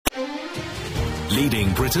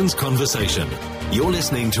Leading Britain's conversation. You're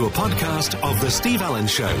listening to a podcast of The Steve Allen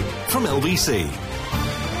Show from LBC.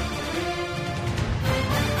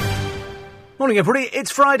 Morning, everybody.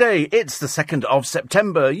 It's Friday. It's the 2nd of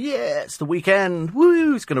September. Yeah, it's the weekend.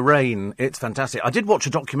 Woo, it's going to rain. It's fantastic. I did watch a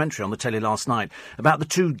documentary on the telly last night about the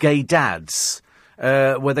two gay dads,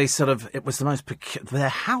 where they it was the most their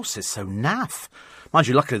house is so naff. Mind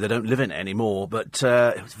you, luckily they don't live in it anymore, but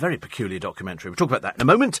it was a very peculiar documentary. We'll talk about that in a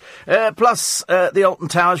moment. Plus, the Alton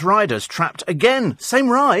Towers riders trapped again. Same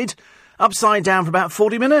ride, upside down for about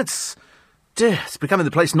 40 minutes. Dear, it's becoming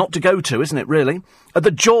the place not to go to, isn't it, really?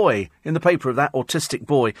 The joy in the paper of that autistic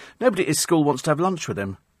boy. Nobody at his school wants to have lunch with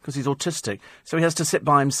him, because he's autistic, so he has to sit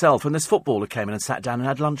by himself, and this footballer came in and sat down and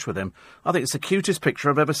had lunch with him. I think it's the cutest picture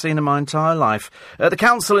I've ever seen in my entire life. The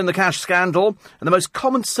council in the cash scandal, and the most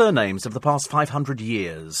common surnames of the past 500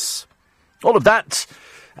 years. All of that,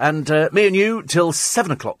 and me and you till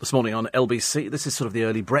 7 o'clock this morning on LBC. This is sort of the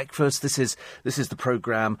early breakfast. This is the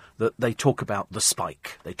programme that they talk about the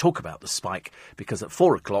spike. They talk about the spike because at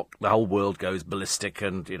 4 o'clock the whole world goes ballistic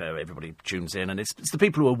and, you know, everybody tunes in. And it's the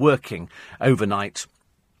people who are working overnight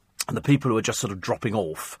and the people who are just sort of dropping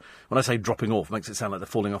off. When I say dropping off, it makes it sound like they're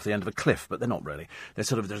falling off the end of a cliff, but they're not really. They're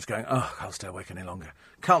just going, oh, I can't stay awake any longer.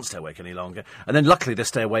 Can't stay awake any longer. And then luckily they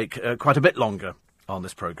stay awake quite a bit longer on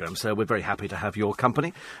this programme, so we're very happy to have your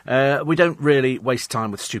company. We don't really waste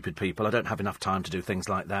time with stupid people. I don't have enough time to do things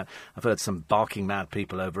like that. I've heard some barking mad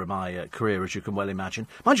people over my career, as you can well imagine.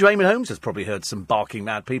 Mind you, Eamon Holmes has probably heard some barking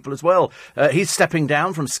mad people as well. He's stepping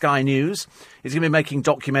down from Sky News. He's going to be making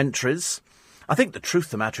documentaries. I think the truth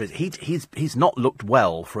of the matter is he's not looked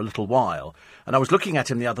well for a little while. And I was looking at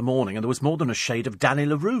him the other morning and there was more than a shade of Danny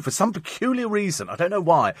LaRue for some peculiar reason. I don't know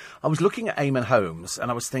why. I was looking at Eamon Holmes and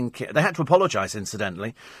I was thinking... They had to apologise,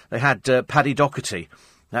 incidentally. They had Paddy Doherty,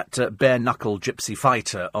 that bare-knuckle gypsy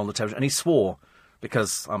fighter, on the television, and he swore.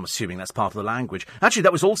 Because I'm assuming that's part of the language. Actually,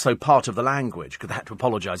 that was also part of the language, because they had to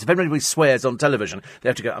apologise. If anybody swears on television, they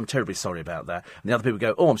have to go, I'm terribly sorry about that. And the other people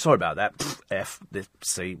go, oh, I'm sorry about that. Pfft, F, this,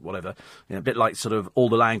 C, whatever. You know, a bit like sort of all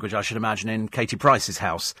the language I should imagine in Katie Price's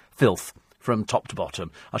house. Filth, from top to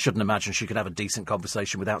bottom. I shouldn't imagine she could have a decent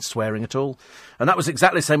conversation without swearing at all. And that was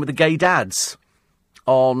exactly the same with the gay dads.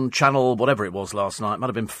 On channel, whatever it was last night. It might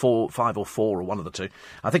have been 5 or 4 or one of the two.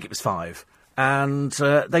 I think it was 5. And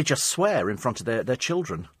they just swear in front of their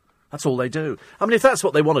children. That's all they do. I mean, if that's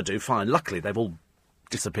what they want to do, fine. Luckily, they've all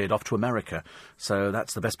disappeared off to America. So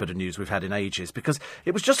that's the best bit of news we've had in ages. Because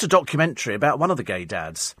it was just a documentary about one of the gay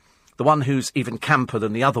dads. The one who's even camper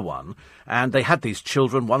than the other one. And they had these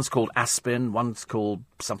children. One's called Aspen, one's called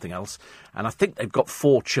something else. And I think they've got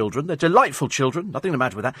 4 children. They're delightful children. Nothing the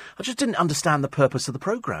matter with that. I just didn't understand the purpose of the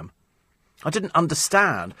programme. I didn't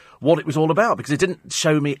understand what it was all about because it didn't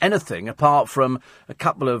show me anything apart from a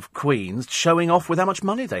couple of queens showing off with how much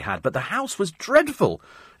money they had. But the house was dreadful.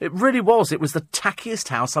 It really was. It was the tackiest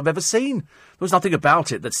house I've ever seen. There was nothing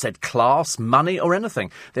about it that said class, money or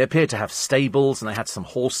anything. They appeared to have stables and they had some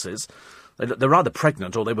horses. They're rather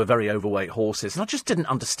pregnant or they were very overweight horses. And I just didn't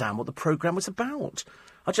understand what the programme was about.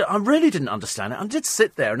 I really didn't understand it. I did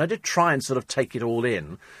sit there and I did try and sort of take it all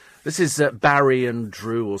in. This is Barry and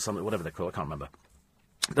Drew or something, whatever they're called, I can't remember.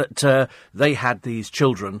 But they had these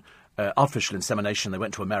children, artificial insemination. They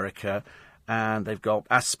went to America and they've got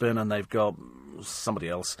Aspen and they've got somebody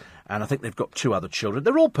else. And I think they've got 2 other children.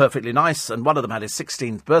 They're all perfectly nice. And one of them had his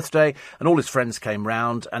 16th birthday and all his friends came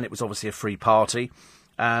round and it was obviously a free party.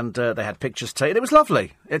 And they had pictures taken. It was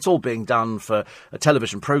lovely. It's all being done for a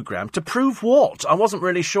television programme. To prove what? I wasn't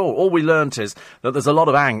really sure. All we learnt is that there's a lot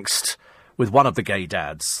of angst with one of the gay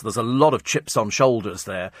dads. There's a lot of chips on shoulders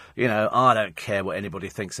there. You know, I don't care what anybody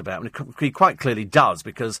thinks about him. He quite clearly does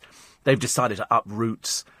because they've decided to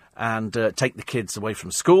uproot and take the kids away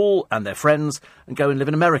from school and their friends and go and live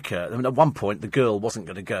in America. I mean, at one point, the girl wasn't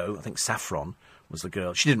going to go. I think Saffron was the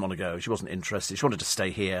girl. She didn't want to go. She wasn't interested. She wanted to stay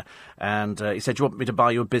here. And he said, do you want me to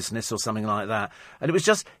buy you a business or something like that? And it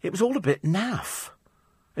was all a bit naff.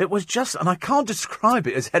 It was just, and I can't describe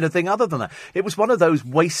it as anything other than that. It was one of those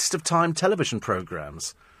waste-of-time television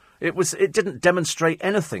programmes. It didn't demonstrate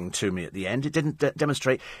anything to me at the end. It didn't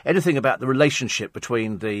demonstrate anything about the relationship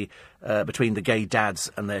between the gay dads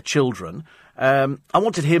and their children. I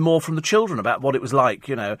wanted to hear more from the children about what it was like,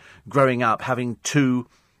 you know, growing up, having two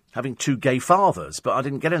gay fathers, but I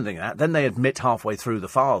didn't get anything of that. Then they admit halfway through, the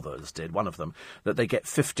fathers did, one of them, that they get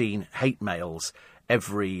 15 hate mails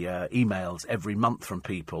emails every month from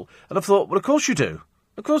people. And I thought, well, of course you do.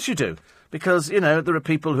 Of course you do. Because, there are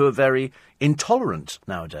people who are very intolerant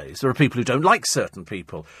nowadays. There are people who don't like certain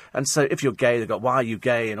people. And so if you're gay, they've got, why are you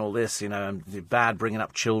gay and all this, and you're bad bringing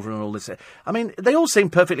up children and all this. I mean, they all seem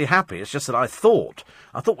perfectly happy. It's just that I thought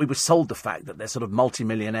we were sold the fact that they're sort of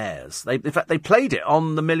multi-millionaires. In fact, they played it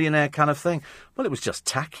on the millionaire kind of thing. Well, it was just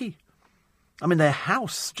tacky. I mean, their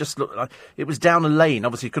house just looked like... It was down a lane.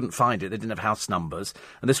 Obviously, you couldn't find it. They didn't have house numbers.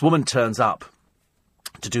 And this woman turns up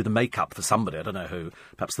to do the makeup for somebody, I don't know who,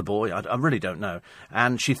 perhaps the boy, I really don't know.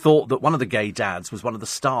 And she thought that one of the gay dads was one of the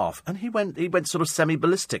staff, and he went sort of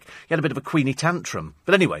semi-ballistic. He had a bit of a Queenie tantrum.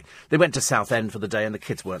 But anyway, they went to Southend for the day, and the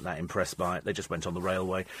kids weren't that impressed by it. They just went on the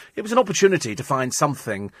railway. It was an opportunity to find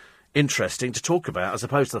something interesting to talk about, as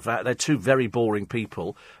opposed to the fact they're two very boring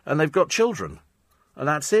people, and they've got children. And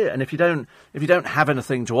that's it. And if you don't have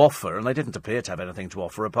anything to offer, and they didn't appear to have anything to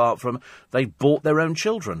offer apart from they bought their own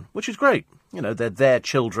children, which is great. They're their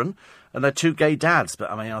children, and they're two gay dads. But,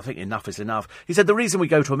 I mean, I think enough is enough. He said the reason we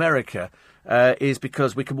go to America is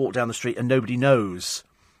because we can walk down the street and nobody knows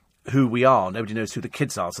who we are. Nobody knows who the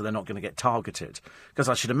kids are, so they're not going to get targeted. Because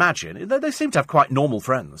I should imagine, they seem to have quite normal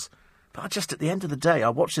friends. But at the end of the day, I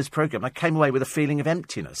watched this programme, I came away with a feeling of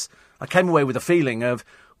emptiness. I came away with a feeling of,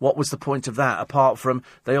 what was the point of that, apart from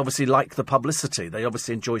they obviously like the publicity. They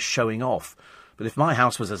obviously enjoy showing off. But if my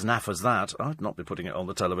house was as naff as that, I'd not be putting it on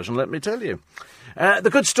the television, let me tell you. The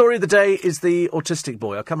good story of the day is the autistic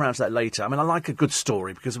boy. I'll come around to that later. I mean, I like a good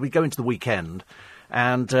story because we go into the weekend,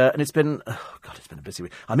 and it's been... Oh, God, it's been a busy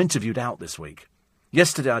week. I'm interviewed out this week.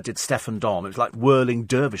 Yesterday I did Steph and Dom. It was like whirling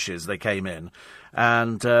dervishes. They came in,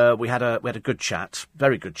 and we had a good chat,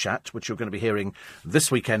 very good chat, which you're going to be hearing this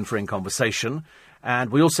weekend for In Conversation.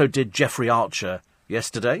 And we also did Jeffrey Archer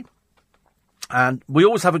yesterday. And we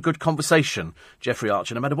always have a good conversation, Jeffrey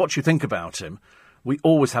Archer. No matter what you think about him, we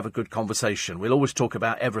always have a good conversation. We'll always talk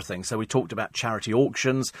about everything. So we talked about charity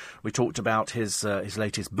auctions. We talked about his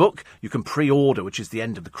latest book. You can pre-order, which is The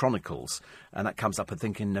End of the Chronicles. And that comes up, I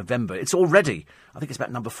think, in November. It's already, I think it's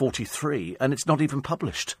about number 43, and it's not even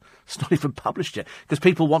published. It's not even published yet, because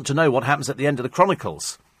people want to know what happens at the end of the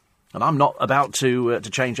Chronicles. And I'm not about to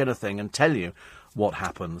change anything and tell you what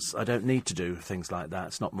happens. I don't need to do things like that.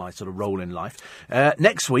 It's not my sort of role in life.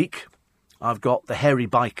 Next week, I've got the Hairy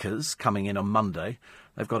Bikers coming in on Monday.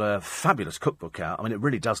 They've got a fabulous cookbook out. I mean, it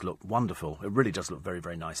really does look wonderful. It really does look very,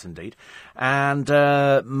 very nice indeed. And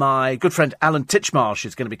my good friend Alan Titchmarsh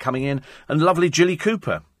is going to be coming in, and lovely Gilly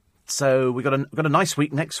Cooper. So we've got a nice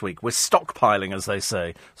week next week. We're stockpiling, as they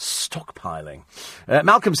say. Stockpiling.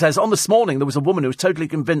 Malcolm says, on this morning there was a woman who was totally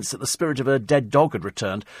convinced that the spirit of her dead dog had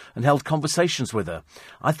returned and held conversations with her.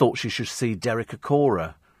 I thought she should see Derek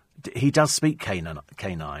Acora. He does speak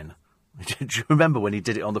canine. Do you remember when he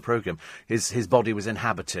did it on the programme? His body was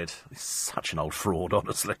inhabited. He's such an old fraud,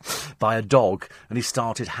 honestly. By a dog. And he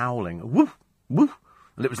started howling. Woo! Woo!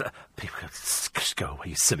 And it was people go, just go away,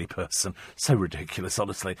 you silly person. So ridiculous,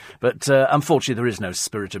 honestly. But unfortunately, there is no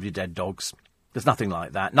spirit of your dead dogs. There's nothing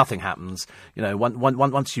like that. Nothing happens.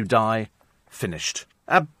 Once you die, finished.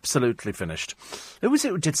 Absolutely finished. Who was it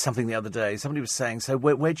who did something the other day? Somebody was saying, so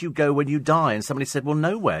where do you go when you die? And somebody said, well,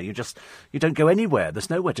 nowhere. You don't go anywhere. There's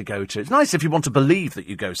nowhere to go to. It's nice if you want to believe that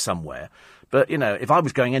you go somewhere. But, if I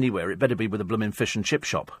was going anywhere, it better be with a blooming fish and chip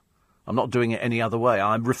shop. I'm not doing it any other way.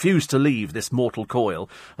 I refuse to leave this mortal coil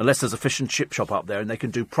unless there's a fish and chip shop up there and they can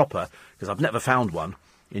do proper, because I've never found one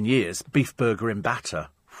in years, beef burger in batter.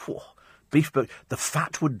 Whew. Beef burger. The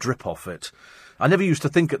fat would drip off it. I never used to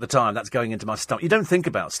think at the time that's going into my stomach. You don't think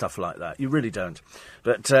about stuff like that. You really don't.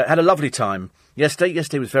 But had a lovely time yesterday.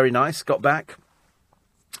 Yesterday was very nice. Got back.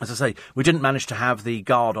 As I say, we didn't manage to have the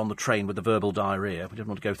guard on the train with the verbal diarrhoea. We didn't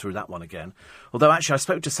want to go through that one again. Although, actually, I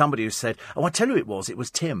spoke to somebody who said, I tell you it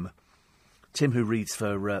was Tim. Tim, who reads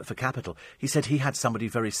for Capital, he said he had somebody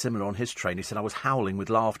very similar on his train. He said, I was howling with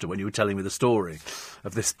laughter when you were telling me the story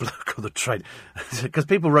of this bloke on the train. Because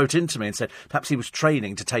people wrote into me and said, perhaps he was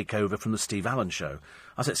training to take over from the Steve Allen show.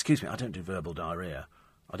 I said, excuse me, I don't do verbal diarrhoea.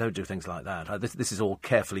 I don't do things like that. This is all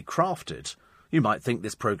carefully crafted. You might think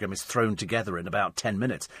this programme is thrown together in about 10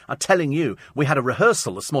 minutes. I'm telling you, we had a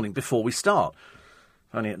rehearsal this morning before we start.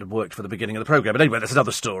 Only it had worked for the beginning of the programme. But anyway, that's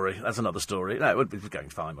another story. No, it was going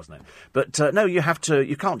fine, wasn't it? But no, you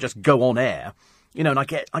can't just go on air. And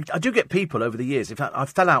I do get people over the years. In fact, I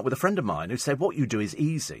fell out with a friend of mine who said, what you do is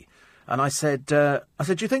easy. And I said, do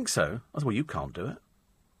you think so? I said, well, you can't do it.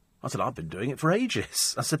 I said, I've been doing it for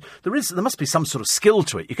ages. I said, there must be some sort of skill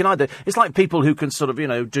to it. You can it's like people who can sort of,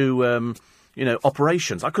 do,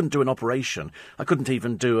 operations. I couldn't do an operation. I couldn't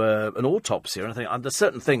even do an autopsy or anything. There's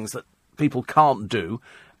certain things that people can't do,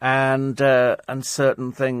 and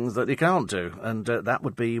certain things that you can't do, and that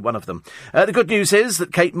would be one of them. The good news is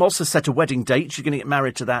that Kate Moss has set a wedding date. She's going to get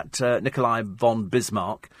married to that Nikolai von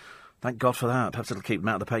Bismarck. Thank God for that. Perhaps it'll keep him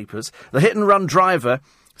out of the papers. The hit-and-run driver,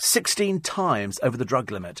 16 times over the drug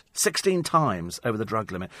limit. 16 times over the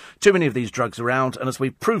drug limit. Too many of these drugs around, and as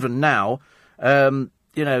we've proven now,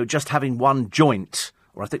 just having one joint,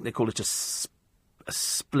 or I think they call it a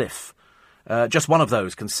spliff, just one of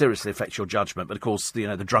those can seriously affect your judgment. But, of course, the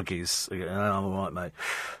druggies, all right, mate.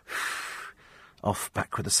 Off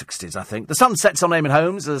back with the 60s, I think. The sun sets on Eamon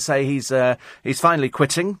Holmes. As I say, he's finally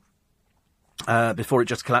quitting before it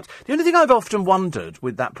just collapsed. The only thing I've often wondered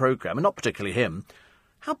with that programme, and not particularly him,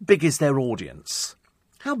 how big is their audience?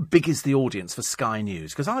 How big is the audience for Sky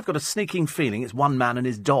News? Because I've got a sneaking feeling it's one man and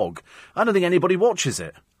his dog. I don't think anybody watches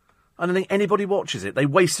it. They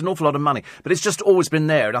waste an awful lot of money. But it's just always been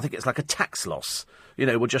there, and I think it's like a tax loss.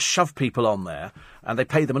 We'll just shove people on there, and they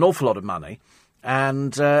pay them an awful lot of money.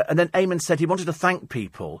 And then Eamon said he wanted to thank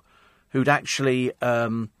people who'd actually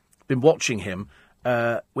been watching him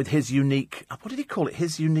with his unique... What did he call it?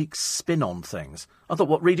 His unique spin on things. I thought,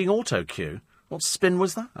 what, reading auto cue? What spin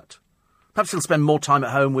was that? Perhaps he'll spend more time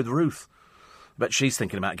at home with Ruth. But she's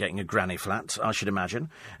thinking about getting a granny flat, I should imagine.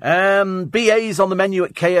 BA's on the menu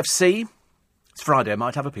at KFC. It's Friday, I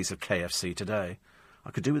might have a piece of KFC today.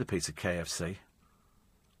 I could do with a piece of KFC.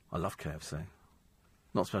 I love KFC.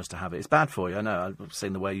 Not supposed to have it. It's bad for you, I know. I've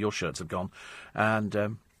seen the way your shirts have gone.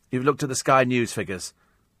 And you've looked at the Sky News figures.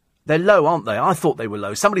 They're low, aren't they? I thought they were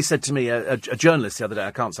low. Somebody said to me, a journalist the other day,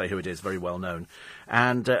 I can't say who it is, very well known,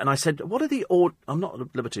 and I said, what are the... I'm not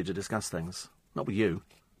at liberty to discuss things. Not with you,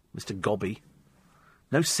 Mr. Gobby.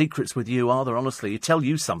 No secrets with you, are there, honestly? You tell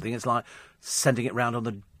you something, it's like sending it round on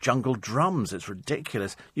the jungle drums. It's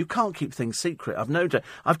ridiculous. You can't keep things secret.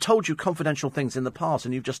 I've told you confidential things in the past,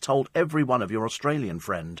 and you've just told every one of your Australian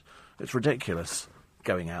friend. It's ridiculous,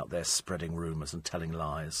 going out there spreading rumours and telling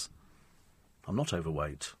lies. I'm not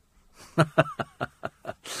overweight.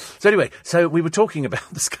 So anyway, we were talking about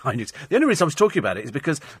the Sky News. The only reason I was talking about it is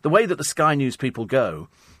because the way that the Sky News people go,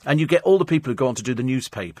 and you get all the people who go on to do the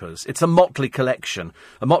newspapers, it's a motley collection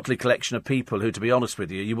of people who, to be honest with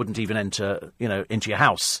you, you wouldn't even enter, into your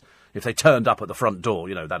house. If they turned up at the front door,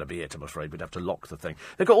 that'd be it, I'm afraid. We'd have to lock the thing.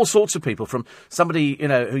 They've got all sorts of people, from somebody,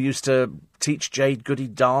 who used to teach Jade Goody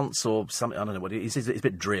dance or something, I don't know what it is. It's a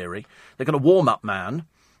bit dreary. They've got a warm-up man.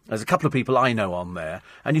 There's a couple of people I know on there,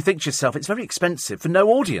 and you think to yourself, it's very expensive for no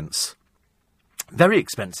audience. Very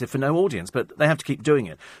expensive for no audience, but they have to keep doing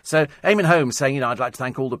it. So Eamon Holmes saying, I'd like to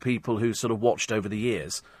thank all the people who sort of watched over the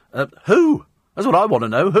years. Who? That's what I want to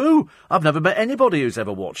know. Who? I've never met anybody who's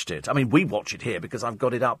ever watched it. I mean, we watch it here because I've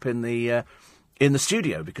got it up in the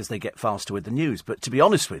studio because they get faster with the news. But to be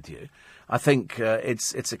honest with you, I think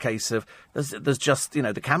it's a case of there's just,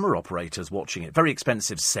 the camera operators watching it. Very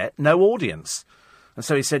expensive set, no audience. And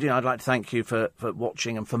so he said, I'd like to thank you for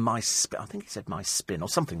watching and for my spin. I think he said my spin or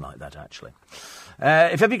something like that, actually.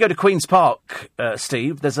 If ever you go to Queen's Park,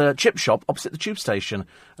 Steve, there's a chip shop opposite the tube station,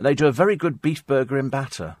 and they do a very good beef burger in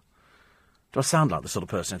batter. Do I sound like the sort of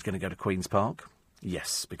person who's going to go to Queen's Park?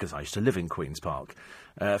 Yes, because I used to live in Queen's Park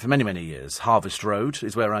for many, many years. Harvest Road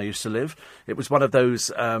is where I used to live. It was one of those,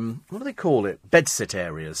 what do they call it? Bedsit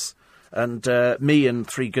areas. And me and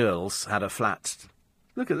three girls had a flat.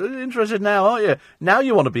 Look at it, interested now, aren't you? Now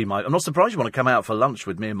you want to be I'm not surprised you want to come out for lunch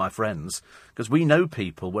with me and my friends, because we know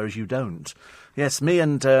people, whereas you don't. Yes, me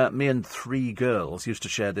and three girls used to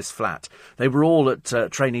share this flat. They were all at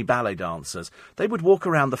trainee ballet dancers. They would walk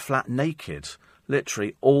around the flat naked,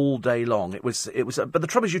 literally all day long. It was. But the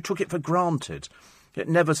trouble is, you took it for granted. It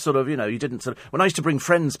never sort of, you didn't sort of. When I used to bring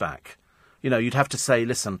friends back, you'd have to say,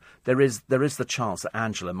 listen, there is the chance that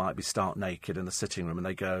Angela might be stark naked in the sitting room, and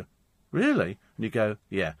they go, really? And you go,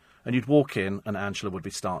 yeah. And you'd walk in, and Angela would be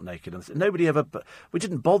stark naked. And nobody ever... We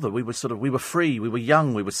didn't bother. We were free. We were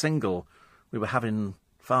young. We were single. We were having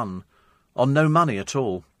fun. On no money at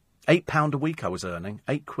all. £8 a week I was earning.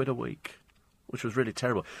 £8 a week. Which was really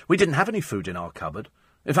terrible. We didn't have any food in our cupboard.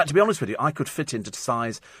 In fact, to be honest with you, I could fit into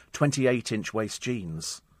size 28-inch waist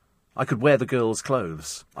jeans. I could wear the girls'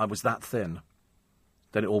 clothes. I was that thin.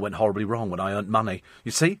 Then it all went horribly wrong when I earned money.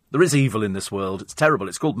 You see, there is evil in this world. It's terrible.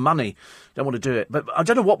 It's called money. Don't want to do it. But I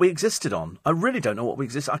don't know what we existed on. I really don't know what we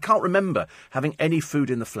existed. I can't remember having any food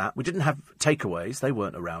in the flat. We didn't have takeaways. They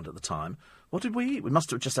weren't around at the time. What did we eat? We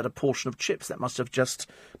must have just had a portion of chips. That must have just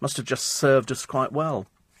served us quite well.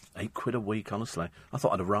 £8 a week, honestly. I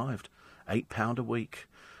thought I'd arrived. £8 a week.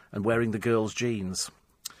 And wearing the girls' jeans.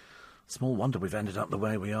 Small wonder we've ended up the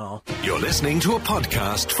way we are. You're listening to a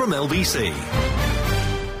podcast from LBC.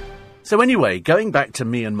 So anyway, going back to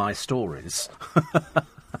me and my stories,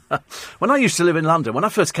 When I used to live in London, when I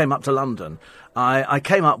first came up to London, I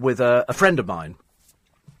came up with a friend of mine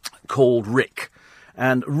called Rick.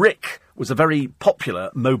 And Rick was a very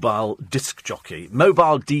popular mobile disc jockey.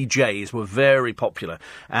 Mobile DJs were very popular.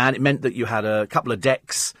 And it meant that you had a couple of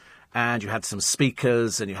decks and you had some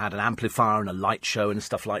speakers and you had an amplifier and a light show and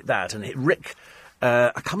stuff like that. And Rick...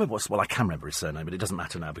 I can't remember I can remember his surname, but it doesn't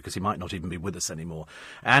matter now because he might not even be with us anymore.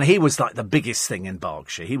 And he was like the biggest thing in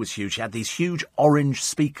Berkshire. He was huge. He had these huge orange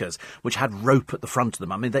speakers which had rope at the front of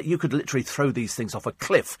them. I mean, that you could literally throw these things off a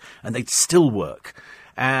cliff and they'd still work.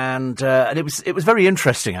 And it was very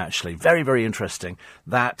interesting, actually, very, very interesting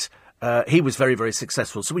that he was very, very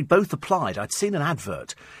successful. So we both applied. I'd seen an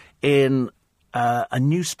advert in a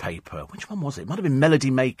newspaper. Which one was it? It might have been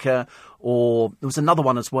Melody Maker, or there was another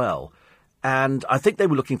one as well. And I think they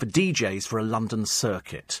were looking for DJs for a London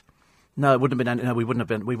circuit. No, it wouldn't have been. No, we wouldn't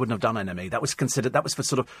have done NME. That was for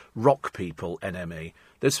sort of rock people. NME.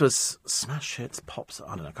 This was smash hits, pops. I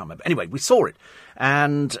don't know. I can't remember. Anyway, we saw it,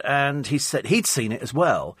 and he said he'd seen it as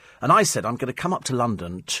well. And I said I'm going to come up to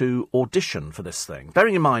London to audition for this thing.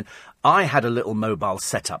 Bearing in mind, I had a little mobile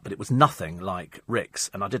setup, but it was nothing like Rick's,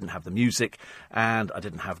 and I didn't have the music, and I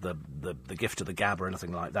didn't have the gift of the gab or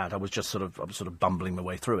anything like that. I was sort of bumbling my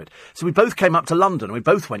way through it. So we both came up to London, and we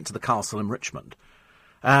both went to the castle in Richmond.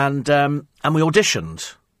 And we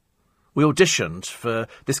auditioned. We auditioned for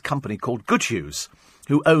this company called Goodhues,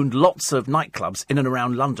 who owned lots of nightclubs in and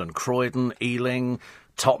around London, Croydon, Ealing,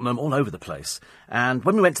 Tottenham, all over the place. And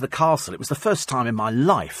when we went to the castle, it was the first time in my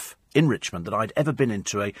life in Richmond that I'd ever been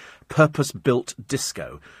into a purpose-built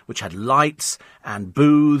disco, which had lights and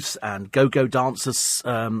booths and go-go dancers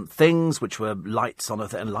things, which were lights on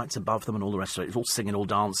it and lights above them and all the rest of it. It was all singing, all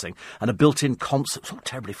dancing, and a built-in concert. It was all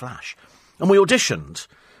terribly flash. And we auditioned,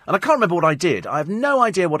 and I can't remember what I did. I have no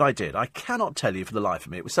idea what I did. I cannot tell you for the life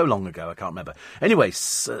of me. It was so long ago, I can't remember. Anyway,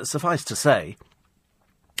 suffice to say,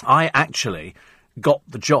 I actually got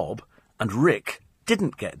the job, and Rick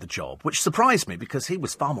didn't get the job, which surprised me because he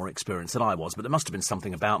was far more experienced than I was, but there must have been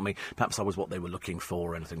something about me. Perhaps I was what they were looking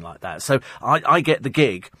for or anything like that. So I get the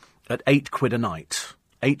gig at £8 a night.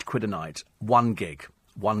 £8 a night, one gig.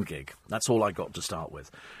 That's all I got to start with.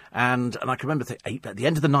 And I can remember at the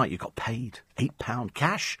end of the night, you got paid £8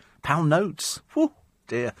 cash, pound notes. Whew,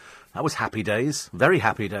 dear. That was happy days, very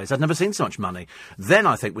happy days. I'd never seen so much money. Then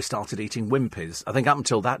I think we started eating Wimpys. I think up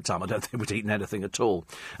until that time, I don't think we'd eaten anything at all.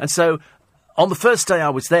 And so on the first day I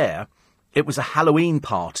was there, it was a Halloween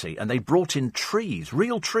party, and they brought in trees,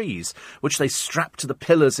 real trees, which they strapped to the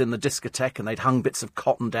pillars in the discotheque, and they'd hung bits of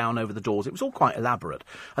cotton down over the doors. It was all quite elaborate.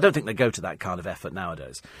 I don't think they go to that kind of effort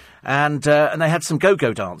nowadays. And they had some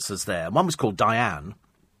go-go dancers there. One was called Diane,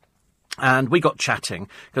 and we got chatting,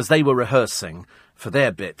 because they were rehearsing for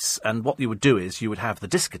their bits, and what you would do is you would have the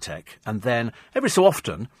discotheque, and then every so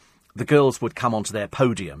often the girls would come onto their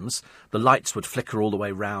podiums, the lights would flicker all the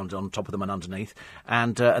way round on top of them and underneath,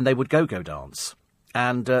 and they would go-go dance.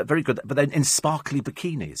 And very good, but then in sparkly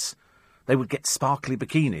bikinis. They would get sparkly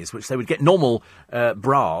bikinis, which they would get normal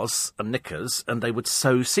bras and knickers, and they would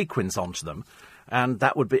sew sequins onto them. And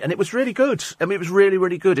that would be, and it was really good. I mean, it was really,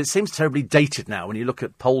 really good. It seems terribly dated now when you look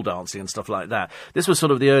at pole dancing and stuff like that. This was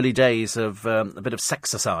sort of the early days of a bit of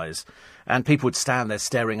sexercise, and people would stand there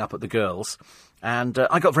staring up at the girls. And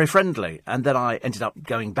I got very friendly, and then I ended up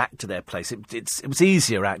going back to their place. It was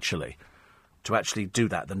easier, actually, to actually do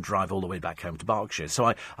that than drive all the way back home to Berkshire.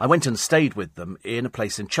 So I went and stayed with them in a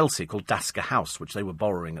place in Chelsea called Dasker House, which they were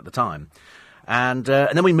borrowing at the time. And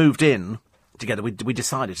then we moved in together. We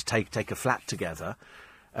decided to take a flat together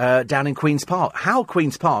down in Queen's Park. How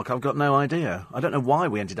Queen's Park, I've got no idea. I don't know why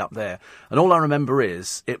we ended up there. And all I remember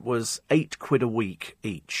is it was £8 a week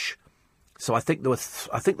each. So I think there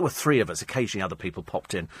were three of us. Occasionally other people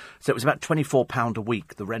popped in. So it was about £24 a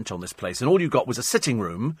week, the rent on this place. And all you got was a sitting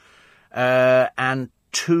room and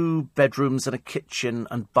 2 bedrooms and a kitchen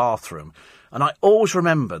and bathroom. And I always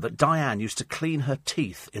remember that Diane used to clean her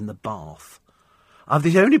teeth in the bath. I'm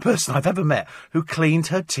the only person I've ever met who cleaned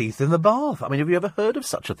her teeth in the bath. I mean, have you ever heard of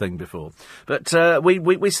such a thing before? But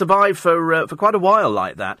we survived for quite a while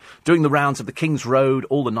like that, doing the rounds of the King's Road,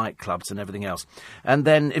 all the nightclubs and everything else. And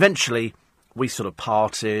then eventually we sort of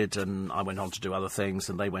parted, and I went on to do other things,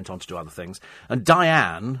 and they went on to do other things. And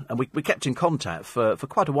Diane, and we kept in contact for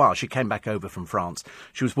quite a while. She came back over from France.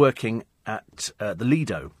 She was working at the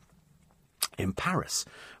Lido in Paris,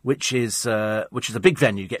 which is a big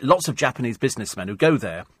venue. You get lots of Japanese businessmen who go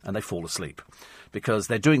there, and they fall asleep because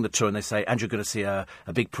they're doing the tour, and they say, and you're going to see a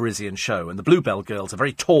big Parisian show. And the Bluebell girls are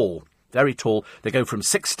very tall. Very tall. They go from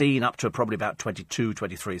 16 up to probably about 22,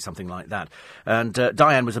 23, something like that. And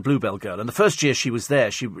Diane was a Bluebell girl. And the first year she was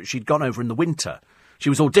there, she'd gone over in the winter. She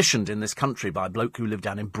was auditioned in this country by a bloke who lived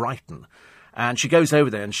down in Brighton. And she goes over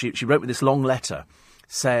there and she wrote me this long letter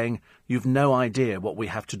saying, you've no idea what we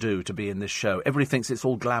have to do to be in this show. Everybody thinks it's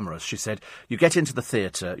all glamorous. She said, you get into the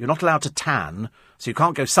theatre, you're not allowed to tan, so you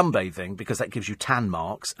can't go sunbathing because that gives you tan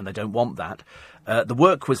marks, and they don't want that. The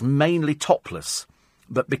work was mainly topless,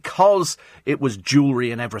 but because it was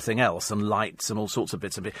jewellery and everything else, and lights and all sorts of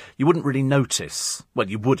bits of it, you wouldn't really notice. Well,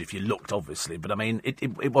 you would if you looked, obviously, but I mean,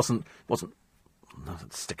 it wasn't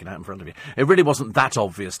sticking out in front of you. It really wasn't that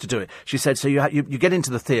obvious to do it. She said, so you get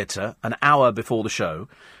into the theatre an hour before the show.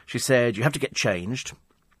 She said, you have to get changed.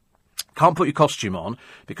 Can't put your costume on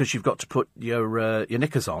because you've got to put your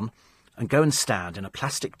knickers on and go and stand in a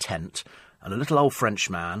plastic tent, and a little old French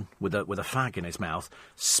man with a fag in his mouth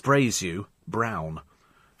sprays you brown.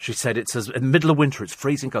 She said it's in the middle of winter, it's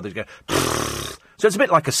freezing cold. You go, so it's a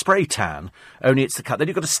bit like a spray tan, only it's the cut. Then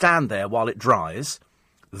you've got to stand there while it dries.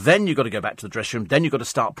 Then you've got to go back to the dressing room. Then you've got to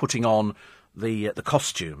start putting on the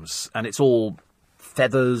costumes. And it's all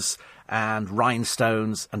feathers and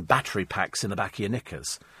rhinestones and battery packs in the back of your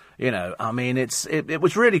knickers. You know, I mean, it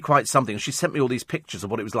was really quite something. She sent me all these pictures of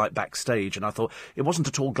what it was like backstage, and I thought it wasn't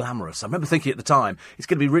at all glamorous. I remember thinking at the time, it's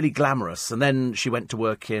going to be really glamorous. And then she went to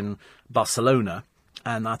work in Barcelona,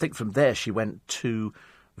 and I think from there she went to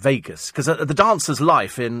Vegas. Because the dancer's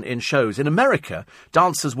life in shows, in America,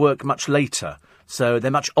 dancers work much later. So they're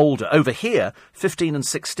much older. Over here, 15 and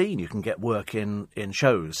 16, you can get work in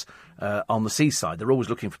shows on the Seaside. They're always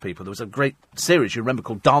looking for people. There was a great series, you remember,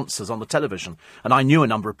 called Dancers on the television. And I knew a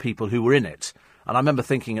number of people who were in it. And I remember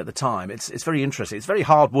thinking at the time, it's very interesting. It's very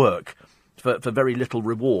hard work for very little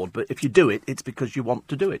reward. But if you do it, it's because you want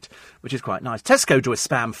to do it, which is quite nice. Tesco do a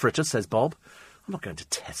spam fritter, says Bob. I'm not going to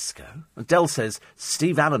Tesco. And Dell says,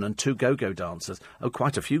 Steve Allen and 2 go-go dancers. Oh,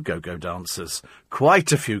 quite a few go-go dancers.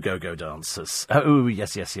 Quite a few go-go dancers. Oh,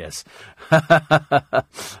 yes. Oh,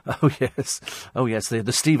 yes. Oh, yes,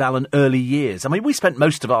 the Steve Allen early years. I mean, we spent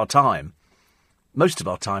most of our time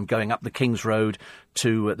going up the King's Road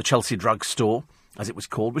to the Chelsea drugstore, as it was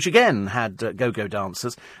called, which again had go-go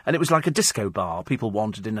dancers, and it was like a disco bar. People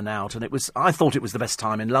wandered in and out, and I thought it was the best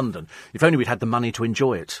time in London. If only we'd had the money to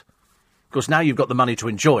enjoy it. Of course, now you've got the money to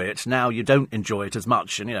enjoy it, now you don't enjoy it as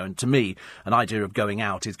much. And to me, an idea of going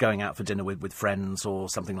out is going out for dinner with friends or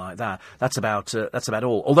something like that. That's about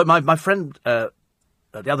all. Although my friend the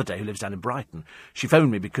other day, who lives down in Brighton, she phoned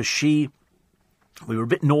me because we were a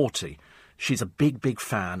bit naughty. She's a big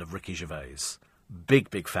fan of Ricky Gervais.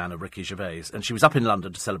 Big fan of Ricky Gervais. And she was up in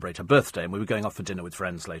London to celebrate her birthday, and we were going off for dinner with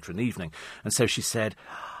friends later in the evening. And so she said,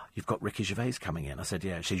 you've got Ricky Gervais coming in. I said,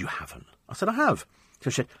 yeah. She said, you haven't. I said, I have. So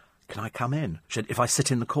she said, can I come in? She said, if I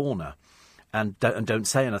sit in the corner and don't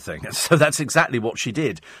say anything. And so that's exactly what she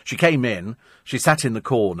did. She came in, she sat in the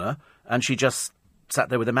corner, and she just sat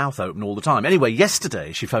there with her mouth open all the time. Anyway,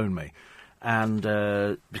 yesterday she phoned me, and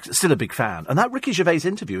still a big fan. And that Ricky Gervais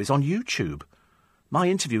interview is on YouTube. My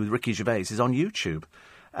interview with Ricky Gervais is on YouTube.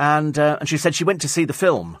 And she said she went to see the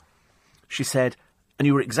film. She said, and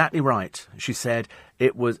you were exactly right. She said,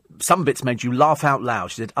 some bits made you laugh out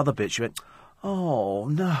loud. She said, other bits, she went, oh,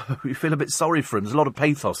 no, you feel a bit sorry for him. There's a lot of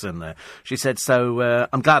pathos in there. She said, so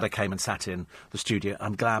I'm glad I came and sat in the studio.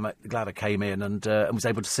 I'm glad I came in and was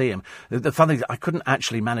able to see him. The funny thing is, I couldn't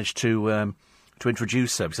actually manage to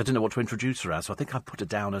introduce her because I didn't know what to introduce her as, so I think I put her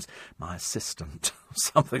down as my assistant,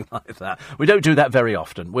 something like that. We don't do that very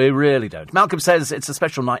often. We really don't. Malcolm says it's a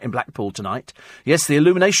special night in Blackpool tonight. Yes, the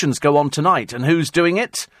illuminations go on tonight. And who's doing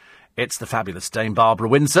it? It's the fabulous Dame Barbara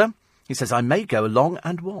Windsor. He says, I may go along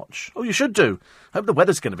and watch. Oh, you should do. I hope the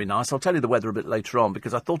weather's going to be nice. I'll tell you the weather a bit later on,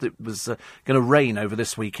 because I thought it was going to rain over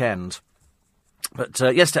this weekend. But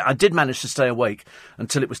yesterday, I did manage to stay awake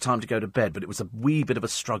until it was time to go to bed, but it was a wee bit of a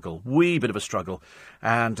struggle.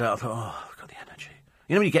 And I thought, oh, I've got the energy.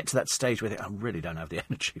 You know, when you get to that stage where you think, I really don't have the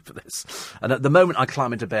energy for this. And at the moment I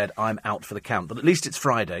climb into bed, I'm out for the count. But at least it's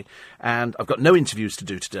Friday, and I've got no interviews to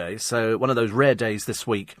do today. So one of those rare days this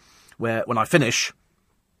week where when I finish,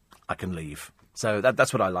 I can leave. So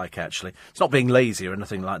that's what I like, actually. It's not being lazy or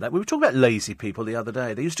anything like that. We were talking about lazy people the other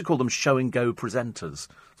day. They used to call them show-and-go presenters.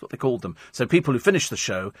 That's what they called them. So people who finished the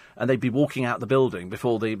show, and they'd be walking out the building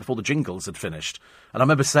before the jingles had finished. And I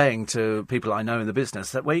remember saying to people I know in the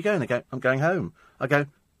business, where are you going? They go, I'm going home. I go,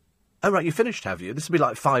 oh, right, you finished, have you? This will be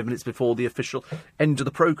like 5 minutes before the official end of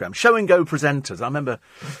the programme. Show-and-go presenters. I remember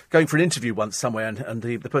going for an interview once somewhere, and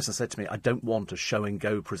the person said to me, I don't want a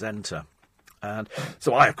show-and-go presenter. And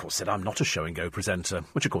so I, of course, said I'm not a show-and-go presenter,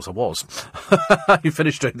 which, of course, I was. You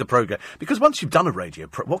finished doing the programme. Because once you've done a radio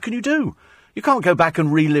what can you do? You can't go back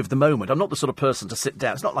and relive the moment. I'm not the sort of person to sit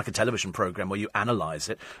down. It's not like a television programme where you analyse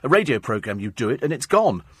it. A radio programme, you do it, and it's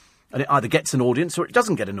gone. And it either gets an audience or it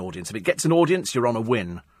doesn't get an audience. If it gets an audience, you're on a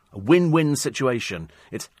win. A win-win situation.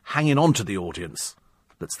 It's hanging on to the audience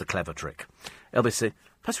that's the clever trick. LBC,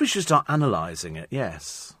 perhaps we should start analysing it,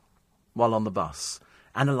 yes, while on the bus.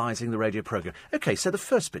 Analysing the radio programme. OK, so the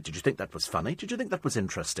first bit, did you think that was funny? Did you think that was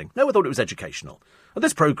interesting? No, I thought it was educational. And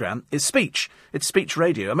this programme is speech. It's speech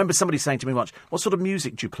radio. I remember somebody saying to me once, what sort of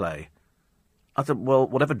music do you play? I thought, well,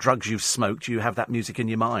 whatever drugs you've smoked, you have that music in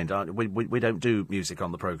your mind. We don't do music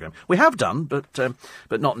on the programme. We have done, but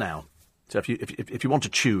not now. So if you want to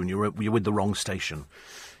tune, you're with the wrong station.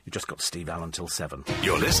 You've just got Steve Allen till 7.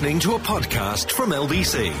 You're listening to a podcast from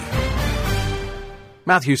LBC.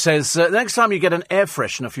 Matthew says, the next time you get an air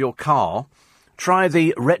freshener for your car, try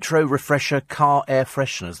the Retro Refresher car air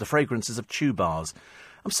fresheners, the fragrances of chew bars.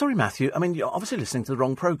 I'm sorry, Matthew. I mean, you're obviously listening to the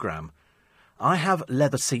wrong programme. I have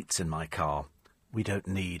leather seats in my car. We don't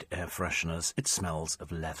need air fresheners. It smells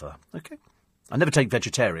of leather. OK. I never take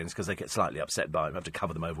vegetarians because they get slightly upset by it. I have to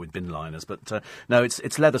cover them over with bin liners. But no,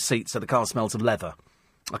 it's leather seats, so the car smells of leather.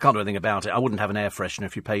 I can't do anything about it. I wouldn't have an air freshener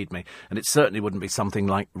if you paid me. And it certainly wouldn't be something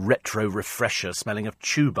like Retro Refresher smelling of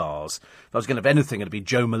chew bars. If I was going to have anything, it'd be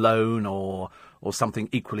Joe Malone or something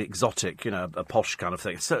equally exotic, you know, a posh kind of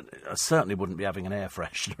thing. I certainly wouldn't be having an air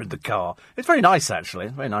freshener in the car. It's very nice, actually.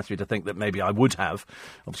 It's very nice of you to think that maybe I would have.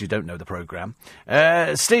 Obviously, you don't know the programme.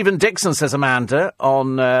 Stephen Dixon, says Amanda,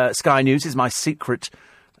 on Sky News, is my secret,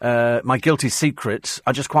 my guilty secret.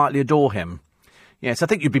 I just quietly adore him. Yes, I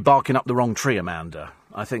think you'd be barking up the wrong tree, Amanda.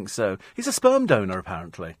 I think so. He's a sperm donor,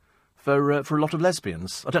 apparently, for a lot of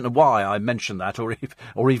lesbians. I don't know why I mentioned that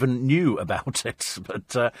or even knew about it,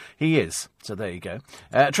 but he is. So there you go.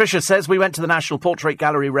 Tricia says, we went to the National Portrait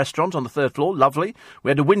Gallery restaurant on the 3rd floor. Lovely.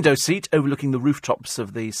 We had a window seat overlooking the rooftops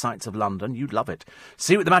of the sights of London. You'd love it.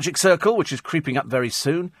 See you at the Magic Circle, which is creeping up very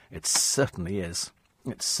soon. It certainly is.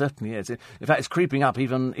 It certainly is. In fact, it's creeping up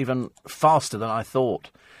even faster than I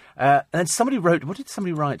thought. And then somebody wrote, what did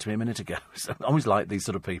somebody write to me a minute ago? I always like these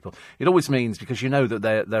sort of people. It always means, because you know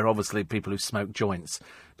that they're obviously people who smoke joints,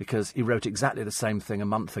 because he wrote exactly the same thing a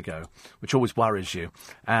month ago, which always worries you.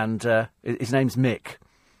 And his name's Mick.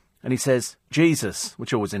 And he says, Jesus,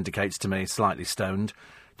 which always indicates to me, slightly stoned,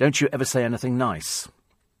 don't you ever say anything nice?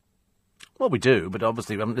 Well, we do, but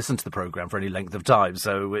obviously we haven't listened to the programme for any length of time,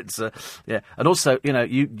 so it's, yeah. And also, you know,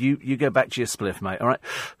 you go back to your spliff, mate, all right?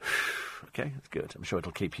 OK, that's good. I'm sure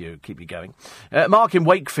it'll keep you going. Mark in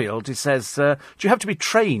Wakefield, he says, do you have to be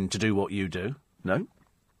trained to do what you do? No?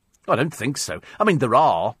 I don't think so. I mean, there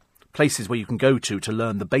are places where you can go to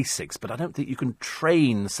learn the basics, but I don't think you can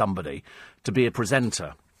train somebody to be a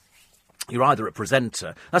presenter. You're either a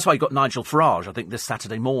presenter. That's why you got Nigel Farage, I think, this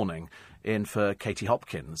Saturday morning in for Katie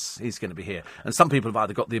Hopkins. He's going to be here. And some people have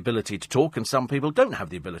either got the ability to talk and some people don't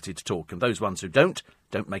have the ability to talk. And those ones who don't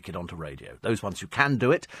make it onto radio. Those ones who can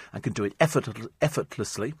do it and can do it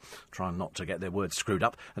effortlessly, trying not to get their words screwed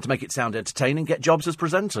up, and to make it sound entertaining, get jobs as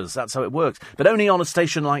presenters. That's how it works. But only on a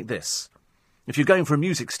station like this. If you're going for a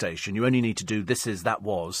music station, you only need to do this is, that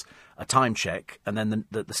was, a time check, and then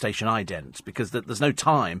the station ident, because there's no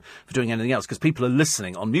time for doing anything else, because people are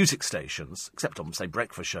listening on music stations, except on, say,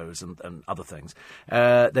 breakfast shows and other things.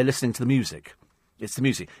 They're listening to the music. It's the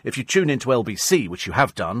music. If you tune into LBC, which you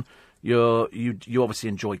have done, you obviously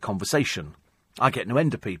enjoy conversation. I get no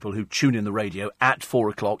end of people who tune in the radio at 4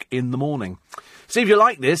 o'clock in the morning. See, if you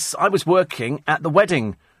like this, I was working at the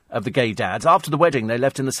wedding of the gay dads. After the wedding, they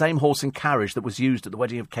left in the same horse and carriage that was used at the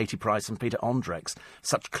wedding of Katie Price and Peter Ondrex.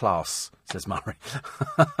 Such class, says Murray.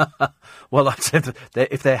 Well, I said,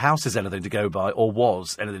 if their house is anything to go by, or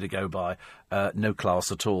was anything to go by, no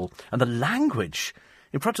class at all. And the language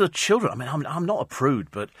in front of the children. I mean, I'm not a prude,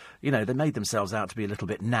 but, you know, they made themselves out to be a little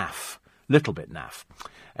bit naff.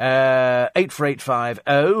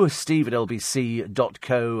 84850 steve at lbc.co.uk.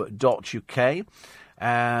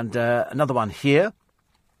 And another one here.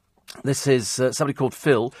 This is somebody called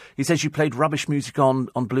Phil. He says you played rubbish music on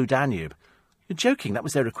Blue Danube. You're joking. That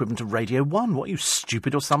was their equivalent of Radio 1. What, are you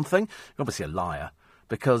stupid or something? You're obviously a liar,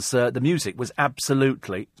 because the music was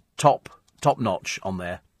absolutely top-notch on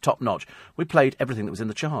there. Top-notch. We played everything that was in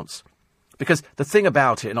the charts. Because the thing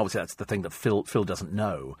about it, and obviously that's the thing that Phil doesn't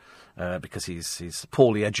know, because he's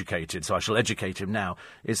poorly educated, so I shall educate him now,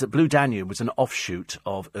 is that Blue Danube was an offshoot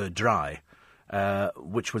of Dry,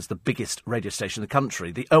 which was the biggest radio station in the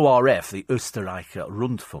country. The ORF, the Österreicher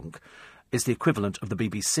Rundfunk, is the equivalent of the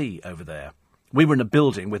BBC over there. We were in a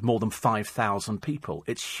building with more than 5,000 people.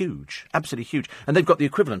 It's huge, absolutely huge. And they've got the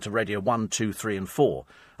equivalent of Radio 1, 2, 3 and 4.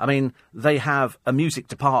 I mean, they have a music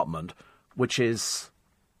department which is,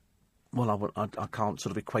 well, I can't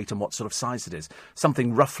sort of equate on what sort of size it is.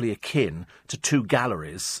 Something roughly akin to 2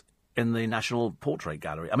 galleries in the National Portrait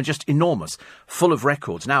Gallery. I mean, just enormous, full of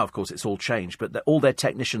records. Now, of course, it's all changed, but all their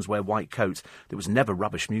technicians wear white coats. There was never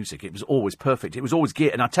rubbish music. It was always perfect. It was always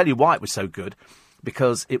geared, and I'll tell you why it was so good,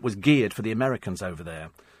 because it was geared for the Americans over there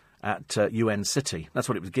at UN City. That's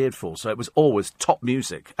what it was geared for. So it was always top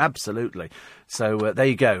music, absolutely. So there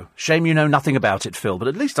you go. Shame you know nothing about it, Phil, but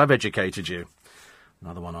at least I've educated you.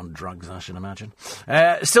 Another one on drugs, I should imagine.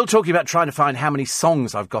 Still talking about trying to find how many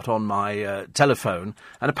songs I've got on my telephone.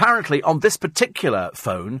 And apparently on this particular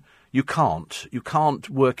phone, you can't. You can't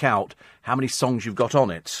work out how many songs you've got on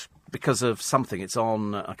it because of something. It's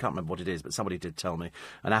on, I can't remember what it is, but somebody did tell me.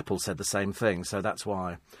 And Apple said the same thing, so that's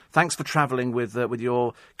why. Thanks for travelling with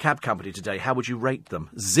your cab company today. How would you rate them?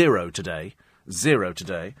 0 today. 0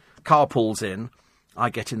 today. Car pulls in. I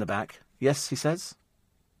get in the back. Yes, he says.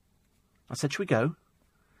 I said, should we go?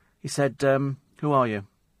 He said, who are you?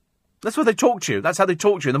 That's what they talk to you. That's how they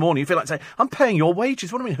talk to you in the morning. You feel like saying, I'm paying your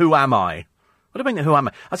wages. What do you mean, who am I? What do you mean, who am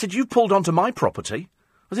I? I said, you've pulled onto my property.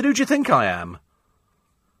 I said, who do you think I am?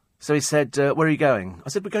 So he said, where are you going? I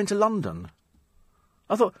said, we're going to London.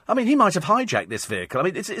 I thought, I mean, he might have hijacked this vehicle. I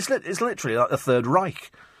mean, it's literally like the Third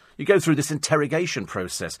Reich. You go through this interrogation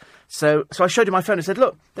process. So I showed him my phone and said,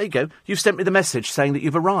 look, there you go. You've sent me the message saying that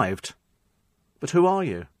you've arrived. But who are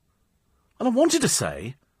you? And I wanted to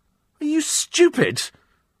say, are you stupid?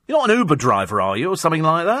 You're not an Uber driver, are you, or something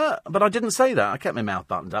like that? But I didn't say that. I kept my mouth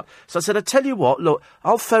buttoned up. So I said, I tell you what, look,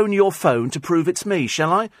 I'll phone your phone to prove it's me,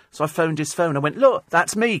 shall I? So I phoned his phone. I went, look,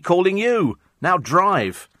 that's me calling you. Now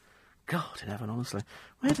drive. God in heaven, honestly.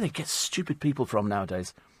 Where do they get stupid people from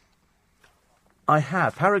nowadays? I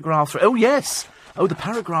have. Paragraph 3. Oh, yes. Oh, the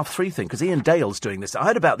paragraph 3 thing, because Ian Dale's doing this. I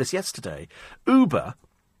heard about this yesterday. Uber,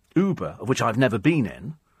 of which I've never been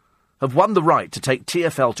in, have won the right to take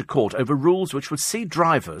TfL to court over rules which would see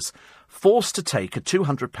drivers forced to take a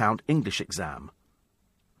 £200 English exam.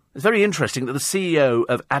 It's very interesting that the CEO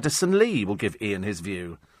of Addison Lee will give Ian his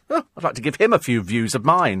view. Oh, I'd like to give him a few views of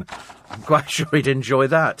mine. I'm quite sure he'd enjoy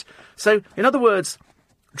that. So, in other words,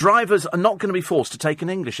 drivers are not going to be forced to take an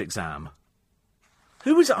English exam.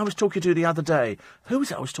 Who was it I was talking to the other day? Who was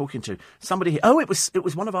it I was talking to? Somebody. Oh, it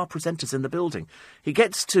was one of our presenters in the building. He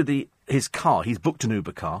gets to his car. He's booked an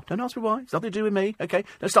Uber car. Don't ask me why. It's nothing to do with me. Okay.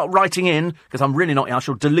 Don't start writing in, because I'm really not. I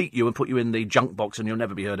shall delete you and put you in the junk box, and you'll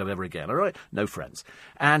never be heard of ever again. All right? No friends.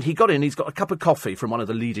 And he got in. He's got a cup of coffee from one of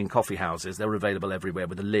the leading coffee houses. They're available everywhere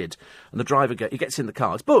with a lid. And the driver he gets in the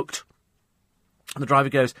car. It's booked. And the driver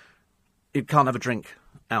goes, "You can't have a drink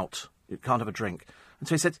out. You can't have a drink." And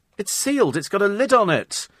so he said, it's sealed, it's got a lid on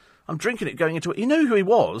it. I'm drinking it going into it. He knew who he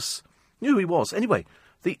was. Anyway,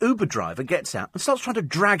 the Uber driver gets out and starts trying to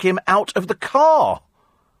drag him out of the car.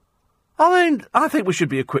 I mean, I think we should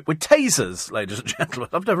be equipped with tasers, ladies and gentlemen.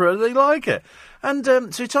 I've never heard anything like it. And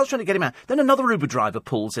so he starts trying to get him out. Then another Uber driver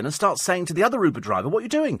pulls in and starts saying to the other Uber driver, what are you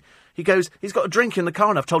doing? He goes, he's got a drink in the car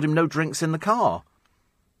and I've told him no drinks in the car.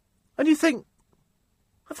 And you think,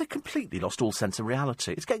 have they completely lost all sense of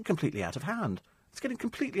reality? It's getting completely out of hand. It's getting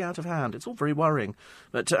completely out of hand. It's all very worrying.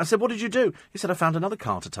 But I said, what did you do? He said, I found another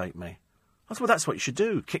car to take me. I said, well, that's what you should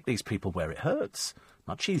do. Kick these people where it hurts.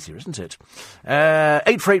 Much easier, isn't it?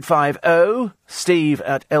 84850, Steve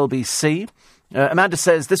at LBC. Amanda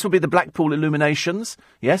says, this will be the Blackpool Illuminations.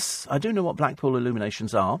 Yes, I do know what Blackpool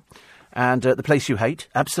Illuminations are. And the place you hate.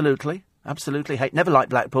 Absolutely. Absolutely hate. Never liked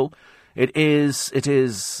Blackpool. It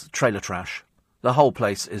is trailer trash. The whole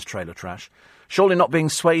place is trailer trash. Surely not being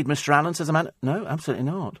swayed, Mr. Allen, says Amanda. No, absolutely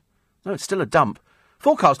not. No, it's still a dump.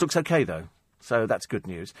 Forecast looks okay, though. So that's good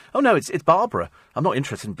news. Oh, no, it's Barbara. I'm not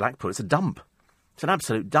interested in Blackpool. It's a dump. It's an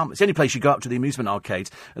absolute dump. It's the only place you go up to the amusement arcades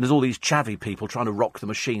and there's all these chavvy people trying to rock the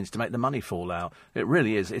machines to make the money fall out. It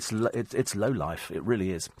really is. It's low life. It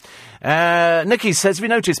really is. Nikki says, have you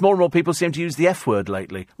noticed more and more people seem to use the F word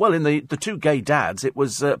lately? Well, in the two gay dads, it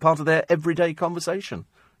was part of their everyday conversation.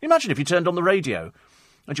 Imagine if you turned on the radio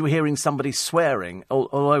and you were hearing somebody swearing all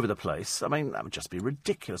over the place. I mean, that would just be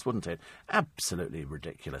ridiculous, wouldn't it? Absolutely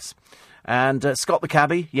ridiculous. And Scott the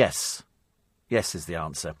cabbie, yes. Yes is the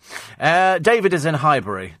answer. David is in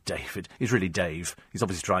Highbury. David. He's really Dave. He's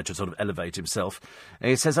obviously tried to sort of elevate himself.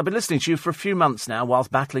 He says, I've been listening to you for a few months now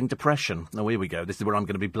whilst battling depression. Oh, here we go. This is where I'm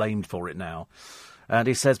going to be blamed for it now. And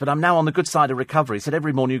he says, but I'm now on the good side of recovery. He said,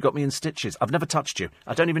 every morning you got me in stitches. I've never touched you.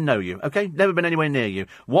 I don't even know you, OK? Never been anywhere near you.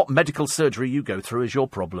 What medical surgery you go through is your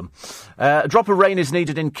problem. A drop of rain is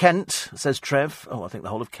needed in Kent, says Trev. Oh, I think the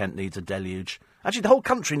whole of Kent needs a deluge. Actually, the whole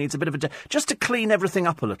country needs a bit of a just to clean everything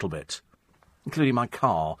up a little bit, including my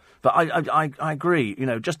car. But I agree, you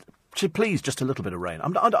know, please, just a little bit of rain.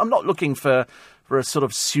 I'm not looking for a sort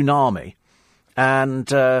of tsunami.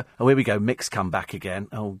 And, oh, here we go, Mick's come back again.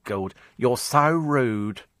 Oh, God, you're so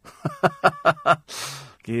rude.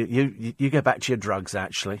 You go back to your drugs,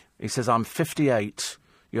 actually. He says, I'm 58.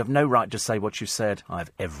 You have no right to say what you said. I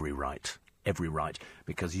have every right,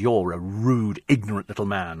 because you're a rude, ignorant little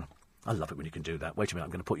man. I love it when you can do that. Wait a minute,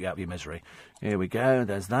 I'm going to put you out of your misery. Here we go,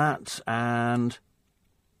 there's that, and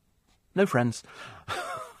no friends.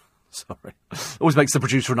 Sorry. Always makes the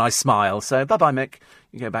producer a nice smile. So, bye-bye, Mick.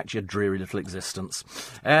 You go back to your dreary little existence.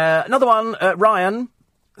 Another one, Ryan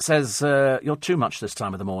says, you're too much this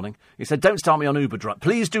time of the morning. He said, don't start me on Uber drive.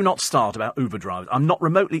 Please do not start about Uber drivers. I'm not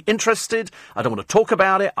remotely interested. I don't want to talk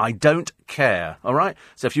about it. I don't care. All right?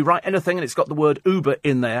 So if you write anything and it's got the word Uber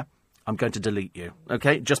in there, I'm going to delete you.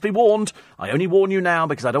 Okay? Just be warned. I only warn you now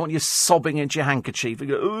because I don't want you sobbing into your handkerchief and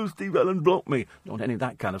go, oh, Steve Allen blocked me. Don't want any of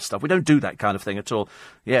that kind of stuff. We don't do that kind of thing at all.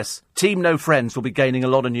 Yes, Team No Friends will be gaining a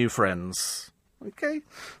lot of new friends. Okay,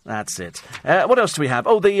 that's it. What else do we have?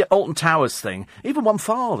 Oh, the Alton Towers thing. Even one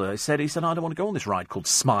father said, I don't want to go on this ride called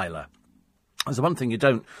Smiler. There's the one thing you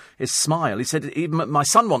don't is smile. He said, even my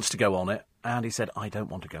son wants to go on it, and he said, I don't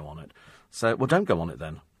want to go on it. So, well, don't go on it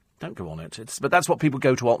then. Don't go on it. But that's what people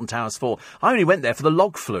go to Alton Towers for. I only went there for the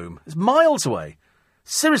log flume. It's miles away.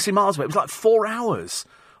 Seriously, miles away. It was like 4 hours.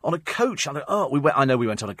 On a coach. I know we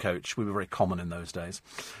went on a coach. We were very common in those days.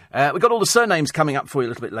 We've got all the surnames coming up for you a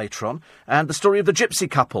little bit later on. And the story of the gypsy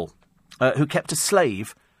couple who kept a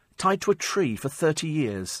slave tied to a tree for 30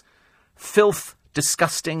 years. Filth,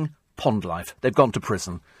 disgusting pond life. They've gone to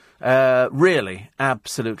prison. Really,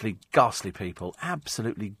 absolutely ghastly people.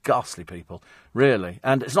 Absolutely ghastly people. Really.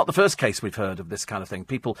 And it's not the first case we've heard of this kind of thing.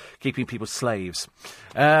 People keeping people slaves.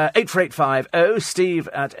 84850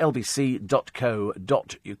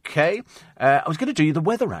 steve@lbc.co.uk. I was going to do you the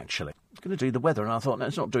weather, actually. I was going to do you the weather, and I thought, no,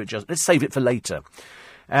 let's not do it just... Let's save it for later.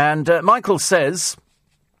 And Michael says,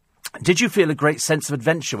 did you feel a great sense of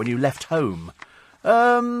adventure when you left home?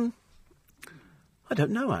 I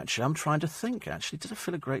don't know, actually. I'm trying to think, actually. Did I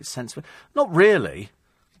feel a great sense of it? Not really,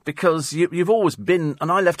 because you've always been... And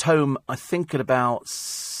I left home, I think, at about...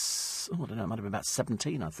 I don't know, it might have been about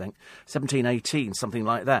 17, I think. 17, 18, something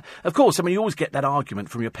like that. Of course, I mean, you always get that argument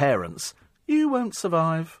from your parents. You won't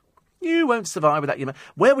survive. You won't survive without your...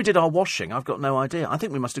 Where we did our washing, I've got no idea. I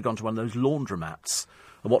think we must have gone to one of those laundromats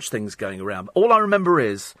and watched things going around. All I remember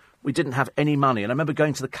is... We didn't have any money, and I remember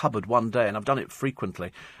going to the cupboard one day, and I've done it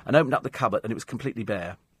frequently, and opened up the cupboard, and it was completely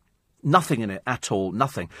bare. Nothing in it at all,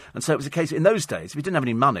 nothing. And so it was a case, in those days, if you didn't have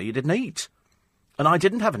any money, you didn't eat. And I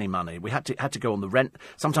didn't have any money. We had to go on the rent.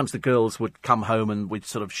 Sometimes the girls would come home and we'd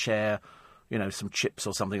sort of share, some chips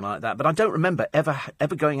or something like that. But I don't remember ever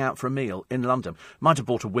going out for a meal in London. Might have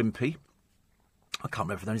bought a Wimpy. I can't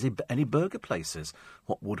remember if there was any burger places.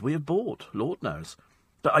 What would we have bought? Lord knows.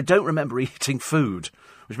 But I don't remember eating food,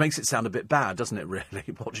 which makes it sound a bit bad, doesn't it, really?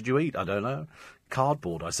 What did you eat? I don't know.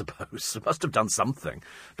 Cardboard, I suppose. I must have done something.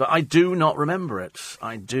 But I do not remember it.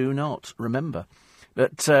 I do not remember.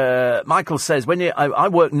 But Michael says, I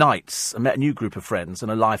work nights and met a new group of friends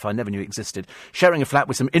and a life I never knew existed, sharing a flat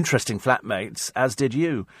with some interesting flatmates, as did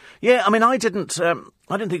you. Yeah, I mean, I didn't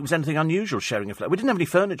think it was anything unusual sharing a flat. We didn't have any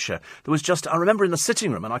furniture. There was just, I remember in the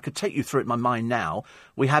sitting room, and I could take you through it in my mind now,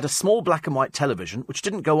 we had a small black and white television, which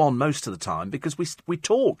didn't go on most of the time because we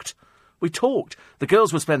talked. We talked. The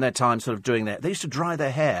girls would spend their time sort of doing they used to dry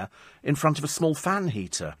their hair in front of a small fan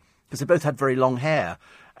heater because they both had very long hair.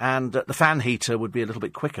 And the fan heater would be a little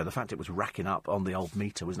bit quicker. The fact it was racking up on the old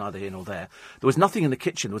meter was neither here nor there. There was nothing in the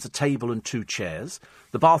kitchen. There was a table and 2 chairs.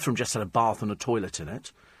 The bathroom just had a bath and a toilet in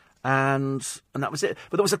it. And that was it.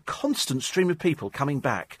 But there was a constant stream of people coming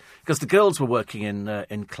back because the girls were working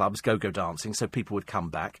in clubs, go-go dancing, so people would come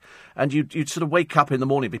back. And you'd sort of wake up in the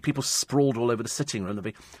morning, be people sprawled all over the sitting room. There'd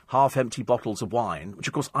be half-empty bottles of wine, which,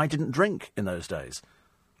 of course, I didn't drink in those days.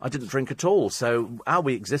 I didn't drink at all. So how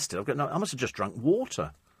we existed, I must have just drunk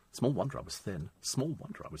water. Small wonder I was thin.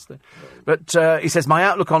 But he says, my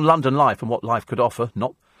outlook on London life and what life could offer,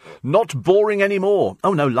 not boring anymore.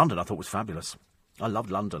 Oh, no, London I thought was fabulous. I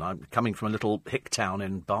loved London. I'm coming from a little hick town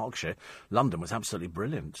in Berkshire. London was absolutely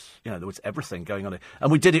brilliant. There was everything going on.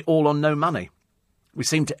 And we did it all on no money. We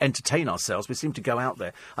seemed to entertain ourselves. We seemed to go out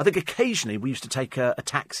there. I think occasionally we used to take a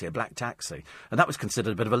taxi, a black taxi, and that was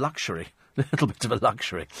considered a bit of a luxury. A little bit of a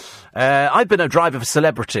luxury. I've been a driver for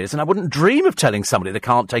celebrities, and I wouldn't dream of telling somebody they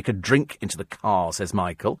can't take a drink into the car, says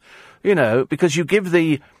Michael. Because you give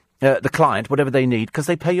the client whatever they need because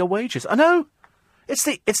they pay your wages. I know. It's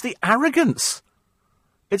the arrogance.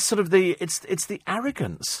 It's sort of it's the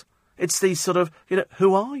arrogance. It's the sort of,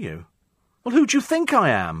 who are you? Well, who do you think I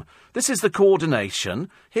am? This is the coordination.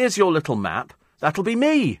 Here's your little map. That'll be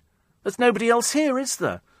me. There's nobody else here, is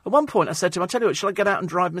there? At one point I said to him, I tell you what, shall I get out and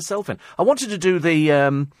drive myself in? I wanted to do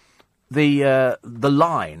the the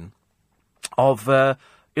line of, I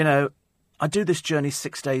do this journey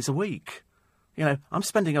 6 days a week. I'm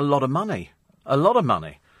spending a lot of money. A lot of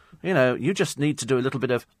money. You just need to do a little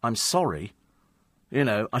bit of, I'm sorry.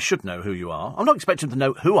 I should know who you are. I'm not expecting them to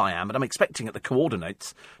know who I am, but I'm expecting at the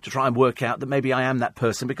coordinates to try and work out that maybe I am that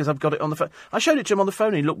person because I've got it on the phone. I showed it to him on the phone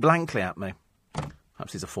and he looked blankly at me.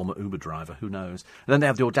 Perhaps he's a former Uber driver, who knows? And then they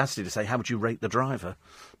have the audacity to say, how would you rate the driver?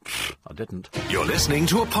 I didn't. You're listening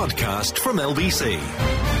to a podcast from LBC.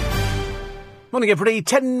 Morning, everybody.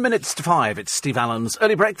 10 minutes to 5. It's Steve Allen's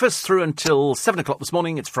early breakfast through until 7 o'clock this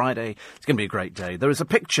morning. It's Friday. It's going to be a great day. There is a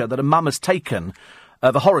picture that a mum has taken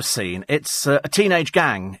of a horror scene. It's a teenage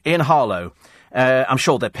gang in Harlow. I'm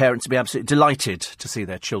sure their parents will be absolutely delighted to see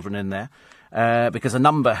their children in there because a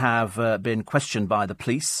number have been questioned by the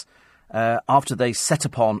police after they set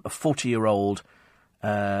upon a 40-year-old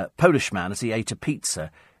Polish man as he ate a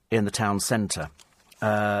pizza in the town centre.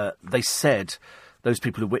 They said... Those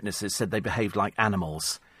people who witnessed it said they behaved like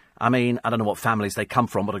animals. I mean, I don't know what families they come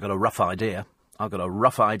from, but I've got a rough idea.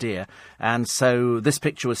 And so this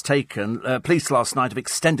picture was taken. Police last night have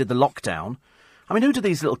extended the lockdown. I mean, who do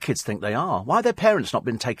these little kids think they are? Why have their parents not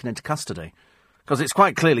been taken into custody? Because it's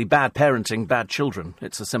quite clearly bad parenting, bad children.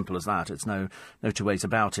 It's as simple as that. It's no two ways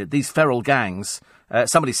about it. These feral gangs,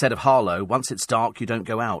 somebody said of Harlow, once it's dark, you don't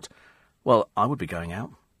go out. Well, I would be going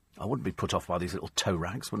out. I wouldn't be put off by these little tow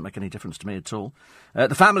rags. Wouldn't make any difference to me at all.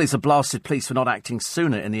 The families have blasted police for not acting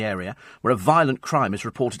sooner in the area, where a violent crime is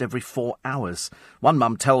reported every 4 hours. One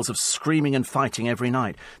mum tells of screaming and fighting every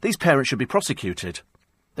night. These parents should be prosecuted.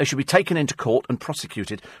 They should be taken into court and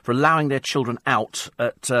prosecuted for allowing their children out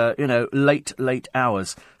at, late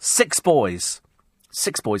hours. 6 boys,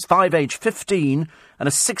 5 aged 15 and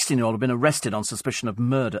a 16-year-old have been arrested on suspicion of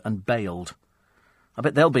murder and bailed. I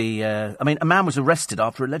bet they'll be... a man was arrested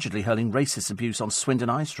after allegedly hurling racist abuse on Swindon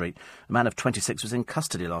High Street. A man of 26 was in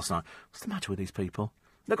custody last night. What's the matter with these people?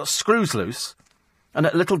 They've got screws loose. And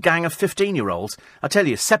a little gang of 15-year-olds. I tell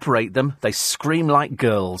you, separate them, they scream like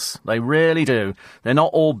girls. They really do. They're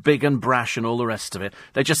not all big and brash and all the rest of it.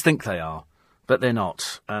 They just think they are. But they're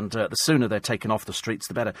not. And the sooner they're taken off the streets,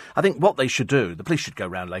 the better. I think what they should do, the police should go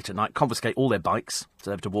round late at night, confiscate all their bikes, so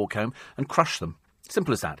they have to walk home, and crush them.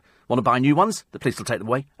 Simple as that. Want to buy new ones? The police will take them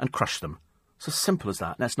away and crush them. It's as simple as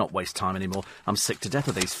that. Let's not waste time anymore. I'm sick to death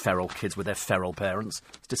of these feral kids with their feral parents.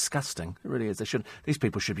 It's disgusting. It really is. These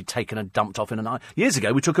people should be taken and dumped off in an eye. Years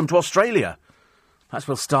ago, we took them to Australia. Perhaps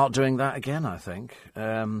we'll start doing that again, I think.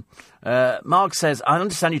 Mark says, I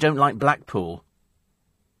understand you don't like Blackpool.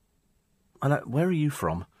 Where are you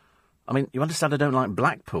from? I mean, you understand I don't like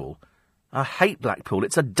Blackpool? I hate Blackpool.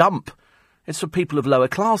 It's a dump. It's for people of lower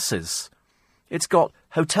classes. It's got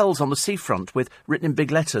hotels on the seafront with, written in big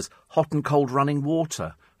letters, hot and cold running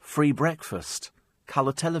water, free breakfast,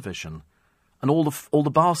 colour television, and all the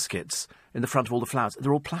baskets in the front of all the flowers,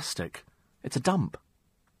 they're all plastic. It's a dump.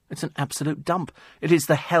 It's an absolute dump. It is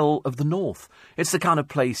the hell of the north. It's the kind of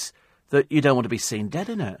place that you don't want to be seen dead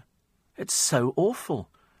in it. It's so awful.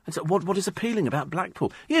 And so what is appealing about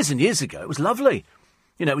Blackpool? Years and years ago, it was lovely.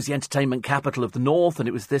 It was the entertainment capital of the north, and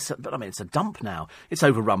it was this... But, I mean, it's a dump now. It's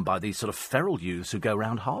overrun by these sort of feral youths who go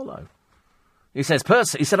round Harlow. He said,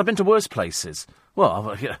 I've been to worse places.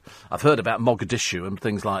 Well, I've heard about Mogadishu and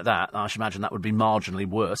things like that. I should imagine that would be marginally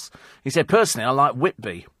worse. He said, personally, I like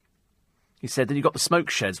Whitby. He said, then you've got the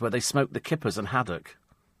smoke sheds where they smoke the kippers and haddock.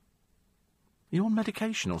 Are you on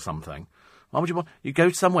medication or something? Why would you want... You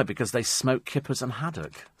go somewhere because they smoke kippers and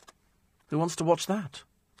haddock. Who wants to watch that?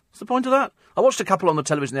 What's the point of that? I watched a couple on the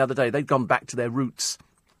television the other day. They'd gone back to their roots.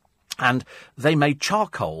 And they made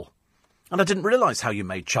charcoal. And I didn't realise how you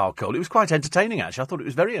made charcoal. It was quite entertaining, actually. I thought it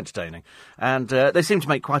was very entertaining. And they seemed to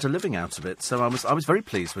make quite a living out of it. So I was very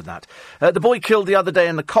pleased with that. The boy killed the other day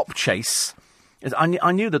in the cop chase.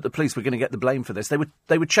 I knew that the police were going to get the blame for this.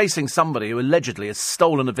 They were chasing somebody who allegedly has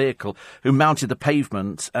stolen a vehicle, who mounted the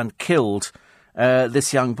pavement and killed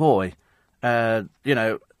this young boy. A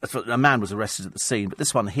man was arrested at the scene, but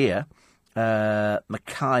this one here,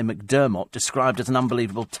 Mackay McDermott, described as an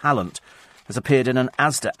unbelievable talent, has appeared in an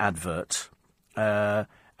Asda advert,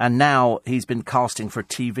 and now he's been casting for a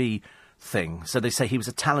TV thing. So they say he was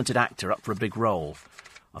a talented actor up for a big role.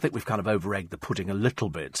 I think we've kind of over-egged the pudding a little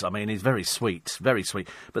bit. I mean, he's very sweet,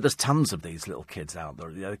 but there's tons of these little kids out there.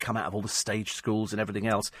 They come out of all the stage schools and everything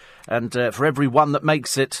else, and for every one that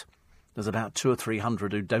makes it, there's about 200 or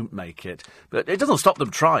 300 who don't make it. But it doesn't stop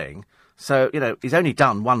them trying. So, he's only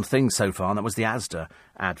done one thing so far, and that was the Asda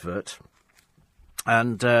advert.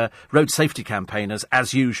 And road safety campaigners,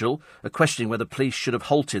 as usual, are questioning whether police should have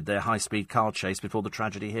halted their high-speed car chase before the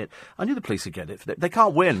tragedy hit. I knew the police would get it. They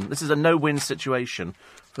can't win. This is a no-win situation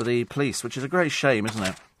for the police, which is a great shame, isn't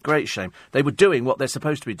it? Great shame. They were doing what they're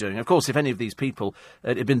supposed to be doing. Of course, if any of these people,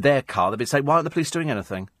 it had been their car, they'd be saying, why aren't the police doing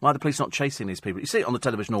anything? Why are the police not chasing these people? You see it on the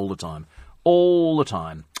television all the time. All the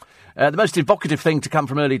time. The most evocative thing to come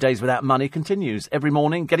from early days without money continues. Every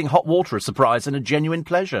morning, getting hot water a surprise and a genuine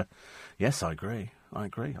pleasure. Yes, I agree. I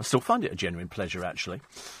still find it a genuine pleasure, actually.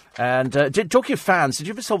 And talking of fans, did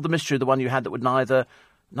you ever solve the mystery of the one you had that would neither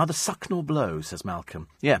suck nor blow, says Malcolm.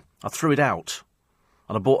 Yeah, I threw it out.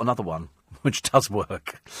 And I bought another one, which does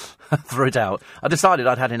work. I threw it out. I decided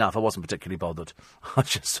I'd had enough. I wasn't particularly bothered. I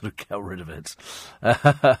just sort of got rid of it.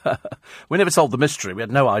 We never solved the mystery. We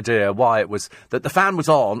had no idea why it was that the fan was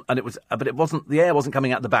on, and but it wasn't. The air wasn't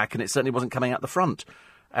coming out the back, and it certainly wasn't coming out the front.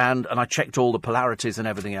 And I checked all the polarities and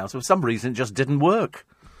everything else. For some reason, it just didn't work.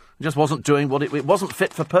 It just wasn't doing what it wasn't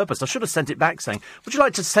fit for purpose. I should have sent it back saying, would you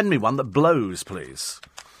like to send me one that blows, please?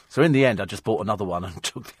 So in the end, I just bought another one and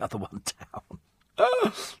took the other one down.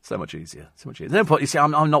 So much easier. No point. You see,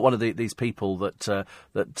 I'm not one of these people that sort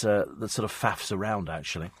of faffs around,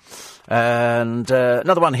 actually. And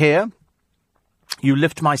another one here. You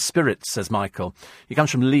lift my spirits, says Michael. He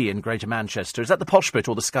comes from Lee in Greater Manchester. Is that the posh bit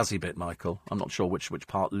or the scuzzy bit, Michael? I'm not sure which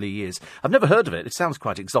part Lee is. I've never heard of it. It sounds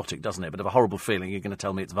quite exotic, doesn't it? But I have a horrible feeling you're going to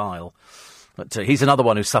tell me it's vile. But he's another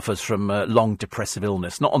one who suffers from long depressive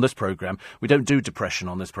illness. Not on this programme. We don't do depression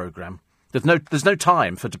on this programme. There's no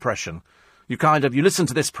time for depression. You listen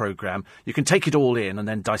to this programme, you can take it all in and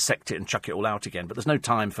then dissect it and chuck it all out again. But there's no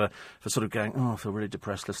time for sort of going, I feel really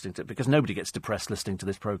depressed listening to it. Because nobody gets depressed listening to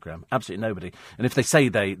this programme. Absolutely nobody. And if they say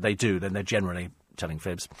they do, then they're generally telling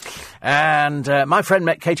fibs. And my friend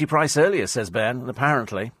met Katie Price earlier, says Ben, and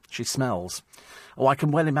apparently she smells. Oh, I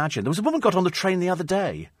can well imagine. There was a woman got on the train the other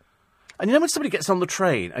day. And you know when somebody gets on the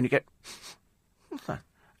train and you get...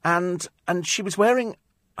 And she was wearing...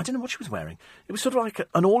 I don't know what she was wearing. It was sort of like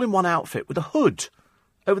an all-in-one outfit with a hood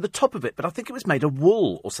over the top of it, but I think it was made of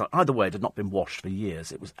wool or something. Either way, it had not been washed for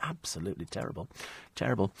years. It was absolutely terrible.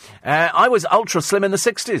 Terrible. I was ultra slim in the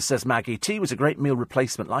 60s, says Maggie. Tea was a great meal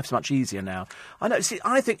replacement. Life's much easier now. I know. See,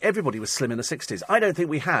 I think everybody was slim in the 60s. I don't think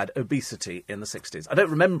we had obesity in the 60s. I don't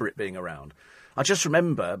remember it being around. I just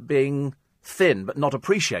remember being thin, but not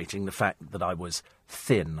appreciating the fact that I was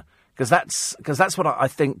thin. Because that's what I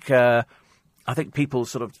think... I think people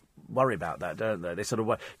sort of worry about that, don't they? They sort of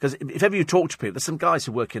worry. Because if ever you talk to people, there's some guys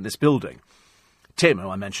who work in this building. Tim, who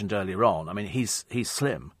I mentioned earlier on, I mean, he's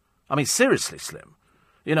slim. I mean, seriously slim.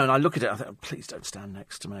 You know, and I look at it, I think, oh, please don't stand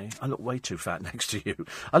next to me. I look way too fat next to you.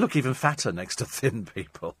 I look even fatter next to thin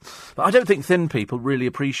people. But I don't think thin people really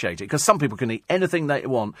appreciate it, because some people can eat anything they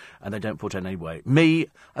want and they don't put any weight. Me,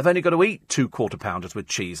 I've only got to eat 2 quarter-pounders with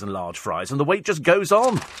cheese and large fries, and the weight just goes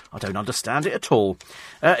on. I don't understand it at all.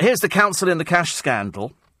 Here's the council in the cash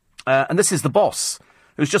scandal, and this is the boss,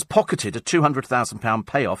 who's just pocketed a £200,000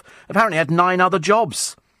 payoff, apparently had 9 other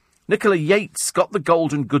jobs. Nicola Yates got the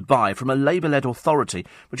golden goodbye from a Labour-led authority,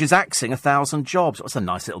 which is axing 1,000 jobs. That's a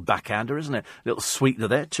nice little backhander, isn't it? A little sweetener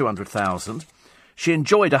there, 200,000. She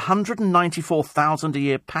enjoyed a £194,000 a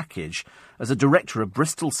year package as a director of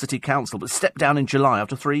Bristol City Council, but stepped down in July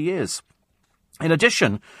after 3 years. In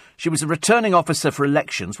addition, she was a returning officer for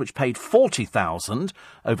elections, which paid £40,000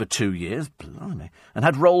 over 2 years, blimey, and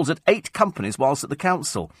had roles at 8 companies whilst at the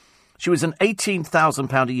council. She was an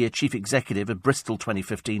 £18,000 a year chief executive of Bristol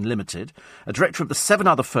 2015 Limited, a director of the 7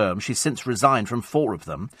 other firms. She's since resigned from 4 of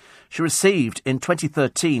them. She received, in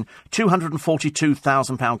 2013,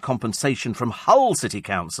 £242,000 compensation from Hull City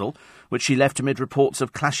Council, which she left amid reports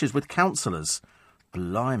of clashes with councillors.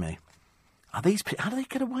 Blimey. How do they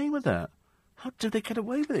get away with that? How do they get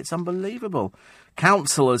away with it? It's unbelievable.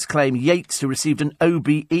 Councillors claim Yates, who received an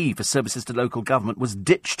OBE for services to local government, was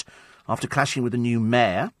ditched after clashing with a new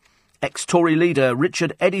mayor. Ex-Tory leader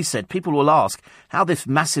Richard Eddy said people will ask how this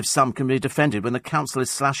massive sum can be defended when the council is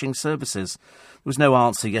slashing services. There was no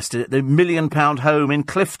answer yesterday at the £1 million home in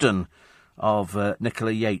Clifton of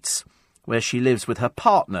Nicola Yates, where she lives with her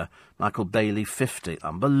partner, Michael Bailey, 50.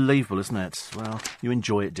 Unbelievable, isn't it? Well, you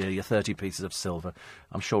enjoy it, dear, your 30 pieces of silver.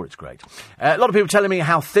 I'm sure it's great. A lot of people telling me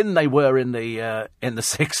how thin they were in the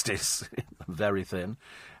 60s. Very thin.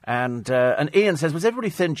 And Ian says, was everybody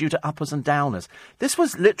thin due to uppers and downers? This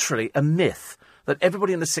was literally a myth that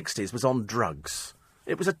everybody in the 60s was on drugs.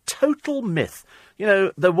 It was a total myth. You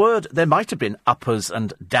know, there might have been uppers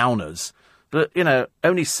and downers, but, you know,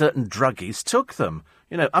 only certain druggies took them.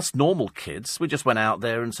 You know, us normal kids, we just went out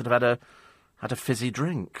there and sort of had a fizzy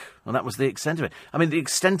drink, and that was the extent of it. I mean, the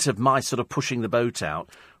extent of my sort of pushing the boat out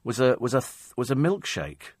was a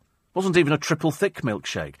milkshake. It wasn't even a triple thick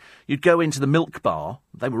milkshake. You'd go into the milk bar;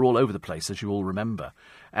 they were all over the place, as you all remember,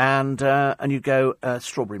 and you'd go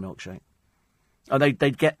strawberry milkshake. And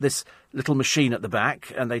they'd get this little machine at the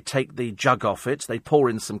back, and they'd take the jug off it. They'd pour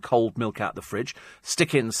in some cold milk out of the fridge,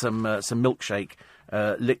 stick in some milkshake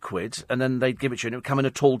liquid, and then they'd give it to you, and it would come in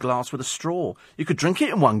a tall glass with a straw. You could drink it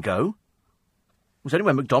in one go. It was only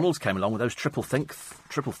when McDonald's came along with those triple thick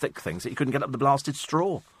things that you couldn't get up the blasted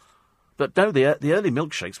straw. But no, the early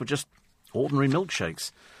milkshakes were just ordinary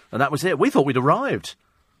milkshakes, and that was it. We thought we'd arrived.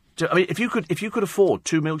 I mean, if you could afford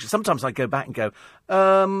 2 milkshakes, sometimes I'd go back and go,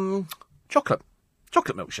 chocolate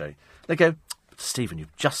milkshake. They go, Stephen,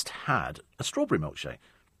 you've just had a strawberry milkshake.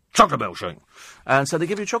 Chocolate milkshake. And so they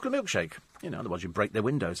give you a chocolate milkshake. Otherwise you break their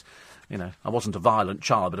windows. I wasn't a violent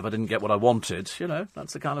child, but if I didn't get what I wanted,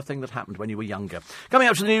 that's the kind of thing that happened when you were younger. Coming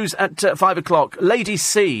up to the news at 5 o'clock, Lady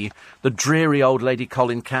C, the dreary old lady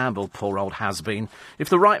Colin Campbell, poor old has-been. If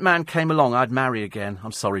the right man came along, I'd marry again.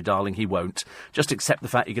 I'm sorry, darling, he won't. Just accept the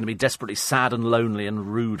fact you're going to be desperately sad and lonely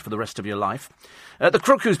and rude for the rest of your life. The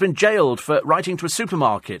crook who's been jailed for writing to a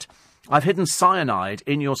supermarket. I've hidden cyanide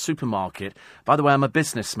in your supermarket. By the way, I'm a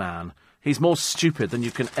businessman. He's more stupid than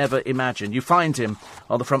you can ever imagine. You find him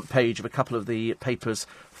on the front page of a couple of the papers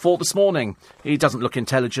for this morning. He doesn't look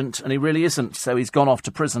intelligent, and he really isn't, so he's gone off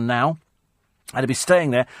to prison now. And he'll be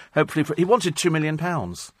staying there, hopefully. He wanted £2 million.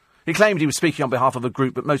 He claimed he was speaking on behalf of a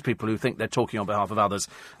group, but most people who think they're talking on behalf of others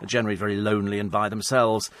are generally very lonely and by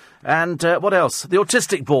themselves. And what else? The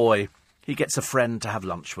autistic boy. He gets a friend to have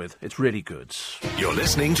lunch with. It's really good. You're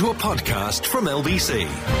listening to a podcast from LBC.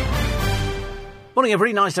 Morning,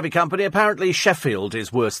 everybody. Nice to have your company. Apparently, Sheffield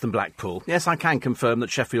is worse than Blackpool. Yes, I can confirm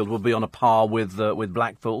that Sheffield will be on a par with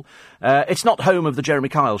Blackpool. It's not home of the Jeremy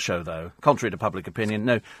Kyle show, though. Contrary to public opinion,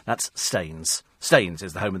 no, that's Staines. Staines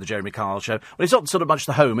is the home of the Jeremy Kyle show. Well, it's not sort of much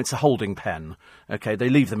the home, it's a holding pen. OK, they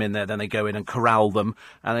leave them in there, then they go in and corral them.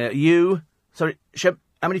 And Sorry, Shep,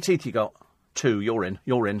 how many teeth you got? 2, you're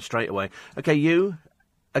in straight away. OK, you?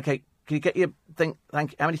 OK, can you get your thing?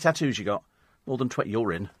 Thank you. How many tattoos you got? More than 20.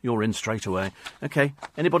 You're in straight away. OK,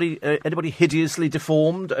 anybody hideously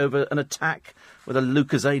deformed over an attack with a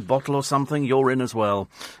Lucozade bottle or something? You're in as well.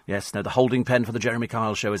 Yes, no, the holding pen for the Jeremy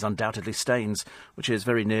Kyle show is undoubtedly Staines, which is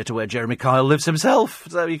very near to where Jeremy Kyle lives himself,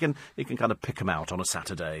 so you can kind of pick him out on a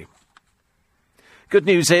Saturday. Good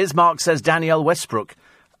news is, Mark says Danielle Westbrook.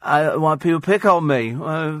 Why people pick on me?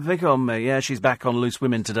 Yeah, she's back on Loose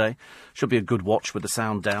Women today. Should be a good watch with the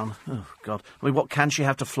sound down. Oh, God. I mean, what can she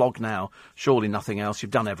have to flog now? Surely nothing else. You've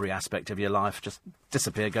done every aspect of your life. Just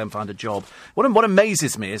disappear, go and find a job. What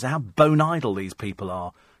amazes me is how bone idle these people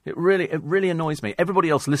are. It really annoys me. Everybody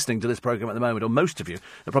else listening to this programme at the moment, or most of you,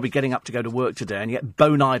 are probably getting up to go to work today, and yet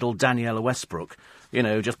bone idle Daniela Westbrook,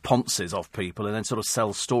 just ponces off people and then sort of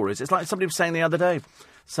sells stories. It's like somebody was saying the other day.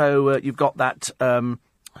 So you've got that...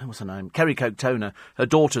 what's her name? Kerry Coke Toner. Her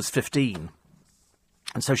daughter's 15.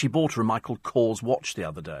 And so she bought her a Michael Kors watch the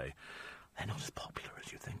other day. They're not as popular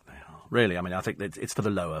as you think they are. Really, I mean, I think that it's for the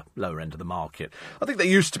lower end of the market. I think they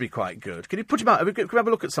used to be quite good. Can you put him out? Can we have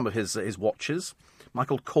a look at some of his watches?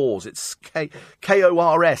 Michael Kors. It's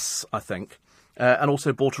Kors, I think. And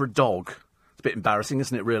also bought her a dog. A bit embarrassing,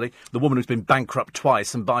 isn't it, really? The woman who's been bankrupt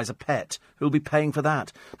twice and buys a pet. Who'll be paying for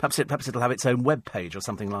that? Perhaps it'll have its own web page or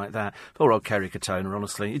something like that. Poor old Kerry Katona,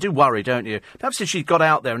 honestly. You do worry, don't you? Perhaps if she'd got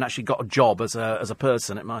out there and actually got a job as a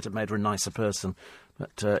person, it might have made her a nicer person.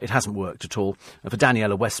 But it hasn't worked at all. And for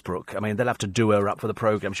Daniela Westbrook, I mean, they'll have to do her up for the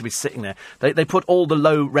programme. She'll be sitting there. They put all the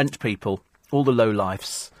low-rent people, all the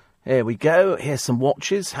low-lifes. Here we go. Here's some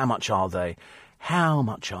watches. How much are they?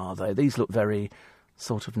 These look very...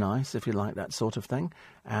 sort of nice, if you like that sort of thing.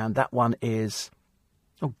 And that one is...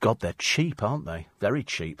 oh, God, they're cheap, aren't they? Very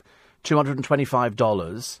cheap.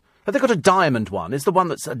 $225. Have they got a diamond one? Is the one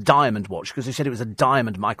that's a diamond watch? Because they said it was a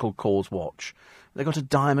diamond Michael Kors watch. Have they got a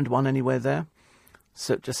diamond one anywhere there?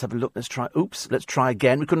 So just have a look. Let's try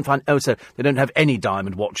again. We couldn't find... oh, so they don't have any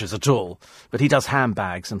diamond watches at all. But he does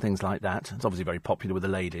handbags and things like that. It's obviously very popular with the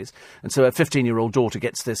ladies. And so a 15-year-old daughter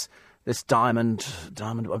gets this diamond,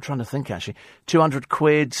 I'm trying to think, actually. 200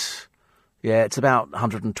 quid. Yeah, it's about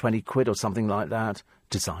 120 quid or something like that.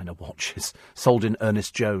 Designer watches. Sold in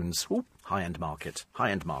Ernest Jones. Ooh, high-end market.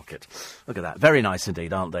 Look at that. Very nice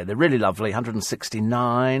indeed, aren't they? They're really lovely.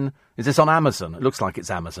 169. Is this on Amazon? It looks like it's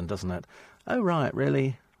Amazon, doesn't it? Oh, right.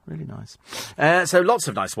 Really nice. So lots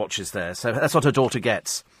of nice watches there. So that's what her daughter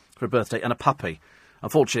gets for her birthday. And a puppy.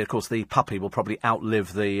 Unfortunately, of course, the puppy will probably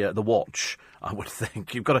outlive the watch, I would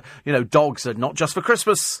think. You've got to... dogs are not just for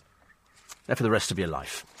Christmas. They're for the rest of your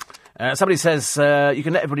life. Somebody says you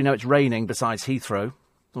can let everybody know it's raining besides Heathrow.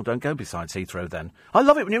 Well, don't go besides Heathrow then. I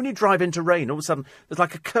love it when you drive into rain, all of a sudden there's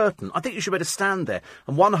like a curtain. I think you should be able to stand there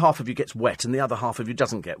and one half of you gets wet and the other half of you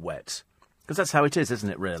doesn't get wet. Because that's how it is, isn't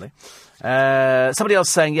it, really? Somebody else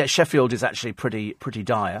saying, yeah, Sheffield is actually pretty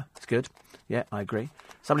dire. It's good. Yeah, I agree.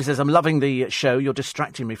 Somebody says, I'm loving the show. You're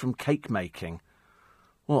distracting me from cake making.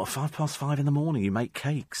 What, 5:05 in the morning you make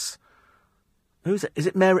cakes? Who's it? Is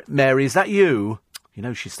it Mary? Mary, is that you? You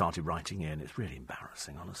know, she started writing in. It's really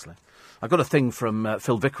embarrassing, honestly. I got a thing from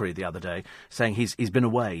Phil Vickery the other day saying he's been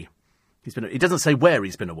away. He doesn't say where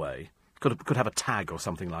he's been away. Could have a tag or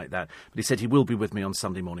something like that. But he said he will be with me on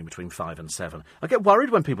Sunday morning between 5 and 7. I get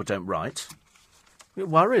worried when people don't write. I get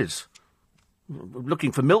worried.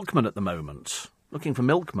 Looking for milkmen at the moment. Looking for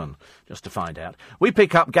milkmen, just to find out. We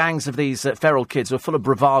pick up gangs of these feral kids who are full of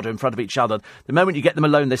bravado in front of each other. The moment you get them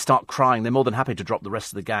alone, they start crying. They're more than happy to drop the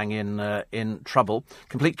rest of the gang in trouble.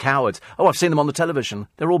 Complete cowards. Oh, I've seen them on the television.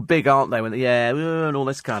 They're all big, aren't they? And all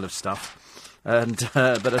this kind of stuff. And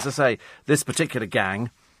but as I say, this particular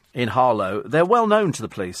gang in Harlow, they're well known to the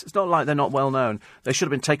police. It's not like they're not well known. They should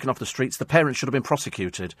have been taken off the streets. The parents should have been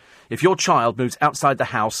prosecuted. If your child moves outside the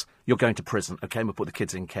house, you're going to prison. OK, we'll put the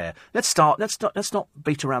kids in care. Let's not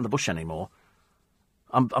beat around the bush anymore.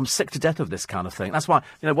 I'm sick to death of this kind of thing. That's why,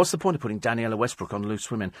 what's the point of putting Daniela Westbrook on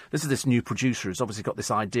Loose Women? This is this new producer who's obviously got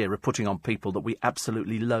this idea of putting on people that we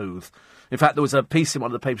absolutely loathe. In fact, there was a piece in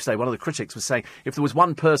one of the papers today, one of the critics was saying, if there was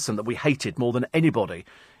one person that we hated more than anybody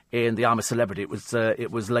in the I'm a Celebrity,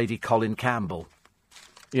 it was Lady Colin Campbell.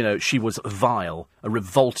 She was vile, a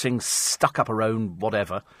revolting, stuck up her own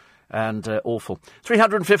whatever, and awful.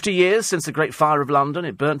 350 years since the Great Fire of London.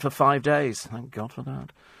 It burnt for 5 days. Thank God for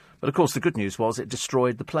that. But of course, the good news was it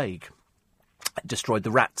destroyed the plague. It destroyed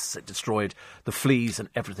the rats. It destroyed the fleas and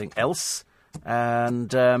everything else.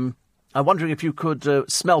 And I'm wondering if you could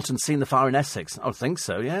smelt and seen the fire in Essex. I would think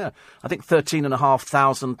so, yeah. I think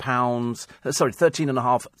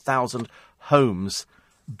 13,500 homes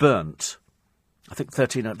burnt. I think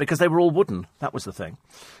 13, because they were all wooden. That was the thing.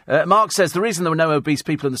 Mark says the reason there were no obese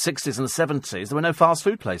people in the 60s and the 70s, there were no fast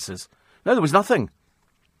food places. No, there was nothing.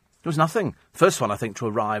 There was nothing. First one, I think, to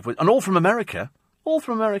arrive, and all from America. All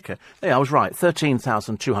from America. Yeah, I was right.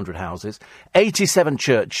 13,200 houses, 87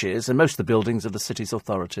 churches, and most of the buildings of the city's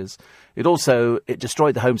authorities. It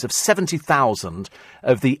destroyed the homes of 70,000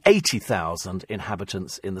 of the 80,000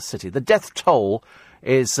 inhabitants in the city. The death toll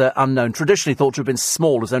is unknown. Traditionally thought to have been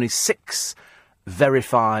small, as only 6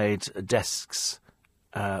 verified deaths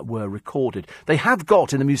were recorded. They have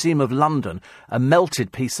got, in the Museum of London, a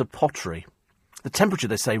melted piece of pottery. The temperature,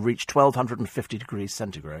 they say, reached 1,250 degrees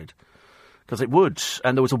centigrade. Because it would.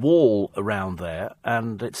 And there was a wall around there,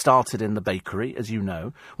 and it started in the bakery, as you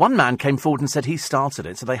know. One man came forward and said he started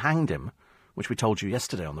it, so they hanged him, which we told you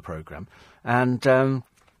yesterday on the programme. And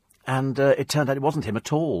it turned out it wasn't him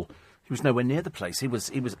at all. He was nowhere near the place. He was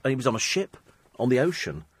on a ship on the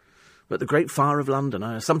ocean. But the Great Fire of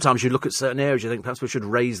London, sometimes you look at certain areas, you think perhaps we should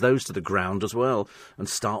raise those to the ground as well and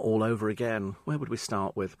start all over again. Where would we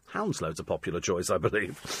start with? Hounslow's a popular choice, I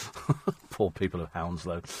believe. Poor people of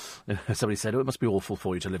Hounslow. Somebody said, it must be awful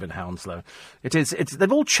for you to live in Hounslow. It is.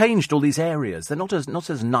 They've all changed all these areas. They're not as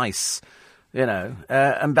nice,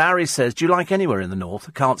 And Barry says, do you like anywhere in the north?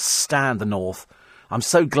 I can't stand the north. I'm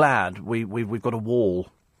so glad we've got a wall.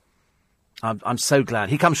 I'm so glad.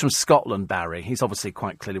 He comes from Scotland, Barry. He's obviously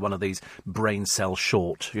quite clearly one of these brain cell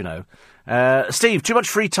short, Steve, too much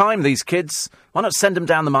free time, these kids. Why not send them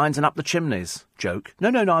down the mines and up the chimneys? Joke. No,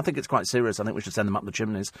 I think it's quite serious. I think we should send them up the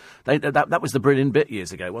chimneys. That was the brilliant bit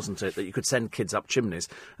years ago, wasn't it? That you could send kids up chimneys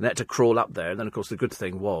and they had to crawl up there. And then, of course, the good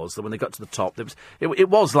thing was that when they got to the top, it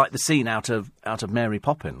was like the scene out of Mary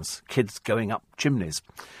Poppins, kids going up chimneys.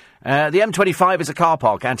 The M25 is a car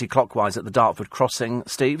park, anti-clockwise at the Dartford crossing,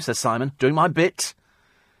 Steve, says Simon. Doing my bit.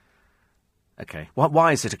 OK.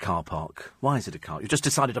 Why is it a car park? Why is it a car? You've just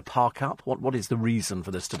decided to park up? What is the reason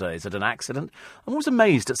for this today? Is it an accident? I'm always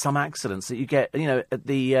amazed at some accidents that you get, at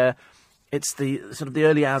the... it's the sort of the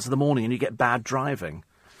early hours of the morning and you get bad driving.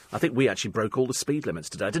 I think we actually broke all the speed limits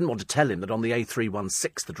today. I didn't want to tell him that on the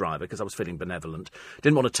A316, the driver, because I was feeling benevolent,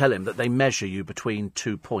 didn't want to tell him that they measure you between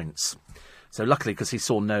 2 points. So luckily, because he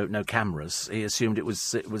saw no cameras, he assumed it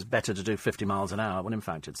was better to do 50 miles an hour, when in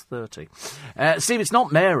fact it's 30. Steve, it's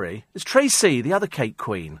not Mary. It's Tracy, the other cake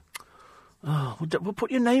queen. Oh, well,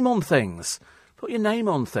 put your name on things. Put your name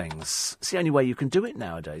on things. It's the only way you can do it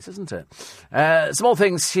nowadays, isn't it? Some more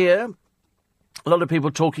things here. A lot of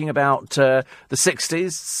people talking about the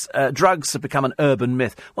 60s. Drugs have become an urban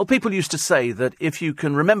myth. Well, people used to say that if you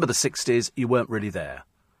can remember the 60s, you weren't really there.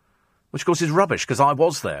 Which, of course, is rubbish, because I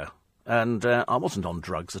was there. And I wasn't on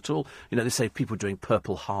drugs at all. You know, they say people were doing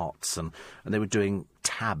Purple Hearts and they were doing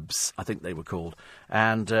tabs, I think they were called.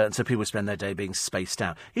 And so people would spend their day being spaced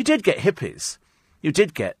out. You did get hippies. You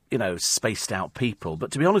did get, spaced out people.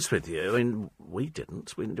 But to be honest with you, I mean, we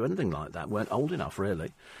didn't. We didn't do anything like that. We weren't old enough,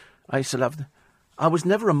 really. I used to love... I was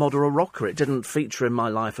never a mod or a rocker. It didn't feature in my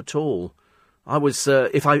life at all. I was...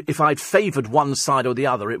 if I'd favoured one side or the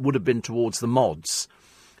other, it would have been towards the mods.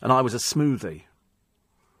 And I was a smoothie.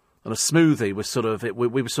 And a smoothie was sort of...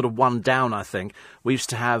 we were sort of one down, I think. We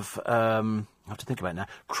used to have... I have to think about it now.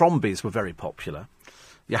 Crombies were very popular.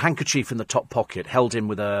 Your handkerchief in the top pocket, held in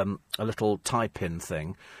with a little tie pin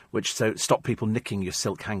thing, which stopped people nicking your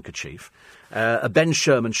silk handkerchief. A Ben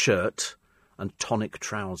Sherman shirt and tonic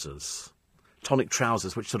trousers. Tonic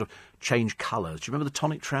trousers, which sort of change colours. Do you remember the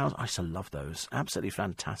tonic trousers? I used to love those. Absolutely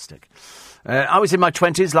fantastic. I was in my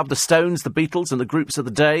 20s, loved the Stones, the Beatles and the groups of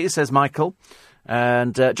the day, says Michael.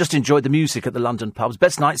 And just enjoyed the music at the London pubs.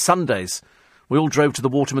 Best night Sundays. We all drove to the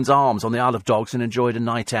Waterman's Arms on the Isle of Dogs and enjoyed a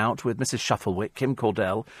night out with Mrs. Shufflewick, Kim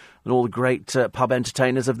Cordell, and all the great pub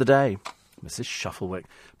entertainers of the day. Mrs. Shufflewick,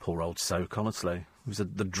 poor old soak, honestly. He was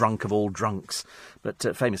the drunk of all drunks,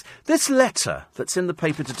 but famous. This letter that's in the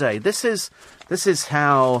paper today, this is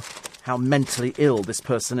how mentally ill this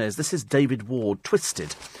person is. This is David Ward,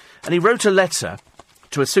 Twisted. And he wrote a letter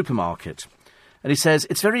to a supermarket. And he says,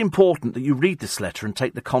 it's very important that you read this letter and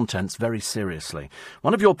take the contents very seriously.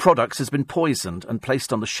 One of your products has been poisoned and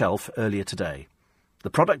placed on the shelf earlier today. The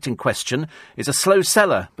product in question is a slow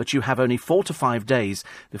seller, but you have only 4 to 5 days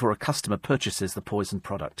before a customer purchases the poisoned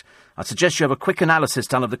product. I suggest you have a quick analysis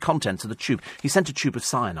done of the contents of the tube. He sent a tube of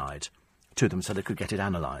cyanide to them so they could get it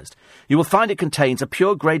analysed. You will find it contains a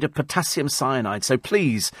pure grade of potassium cyanide, so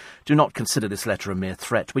please do not consider this letter a mere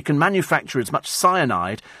threat. We can manufacture as much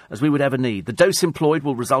cyanide as we would ever need. The dose employed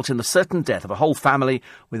will result in the certain death of a whole family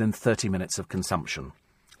within 30 minutes of consumption.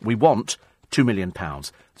 We want £2 million.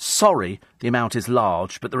 Sorry, the amount is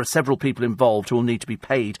large, but there are several people involved who will need to be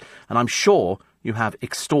paid, and I'm sure you have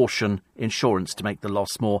extortion insurance to make the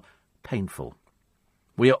loss more painful.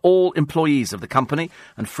 We are all employees of the company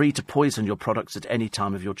and free to poison your products at any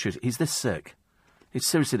time of your choosing. He's this sick. He's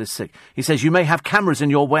seriously this sick. He says, you may have cameras in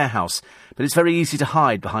your warehouse, but it's very easy to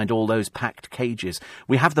hide behind all those packed cages.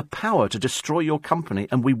 We have the power to destroy your company,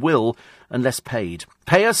 and we will unless paid.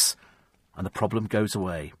 Pay us, and the problem goes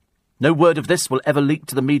away. No word of this will ever leak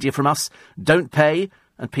to the media from us. Don't pay,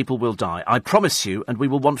 and people will die. I promise you, and we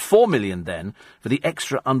will want £4 million then for the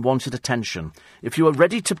extra unwanted attention. If you are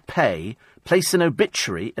ready to pay, place an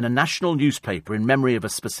obituary in a national newspaper in memory of a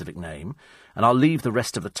specific name, and I'll leave the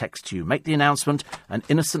rest of the text to you. Make the announcement, and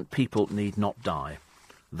innocent people need not die.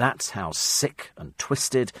 That's how sick and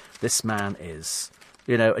twisted this man is.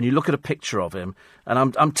 You know, and you look at a picture of him,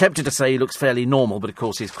 and I'm tempted to say he looks fairly normal, but of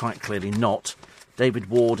course he's quite clearly not. David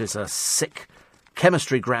Ward is a sick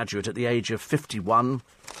chemistry graduate at the age of 51.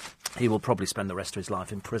 He will probably spend the rest of his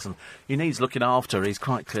life in prison. He needs looking after. He's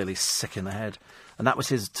quite clearly sick in the head. And that was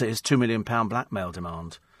his £2 million blackmail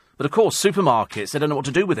demand. But of course, supermarkets, they don't know what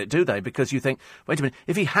to do with it, do they? Because you think, wait a minute,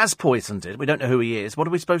 if he has poisoned it, we don't know who he is, what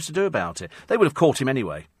are we supposed to do about it? They would have caught him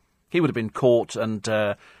anyway. He would have been caught, and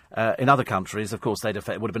in other countries, of course, it would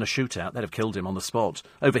have been a shootout. They'd have killed him on the spot.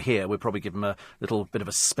 Over here, we'd probably give him a little bit of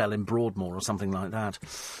a spell in Broadmoor or something like that.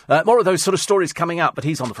 More of those sort of stories coming up, but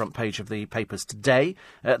he's on the front page of the papers today.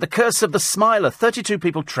 The curse of the Smiler, 32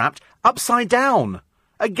 people trapped upside down.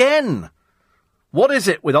 Again! What is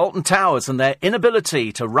it with Alton Towers and their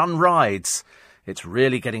inability to run rides? It's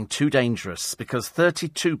really getting too dangerous, because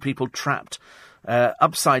 32 people trapped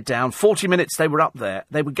upside down. 40 minutes they were up there.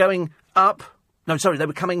 They were going up. No, sorry, they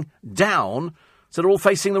were coming down, so they're all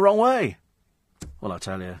facing the wrong way. Well, I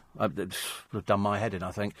tell you, it would have done my head in,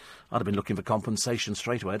 I think. I'd have been looking for compensation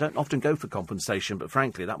straight away. I don't often go for compensation, but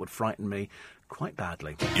frankly, that would frighten me quite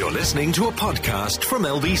badly. You're listening to a podcast from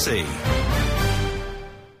LBC.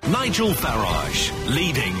 Nigel Farage,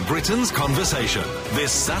 leading Britain's conversation.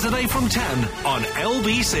 This Saturday from 10 on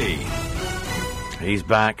LBC. He's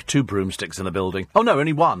back. 2 broomsticks in the building. Oh, no,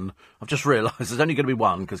 only one. I've just realised there's only going to be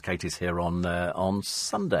one because Katie's here on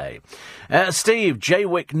Sunday. Steve,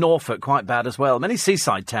 Jaywick, Norfolk, quite bad as well. Many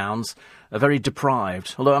seaside towns are very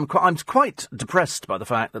deprived. Although I'm quite depressed by the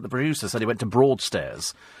fact that the producer said he went to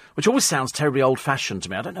Broadstairs, which always sounds terribly old-fashioned to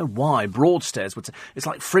me. I don't know why. Broadstairs, it's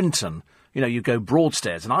like Frinton. You know, you go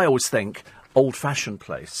Broadstairs, and I always think old-fashioned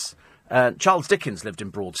place. Charles Dickens lived in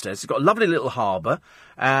Broadstairs. It's got a lovely little harbour,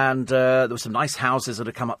 and there were some nice houses that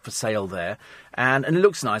had come up for sale there, and it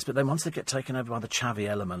looks nice. But then once they get taken over by the chavvy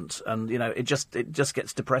element, and you know, it just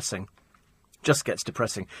gets depressing. Just gets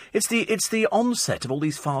depressing. It's the onset of all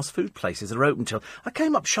these fast food places that are open till... I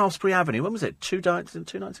came up Shaftesbury Avenue, when was it? Two nights ago,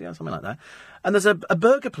 something like that. And there's a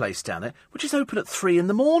burger place down there, which is open at 3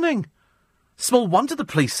 a.m. Small wonder the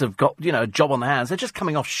police have got, a job on their hands. They're just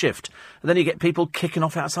coming off shift. And then you get people kicking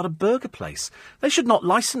off outside a burger place. They should not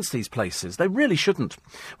licence these places. They really shouldn't.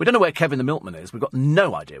 We don't know where Kevin the Milkman is. We've got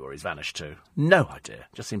no idea where he's vanished to. No idea.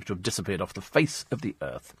 Just seems to have disappeared off the face of the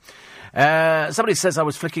earth. Somebody says I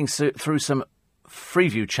was flicking through some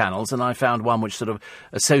Freeview channels and I found one which sort of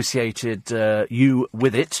associated you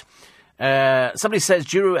with it. Somebody says,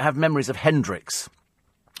 do you have memories of Hendrix?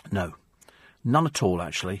 No. None at all,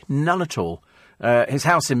 actually. None at all. His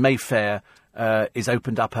house in Mayfair is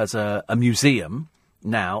opened up as a museum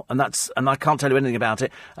now, and I can't tell you anything about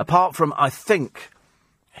it, apart from, I think,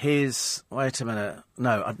 his... Wait a minute.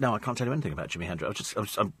 No, I can't tell you anything about Jimi Hendrix.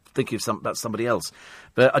 I'm thinking about somebody else.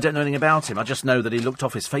 But I don't know anything about him. I just know that he looked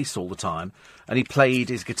off his face all the time, and he played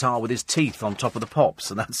his guitar with his teeth on top of the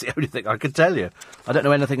pops, and that's the only thing I can tell you. I don't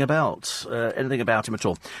know anything about him at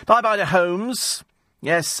all. Bye-bye to Holmes.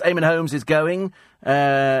 Yes, Eamon Holmes is going.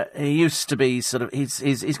 He used to be sort of...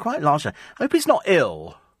 He's quite large. I hope he's not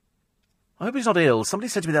ill. Somebody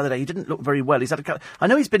said to me the other day he didn't look very well. I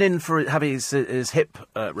know he's been in for having his hip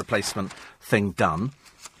replacement thing done.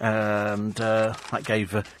 And that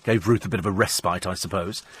gave Ruth a bit of a respite, I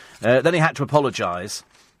suppose. Then he had to apologise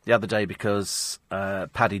the other day because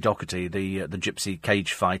Paddy Doherty, the gypsy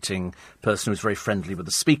cage-fighting person who was very friendly with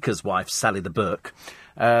the Speaker's wife, Sally the Burke,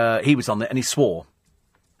 he was on there and he swore.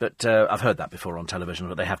 But I've heard that before on television,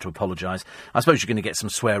 but they have to apologise. I suppose you're going to get some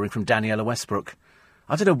swearing from Daniela Westbrook.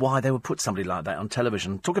 I don't know why they would put somebody like that on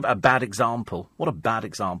television. Talk about a bad example. What a bad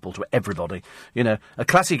example to everybody. A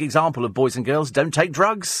classic example of boys and girls don't take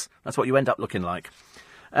drugs. That's what you end up looking like.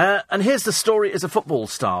 And here's the story as a football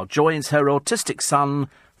star joins her autistic son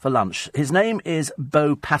for lunch. His name is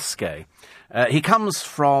Bo Pasquet. He comes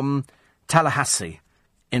from Tallahassee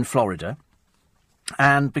in Florida.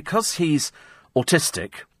 And because he's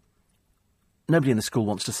autistic, nobody in the school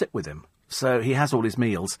wants to sit with him. So he has all his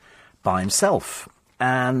meals by himself.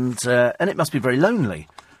 And it must be very lonely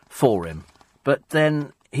for him. But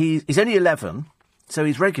then he's only 11, so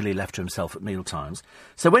he's regularly left to himself at meal times.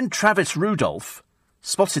 So when Travis Rudolph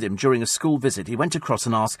spotted him during a school visit, he went across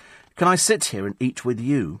and asked, "Can I sit here and eat with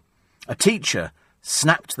you?" A teacher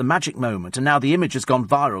snapped the magic moment, and now the image has gone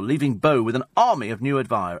viral, leaving Bo with an army of new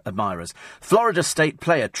admirers. Florida State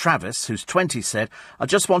player Travis, who's 20, said, "I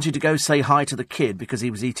just wanted to go say hi to the kid because he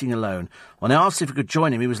was eating alone. When I asked if he could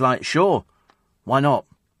join him, he was like, sure, why not?"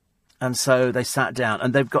 And so they sat down,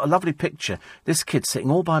 and they've got a lovely picture. This kid sitting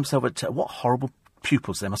all by himself at what horrible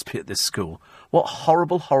pupils there must be at this school. What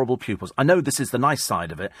horrible, horrible pupils. I know this is the nice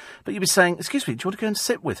side of it, but you'd be saying, "Excuse me, do you want to go and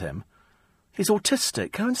sit with him? He's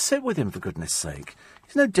autistic. Go and sit with him, for goodness sake.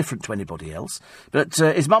 He's no different to anybody else." But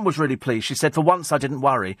his mum was really pleased. She said, "For once I didn't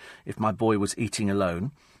worry if my boy was eating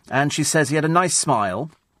alone." And she says he had a nice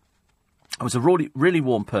smile. I was a really, really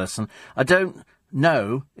warm person. I don't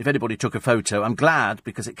know if anybody took a photo. I'm glad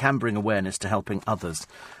because it can bring awareness to helping others.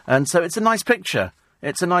 And so it's a nice picture.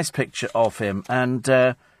 It's a nice picture of him. And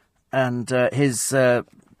his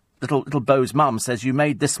little Bo's mum says, "You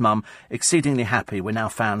made this mum exceedingly happy. We're now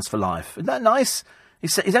fans for life." Isn't that nice?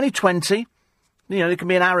 He's only 20. There can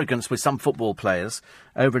be an arrogance with some football players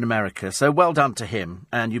over in America. So well done to him.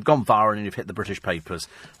 And you've gone viral and you've hit the British papers.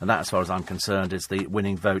 And that, as far as I'm concerned, is the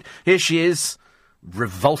winning vote. Here she is.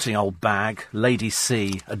 Revolting old bag, Lady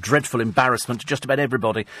C, a dreadful embarrassment to just about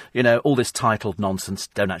everybody. All this titled nonsense,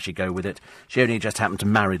 don't actually go with it. She only just happened to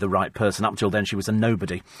marry the right person. Up till then, she was a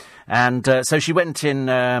nobody. And so she went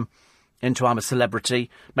into I'm a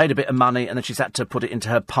Celebrity, made a bit of money, and then she's had to put it into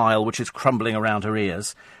her pile, which is crumbling around her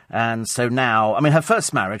ears. And so now, her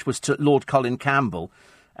first marriage was to Lord Colin Campbell,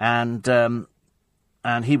 and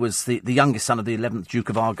he was the youngest son of the 11th Duke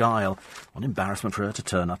of Argyll. What an embarrassment for her to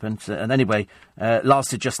turn up. And anyway,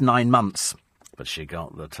 lasted just 9 months. But she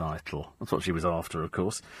got the title. That's what she was after, of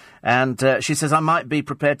course. And she says, "I might be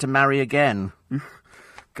prepared to marry again."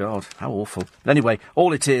 God, how awful. Anyway,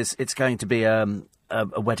 all it is, it's going to be a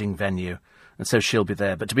wedding venue. And so she'll be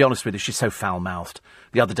there. But to be honest with you, she's so foul-mouthed.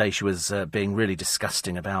 The other day she was being really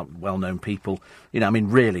disgusting about well-known people.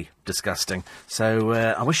 Really disgusting. So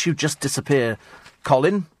I wish you'd just disappear,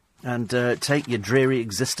 Colin, and take your dreary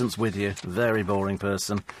existence with you. Very boring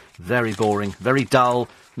person. Very boring. Very dull.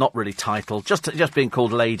 Not really titled. Just being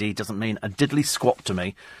called lady doesn't mean a diddly squat to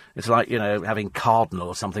me. It's like, having cardinal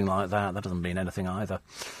or something like that. That doesn't mean anything either.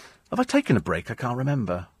 Have I taken a break? I can't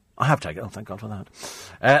remember. I have taken. Oh, thank God for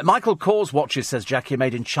that. Michael Kors watches, says Jackie, are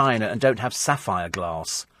made in China and don't have sapphire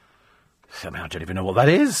glass. I don't even know what that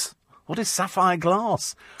is. What is sapphire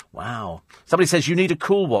glass? Wow. Somebody says, you need a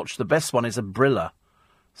cool watch. The best one is a Brilla,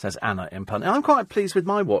 says Anna in Pun. I'm quite pleased with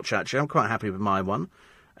my watch, actually. I'm quite happy with my one.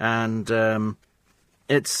 And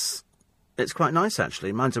it's quite nice,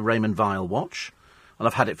 actually. Mine's a Raymond Weil watch, and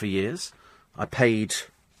I've had it for years. I paid...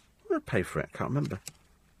 What did I pay for it? I can't remember.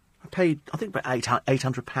 I paid, I think, about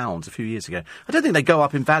 £800 a few years ago. I don't think they go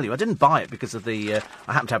up in value. I didn't buy it because of the...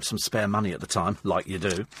 I happened to have some spare money at the time, like you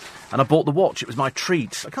do. And I bought the watch. It was my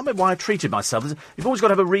treat. I can't remember why I treated myself. You've always got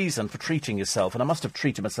to have a reason for treating yourself. And I must have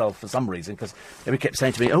treated myself for some reason, because everybody kept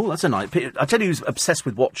saying to me, oh, that's a nice... I tell you who's obsessed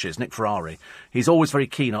with watches, Nick Ferrari. He's always very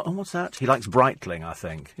keen on... Oh, what's that? He likes Breitling, I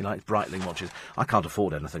think. He likes Breitling watches. I can't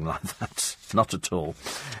afford anything like that. Not at all.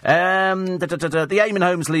 The Eamon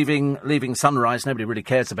Holmes leaving Sunrise, nobody really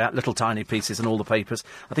cares about. Little tiny pieces in all the papers.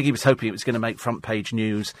 I think he was hoping it was going to make front page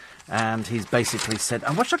news, and he's basically said,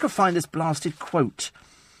 I wish I could find this blasted quote.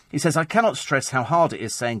 He says, I cannot stress how hard it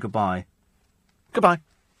is saying goodbye. Goodbye.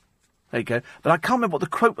 There you go. But I can't remember what the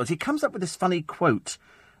quote was. He comes up with this funny quote.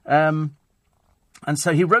 And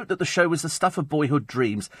so he wrote that the show was the stuff of boyhood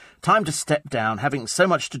dreams. Time to step down, having so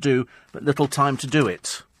much to do, but little time to do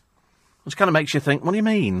it. Which kind of makes you think, what do you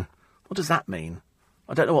mean? What does that mean?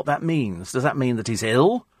 I don't know what that means. Does that mean that he's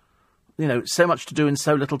ill? You know, so much to do and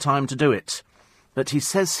so little time to do it. But he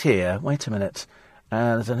says here, wait a minute.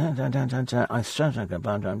 I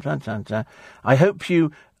hope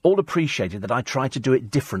you all appreciated that I tried to do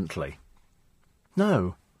it differently.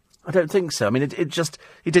 No, I don't think so. I mean, he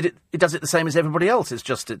does it the same as everybody else. It's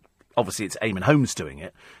just, obviously it's Eamon Holmes doing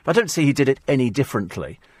it. But I don't see he did it any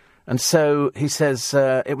differently. And so he says,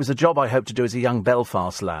 it was a job I hoped to do as a young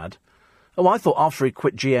Belfast lad. Oh, I thought after he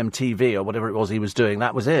quit GMTV or whatever it was he was doing,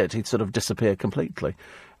 that was it. He'd sort of disappear completely.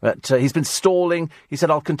 But he's been stalling. He said,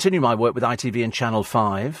 I'll continue my work with ITV and Channel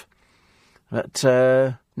 5. But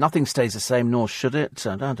nothing stays the same, nor should it.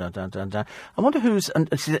 I wonder who's... And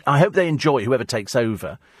I hope they enjoy whoever takes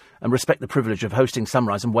over and respect the privilege of hosting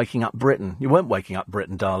Sunrise and waking up Britain. You weren't waking up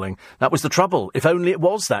Britain, darling. That was the trouble. If only it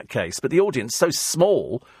was that case. But the audience is so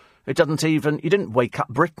small, it doesn't even... You didn't wake up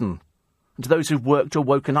Britain. And to those who've worked or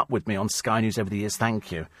woken up with me on Sky News over the years,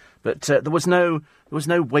 thank you. But there was no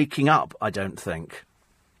waking up, I don't think.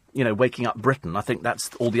 You know, waking up Britain. I think that's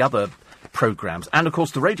all the other programmes. And, of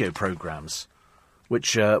course, the radio programmes,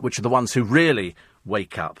 which are the ones who really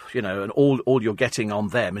wake up, you know, and all you're getting on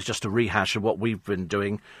them is just a rehash of what we've been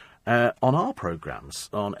doing on our programmes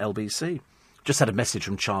on LBC. Just had a message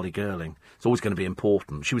from Charlie Girling. It's always going to be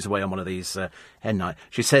important. She was away on one of these hen nights.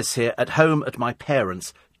 She says here, at home at my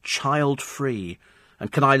parents', child-free.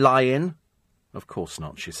 And can I lie in? Of course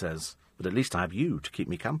not, she says. But at least I have you to keep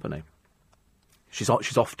me company. She's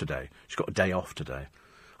off today. She's got a day off today.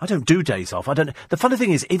 I don't do days off. The funny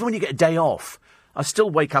thing is, even when you get a day off, I still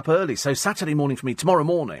wake up early. So Saturday morning for me, tomorrow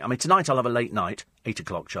morning. I mean, tonight I'll have a late night. 8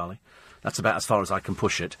 o'clock, Charlie. That's about as far as I can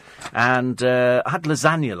push it. And I had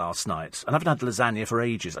lasagna last night. And I haven't had lasagna for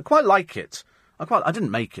ages. I quite like it. I didn't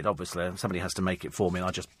make it, obviously. Somebody has to make it for me, and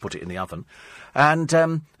I just put it in the oven. And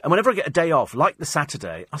whenever I get a day off, like the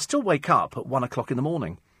Saturday, I still wake up at 1 o'clock in the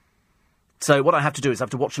morning. So what I have to do is I have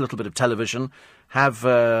to watch a little bit of television, have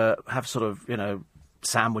sort of, you know,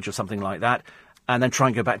 sandwich or something like that, and then try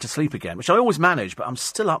and go back to sleep again, which I always manage, but I'm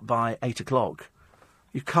still up by 8 o'clock.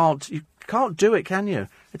 You can't do it, can you?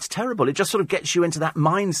 It's terrible. It just sort of gets you into that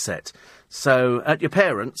mindset. So at your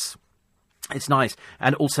parents', it's nice,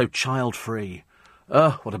 and also child-free.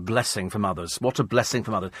 Oh, what a blessing for mothers. What a blessing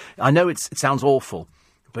for mothers. I know it sounds awful,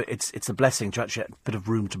 but it's a blessing to actually have a bit of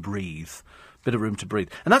room to breathe.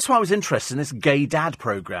 And that's why I was interested in this Gay Dad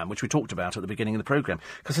programme, which we talked about at the beginning of the programme,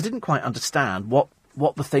 because I didn't quite understand what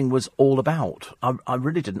the thing was all about. I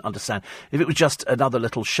really didn't understand. If it was just another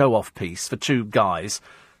little show-off piece for two guys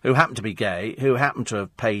who happened to be gay, who happened to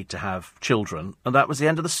have paid to have children, and that was the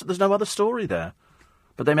end of there's no other story there.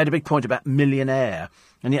 But they made a big point about millionaire.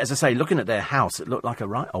 And yet, as I say, looking at their house, it looked like a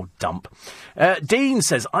right old dump. Dean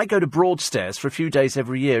says, I go to Broadstairs for a few days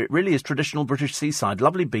every year. It really is traditional British seaside.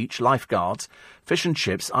 Lovely beach, lifeguards, fish and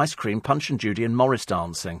chips, ice cream, Punch and Judy and Morris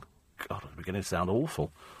dancing. God, it's beginning to sound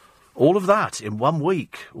awful. All of that in 1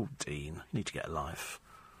 week. Oh, Dean, you need to get a life.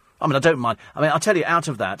 I mean, I don't mind. I mean, I'll tell you, out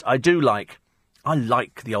of that, I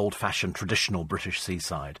like the old-fashioned traditional British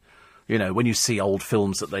seaside. You know, when you see old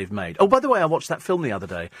films that they've made. Oh, by the way, I watched that film the other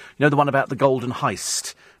day. You know, the one about the Golden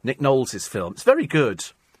Heist. Nick Knowles' film. It's very good.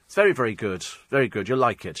 It's very, very good. Very good. You'll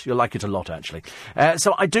like it. You'll like it a lot, actually.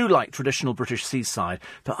 So I do like traditional British seaside.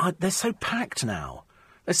 But they're so packed now.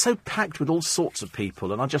 They're so packed with all sorts of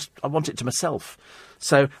people. And I want it to myself.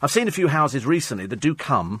 So I've seen a few houses recently that do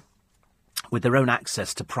come with their own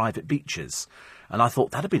access to private beaches. And I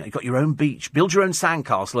thought, that'd be nice. You've got your own beach, build your own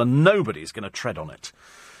sandcastle, and nobody's going to tread on it.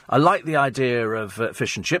 I like the idea of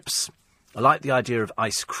fish and chips. I like the idea of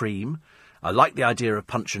ice cream. I like the idea of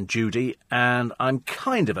Punch and Judy, and I'm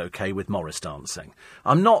kind of okay with Morris dancing.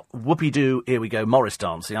 I'm not whoopee-doo, here we go, Morris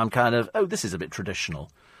dancing. I'm kind of, this is a bit traditional.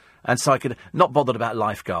 And so I could not bothered about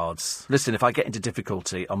lifeguards. Listen, if I get into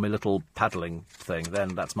difficulty on my little paddling thing,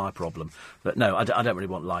 then that's my problem. But no, I don't really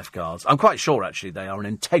want lifeguards. I'm quite sure, actually, they are an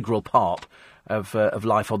integral part of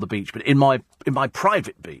life on the beach. But in my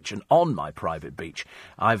private beach and on my private beach,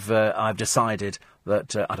 I've decided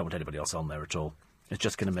that I don't want anybody else on there at all. It's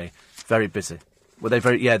just going to be very busy. Were they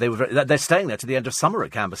very? Yeah, they were. They're staying there to the end of summer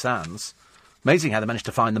at Camber Sands. Amazing how they managed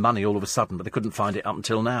to find the money all of a sudden, but they couldn't find it up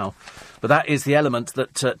until now. But that is the element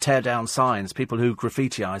that tear down signs, people who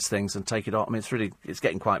graffitiise things and take it off. I mean, it's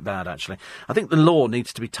getting quite bad, actually. I think the law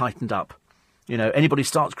needs to be tightened up. You know, anybody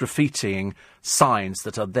starts graffitiing signs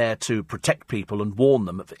that are there to protect people and warn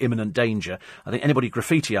them of imminent danger, I think anybody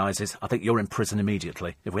graffitiises, I think you're in prison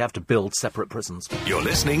immediately, if we have to build separate prisons. You're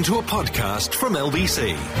listening to a podcast from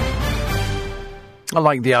LBC. I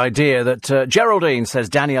like the idea that Geraldine says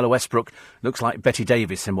Daniela Westbrook looks like Betty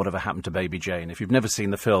Davis in Whatever Happened to Baby Jane. If you've never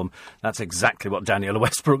seen the film, that's exactly what Daniela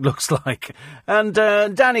Westbrook looks like. And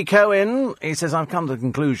Danny Cohen, he says, I've come to the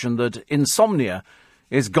conclusion that insomnia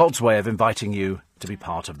is God's way of inviting you to be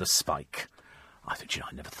part of the spike. I think,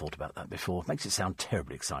 I never thought about that before. It makes it sound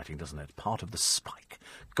terribly exciting, doesn't it? Part of the spike.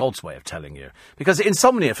 God's way of telling you. Because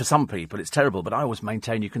insomnia, for some people, it's terrible, but I always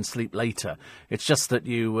maintain you can sleep later. It's just that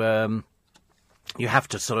you have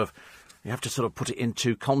to sort of put it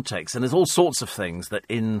into context, and there's all sorts of things that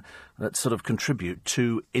sort of contribute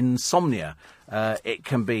to insomnia. It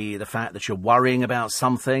can be the fact that you're worrying about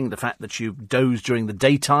something, the fact that you doze during the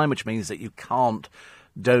daytime, which means that you can't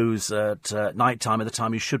doze at night time at the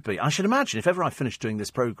time you should be. I should imagine if ever I finish doing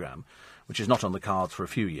this programme, which is not on the cards for a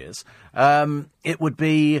few years, it would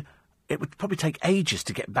probably take ages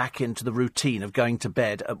to get back into the routine of going to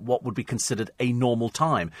bed at what would be considered a normal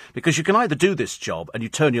time. Because you can either do this job and you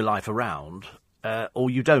turn your life around, or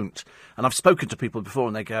you don't. And I've spoken to people before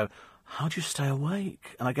and they go, how do you stay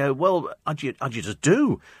awake? And I go, well, how'd you just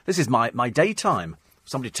do? This is my daytime. If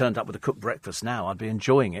somebody turned up with a cooked breakfast now, I'd be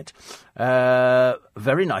enjoying it.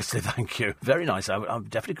 Very nicely, thank you. Very nice. I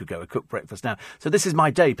definitely could go a cooked breakfast now. So this is my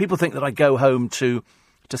day. People think that I go home to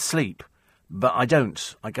sleep. But I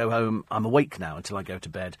don't. I go home, I'm awake now until I go to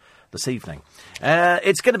bed this evening.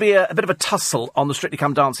 It's going to be a bit of a tussle on the Strictly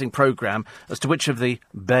Come Dancing programme as to which of the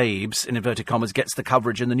babes, in inverted commas, gets the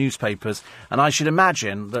coverage in the newspapers. And I should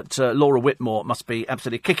imagine that Laura Whitmore must be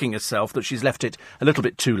absolutely kicking herself that she's left it a little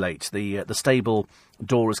bit too late. The stable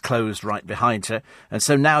door is closed right behind her. And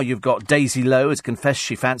so now you've got Daisy Lowe has confessed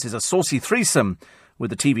she fancies a saucy threesome with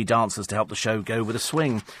the TV dancers to help the show go with a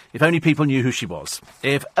swing. If only people knew who she was.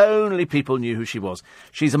 If only people knew who she was.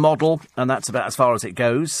 She's a model, and that's about as far as it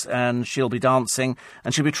goes, and she'll be dancing,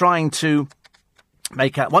 and she'll be trying to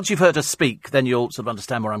make out... Once you've heard her speak, then you'll sort of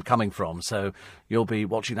understand where I'm coming from, so you'll be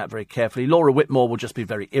watching that very carefully. Laura Whitmore will just be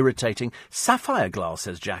very irritating. Sapphire glass,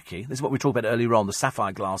 says Jackie. This is what we talked about earlier on, the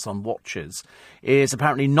sapphire glass on watches, is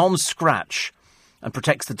apparently non-scratch and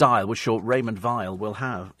protects the dial, which your Raymond Vial will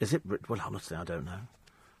have. Is it? Well, honestly, I don't know.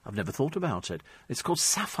 I've never thought about it. It's called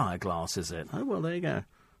sapphire glass, is it? Oh, well, there you go.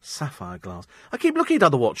 Sapphire glass. I keep looking at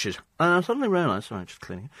other watches, and I suddenly realise... Sorry, just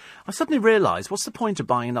cleaning. I suddenly realise, what's the point of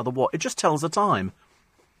buying another watch? It just tells the time.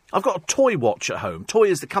 I've got a Toy watch at home. Toy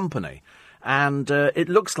is the company. And it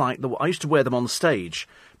looks like... I used to wear them on stage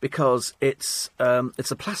because it's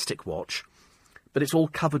a plastic watch, but it's all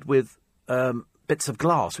covered with... bits of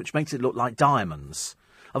glass, which makes it look like diamonds.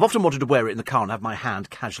 I've often wanted to wear it in the car and have my hand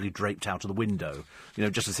casually draped out of the window,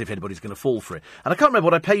 just as if anybody's going to fall for it. And I can't remember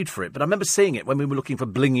what I paid for it, but I remember seeing it when we were looking for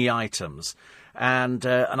blingy items. And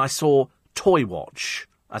I saw Toy Watch,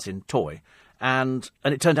 as in toy, and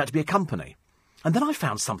it turned out to be a company. And then I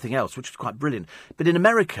found something else, which was quite brilliant. But in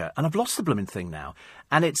America, and I've lost the blooming thing now,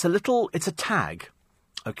 and it's a tag,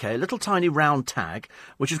 okay, a little tiny round tag,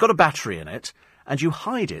 which has got a battery in it, and you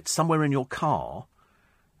hide it somewhere in your car,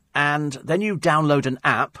 and then you download an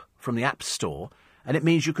app from the App Store, and it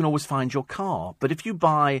means you can always find your car. But if you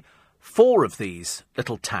buy 4 of these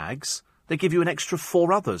little tags, they give you an extra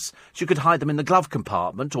 4 others. So you could hide them in the glove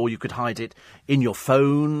compartment, or you could hide it in your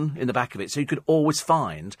phone, in the back of it, so you could always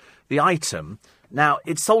find the item. Now,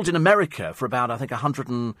 it's sold in America for about, I think,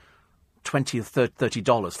 $120 or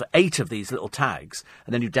 $30 for 8 of these little tags,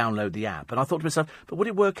 and then you download the app. And I thought to myself, but would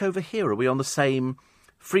it work over here? Are we on the same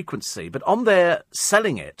frequency? But on there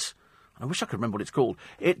selling it, I wish I could remember what it's called.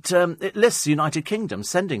 It lists the United Kingdom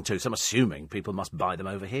sending to, so I'm assuming people must buy them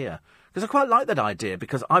over here. Because I quite like that idea,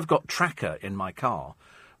 because I've got Tracker in my car,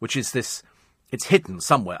 which is this... It's hidden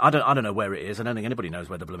somewhere. I don't know where it is. I don't think anybody knows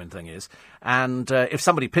where the blooming thing is. And if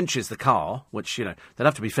somebody pinches the car, which, they'll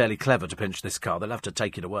have to be fairly clever to pinch this car. They'll have to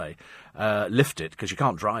take it away, lift it, because you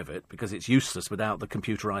can't drive it, because it's useless without the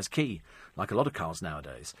computerised key, like a lot of cars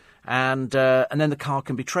nowadays. And then the car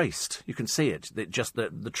can be traced. You can see it. Just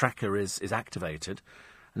the tracker is activated.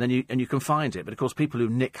 And then you can find it. But, of course, people who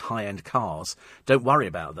nick high-end cars don't worry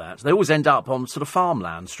about that. They always end up on sort of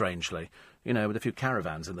farmland, strangely. With a few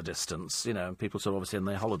caravans in the distance, people sort of obviously on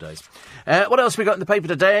their holidays. What else have we got in the paper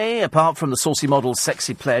today, apart from the saucy model's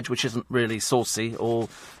sexy pledge, which isn't really saucy, or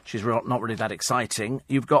she's not really that exciting?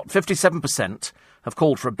 You've got 57% have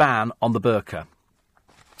called for a ban on the burqa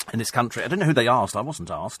in this country. I don't know who they asked. I wasn't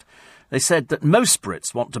asked. They said that most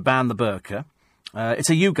Brits want to ban the burqa. It's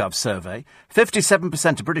a YouGov survey.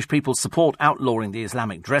 57% of British people support outlawing the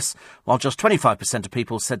Islamic dress, while just 25% of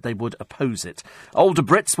people said they would oppose it. Older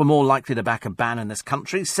Brits were more likely to back a ban in this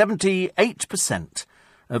country. 78%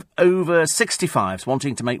 of over 65s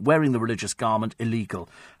wanting to make wearing the religious garment illegal.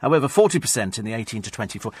 However, 40% in the 18 to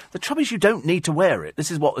 24. The trouble is you don't need to wear it.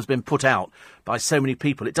 This is what has been put out by so many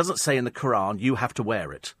people. It doesn't say in the Quran you have to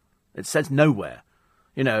wear it. It says nowhere.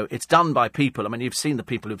 It's done by people. I mean, you've seen the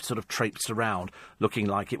people who've sort of traipsed around looking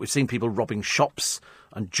like it. We've seen people robbing shops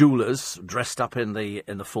and jewellers dressed up in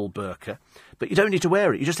the full burqa. But you don't need to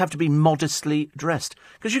wear it. You just have to be modestly dressed.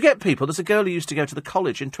 Because you get people, there's a girl who used to go to the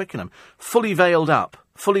college in Twickenham, fully veiled up.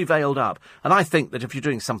 And I think that if you're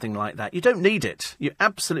doing something like that, you don't need it. You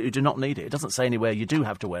absolutely do not need it. It doesn't say anywhere you do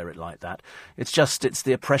have to wear it like that. It's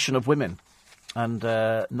the oppression of women. And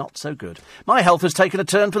not so good. My health has taken a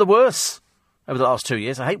turn for the worse. Over the last 2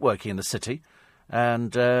 years, I hate working in the city,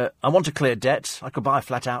 and I want to clear debt. I could buy a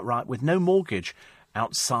flat outright with no mortgage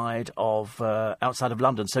outside of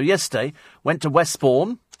London. So yesterday, went to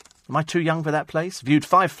Westbourne. Am I too young for that place? Viewed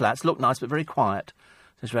 5 flats, looked nice but very quiet.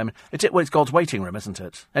 Says Raymond. It's God's waiting room, isn't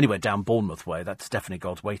it? Anyway, down Bournemouth way, that's definitely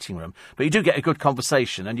God's waiting room. But you do get a good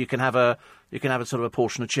conversation, and you can have a sort of a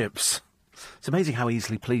portion of chips. It's amazing how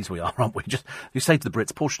easily pleased we are, aren't we? You say to the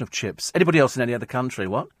Brits, portion of chips. Anybody else in any other country,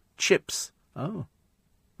 what? Chips. Oh.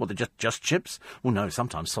 Well, they're just chips? Well, no,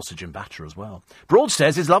 sometimes sausage and batter as well.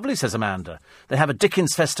 Broadstairs is lovely, says Amanda. They have a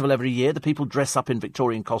Dickens festival every year. The people dress up in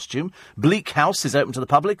Victorian costume. Bleak House is open to the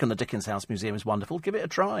public, and the Dickens House Museum is wonderful. Give it a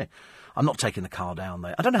try. I'm not taking the car down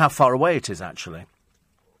there. I don't know how far away it is, actually.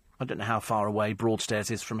 I don't know how far away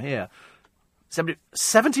Broadstairs is from here.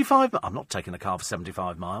 75? I'm not taking the car for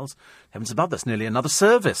 75 miles. Heavens above, that's nearly another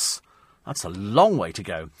service. That's a long way to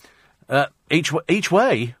go. Each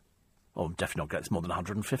way? Oh, definitely not going. It's more than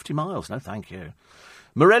 150 miles. No, thank you.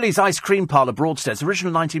 Morelli's Ice Cream Parlour, Broadstairs.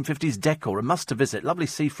 Original 1950s decor. A must to visit. Lovely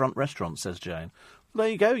seafront restaurant, says Jane. Well, there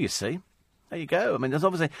you go, you see. There you go. I mean, there's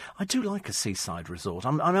obviously... I do like a seaside resort.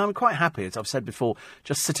 I'm quite happy, as I've said before,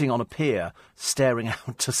 just sitting on a pier, staring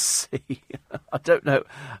out to sea. I don't know.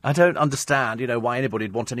 I don't understand, why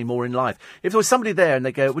anybody'd want any more in life. If there was somebody there and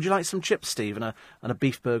they go, would you like some chips, Steve, and a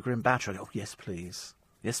beef burger and batter? I go, oh, yes, please.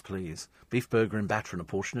 Yes, please. Beef burger and batter and a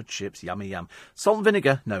portion of chips. Yummy, yum. Salt and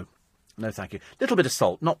vinegar? No. No, thank you. Little bit of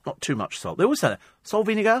salt. Not too much salt. They always say that. Salt,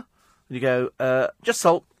 vinegar? And you go, just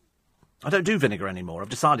salt. I don't do vinegar anymore. I've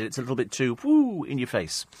decided it's a little bit too, in your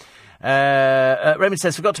face. Raymond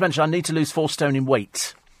says, forgot to mention I need to lose 4 stone in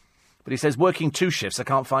weight. But he says, working 2 shifts, I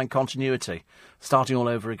can't find continuity. Starting all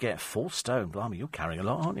over again. 4 stone. Blimey, you're carrying a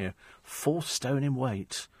lot, aren't you? 4 stone in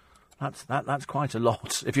weight. That's quite a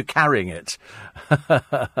lot, if you're carrying it.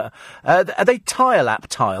 Are they tile-app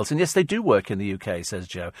tiles? And yes, they do work in the UK, says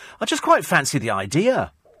Joe. I just quite fancy the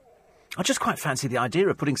idea.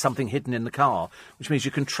 Of putting something hidden in the car, which means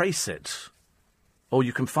you can trace it. Or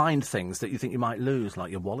you can find things that you think you might lose, like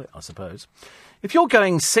your wallet, I suppose. If you're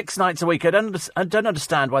going 6 nights a week, I don't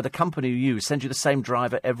understand why the company you use sends you the same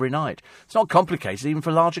driver every night. It's not complicated, even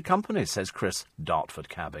for larger companies, says Chris Dartford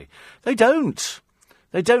Cabby. They don't,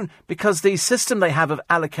 because the system they have of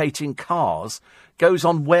allocating cars goes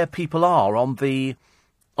on where people are on the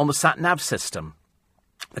sat-nav system.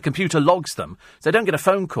 The computer logs them. So they don't get a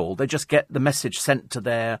phone call. They just get the message sent to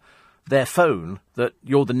their phone that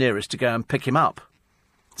you're the nearest to go and pick him up.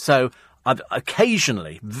 So I've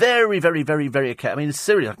occasionally, very, very, very, very occasionally, I mean,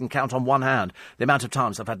 seriously, I can count on one hand the amount of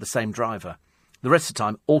times I've had the same driver. The rest of the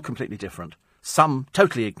time, all completely different. Some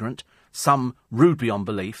totally ignorant, some rude beyond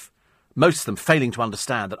belief, most of them failing to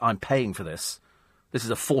understand that I'm paying for this. This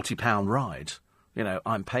is a £40 ride. You know,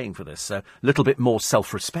 I'm paying for this. So a little bit more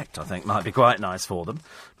self-respect, I think, might be quite nice for them.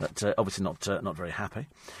 But obviously not very happy.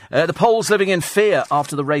 The Poles living in fear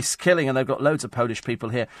after the race killing, and they've got loads of Polish people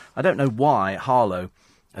here. I don't know why Harlow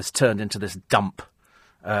has turned into this dump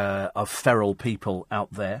of feral people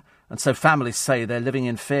out there. And so families say they're living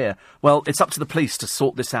in fear. Well, it's up to the police to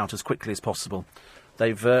sort this out as quickly as possible.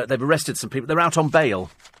 They've arrested some people. They're out on bail.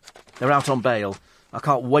 I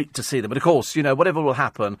can't wait to see them. But, of course, you know, whatever will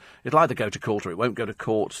happen, it'll either go to court or it won't go to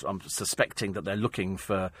court. I'm suspecting that they're looking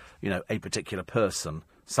for, you know, a particular person,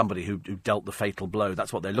 somebody who dealt the fatal blow.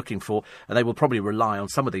 That's what they're looking for. And they will probably rely on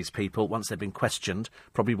some of these people, once they've been questioned,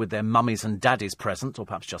 probably with their mummies and daddies present, or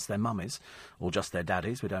perhaps just their mummies, or just their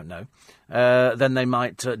daddies, we don't know. Then they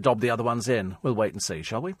might dob the other ones in. We'll wait and see,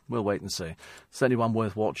 shall we? We'll wait and see. Certainly one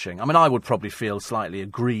worth watching. I mean, I would probably feel slightly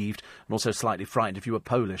aggrieved and also slightly frightened if you were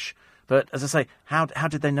Polish. But, as I say, how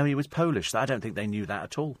did they know he was Polish? I don't think they knew that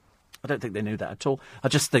at all. I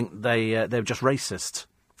just think they were just racist.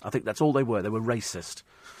 I think that's all they were. They were racist.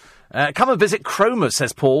 Come and visit Cromer,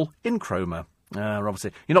 says Paul, in Cromer.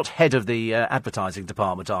 Obviously, you're not head of the advertising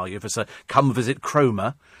department, are you? For come visit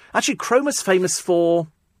Cromer. Actually, Cromer's famous for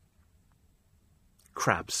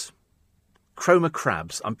crabs. Cromer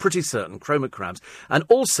crabs. I'm pretty certain Cromer crabs. And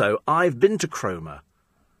also, I've been to Cromer.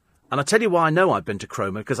 And I tell you why I know I've been to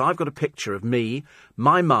Cromer, because I've got a picture of me,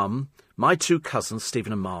 my mum, my two cousins,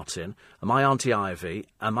 Stephen and Martin, and my Auntie Ivy,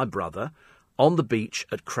 and my brother, on the beach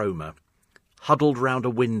at Cromer, huddled round a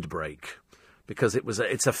windbreak, because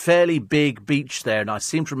it's a fairly big beach there, and I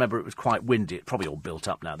seem to remember it was quite windy. It probably all built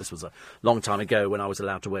up now. This was a long time ago when I was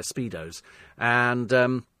allowed to wear Speedos. And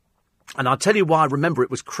I'll tell you why I remember it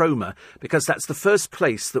was Cromer, because that's the first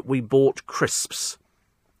place that we bought crisps.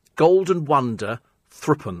 Golden Wonder,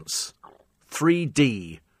 threepence.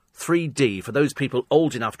 3D, for those people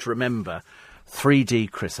old enough to remember. 3D,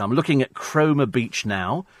 Chris. I'm looking at Cromer Beach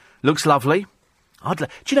now. Looks lovely. Do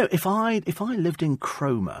you know, if I lived in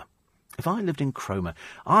Cromer,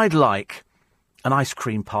 I'd like an ice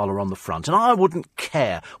cream parlour on the front, and I wouldn't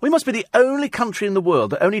care. We must be the only country in the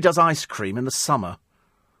world that only does ice cream in the summer.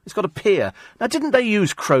 It's got a pier. Now, didn't they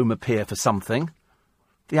use Cromer Pier for something?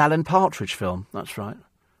 The Alan Partridge film, that's right.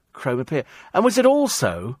 Cromer Pier. And was it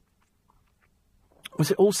also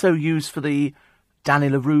used for the Danny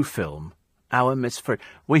LaRue film, Our Miss Fred?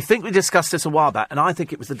 We think we discussed this a while back, and I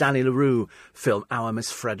think it was the Danny LaRue film, Our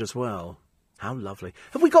Miss Fred, as well. How lovely.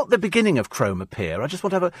 Have we got the beginning of Cromer Pier? I just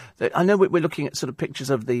want to have I know we're looking at sort of pictures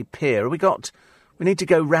of the pier. We need to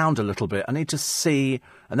go round a little bit. I need to see,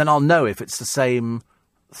 and then I'll know if it's the same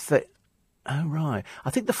thing. Oh, right. I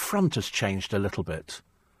think the front has changed a little bit.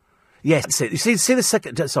 Yes, you see the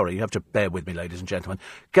second... Sorry, you have to bear with me, ladies and gentlemen.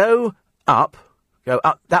 Go up,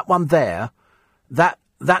 that one there,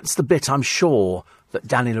 that's the bit I'm sure that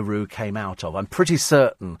Danny LaRue came out of. I'm pretty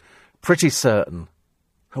certain.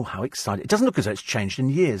 Oh, how exciting. It doesn't look as though it's changed in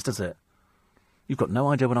years, does it? You've got no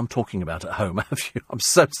idea what I'm talking about at home, have you? I'm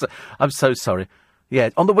so sorry. Yeah,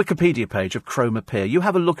 on the Wikipedia page of Cromer Pier, you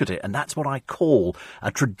have a look at it, and that's what I call a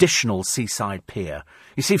traditional seaside pier.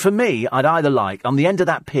 You see, for me, I'd either like, on the end of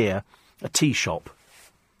that pier, a tea shop,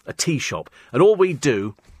 and all we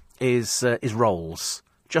do is rolls,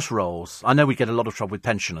 just rolls. I know we get a lot of trouble with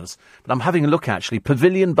pensioners, but I'm having a look, actually.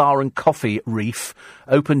 Pavilion Bar and Coffee Reef,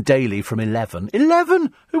 open daily from 11.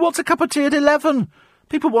 11? Who wants a cup of tea at 11?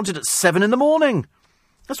 People want it at 7 in the morning.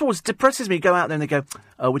 That's what always depresses me. You go out there and they go,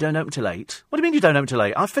 oh, we don't open till 8. What do you mean you don't open till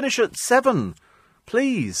 8? I finish at 7.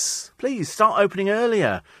 Please, start opening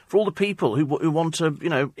earlier for all the people who want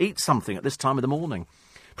to, eat something at this time of the morning.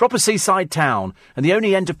 Proper seaside town, and the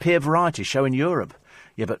only end-of-pier variety show in Europe.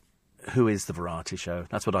 Yeah, but who is the variety show?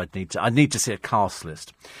 That's what I'd need to see a cast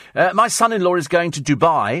list. My son-in-law is going to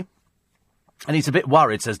Dubai, and he's a bit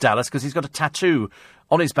worried, says Dallas, because he's got a tattoo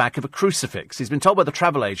on his back of a crucifix. He's been told by the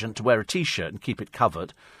travel agent to wear a T-shirt and keep it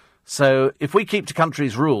covered. So if we keep to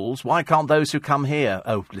country's rules, why can't those who come here...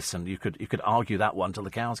 Oh, listen, you could argue that one till the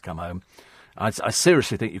cows come home. I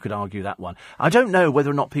seriously think you could argue that one. I don't know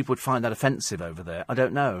whether or not people would find that offensive over there. I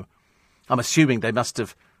don't know. I'm assuming they must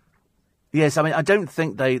have... Yes, I mean, I don't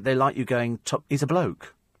think they like you going... He's a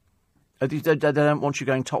bloke. They don't want you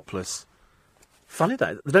going topless. Funny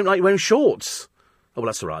that. They don't like you wearing shorts. Oh, well,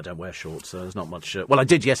 that's all right. I don't wear shorts, so there's not much... well, I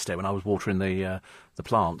did yesterday when I was watering the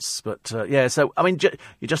plants. But, yeah, so, I mean,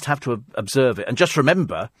 you just have to observe it. And just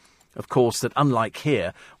remember, of course, that unlike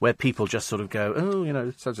here, where people just sort of go,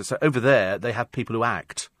 oh, so over there, they have people who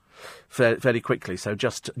act fairly quickly. So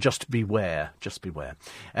just beware. Just beware.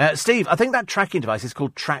 Steve, I think that tracking device is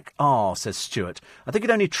called Track R, says Stuart. I think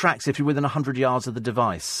it only tracks if you're within 100 yards of the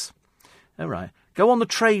device. Oh, right. Go on the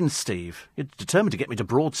train, Steve. You're determined to get me to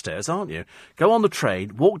Broadstairs, aren't you? Go on the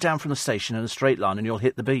train, walk down from the station in a straight line, and you'll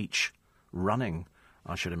hit the beach. Running,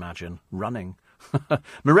 I should imagine. Running.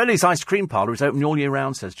 Morelli's ice cream parlour is open all year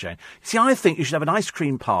round, says Jane. See, I think you should have an ice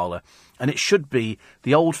cream parlour, and it should be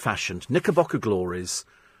the old-fashioned Knickerbocker Glories,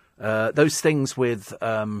 those things with,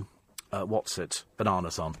 bananas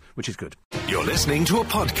on, which is good. You're listening to a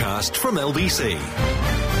podcast from LBC.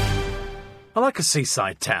 I like a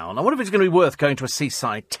seaside town. I wonder if it's going to be worth going to a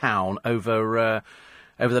seaside town over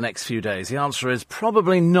the next few days. The answer is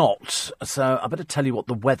probably not. So I better tell you what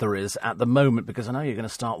the weather is at the moment, because I know you're going to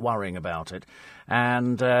start worrying about it.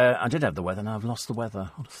 And I did have the weather, now I've lost the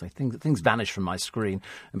weather. Honestly, things vanish from my screen.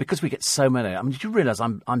 And because we get so many, I mean, did you realise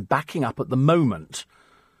I'm backing up at the moment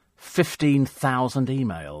 15,000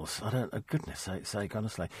 emails. I don't, goodness sake,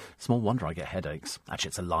 honestly. Small wonder I get headaches. Actually,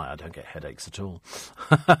 it's a lie, I don't get headaches at all.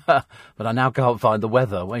 But I now can't find the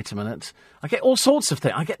weather. Wait a minute. I get all sorts of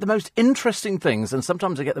things. I get the most interesting things, and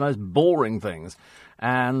sometimes I get the most boring things.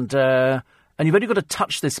 And you've only got to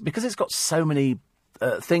touch this, because it's got so many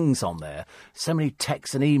things on there, so many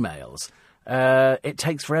texts and emails, it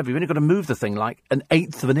takes forever. You've only got to move the thing like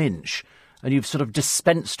 1/8 of an inch, and you've sort of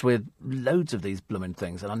dispensed with loads of these blooming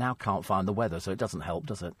things, and I now can't find the weather, so it doesn't help,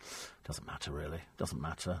 does it? Doesn't matter, really. Doesn't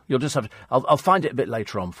matter. You'll just have to... I'll find it a bit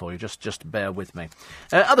later on for you. Just bear with me.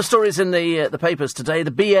 Other stories in the papers today. The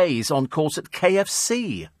BA's on course at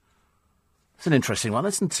KFC. It's an interesting one,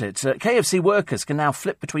 isn't it? KFC workers can now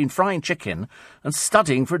flip between frying chicken and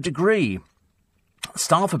studying for a degree.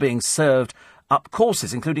 Staff are being served up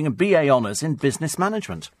courses, including a BA Honours in Business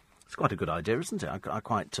Management. It's quite a good idea, isn't it? I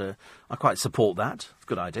quite support that. It's a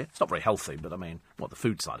good idea. It's not very healthy, but I mean, the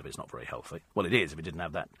food side of it's not very healthy. Well, it is if it didn't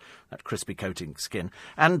have that crispy coating skin.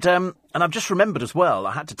 And I've just remembered as well,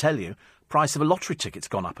 I had to tell you, price of a lottery ticket's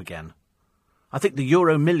gone up again. I think the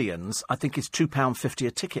Euro Millions, I think, is £2.50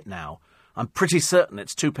 a ticket now. I'm pretty certain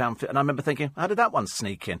it's £2.50. And I remember thinking, how did that one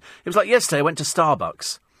sneak in? It was like yesterday I went to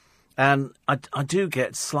Starbucks, and I do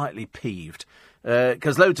get slightly peeved,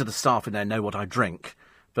 because loads of the staff in there know what I drink.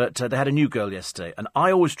 But they had a new girl yesterday, and I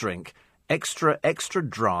always drink extra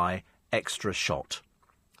dry, extra shot.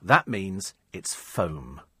 That means it's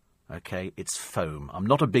foam, OK? It's foam. I'm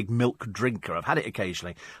not a big milk drinker. I've had it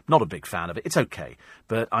occasionally. Not a big fan of it. It's OK.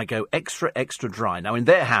 But I go extra dry. Now, in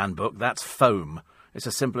their handbook, that's foam. It's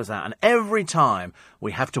as simple as that. And every time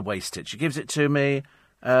we have to waste it. She gives it to me,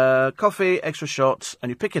 coffee, extra shot, and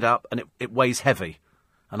you pick it up, and it weighs heavy.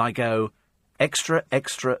 And I go extra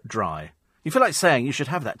dry. You feel like saying you should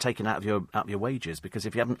have that taken out of your wages, because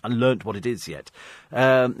if you haven't learnt what it is yet,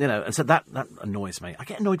 and so that annoys me. I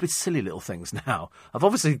get annoyed with silly little things now. I've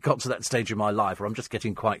obviously got to that stage in my life where I'm just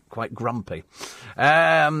getting quite grumpy.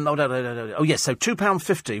 Yes, so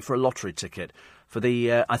 £2.50 for a lottery ticket for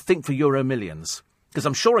the I think for Euro Millions, because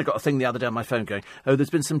I'm sure I got a thing the other day on my phone going, there's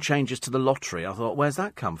been some changes to the lottery. I thought, where's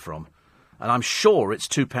that come from? And I'm sure it's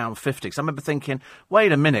 £2.50. Because I remember thinking,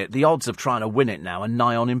 wait a minute, the odds of trying to win it now are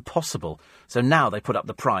nigh on impossible. So now they put up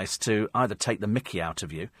the price to either take the mickey out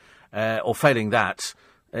of you, or failing that,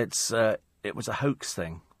 it was a hoax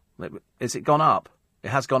thing. Is it gone up? It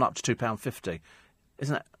has gone up to £2.50.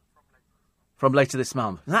 Isn't it? From later this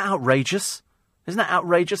month. Isn't that outrageous? Isn't that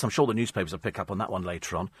outrageous? I'm sure the newspapers will pick up on that one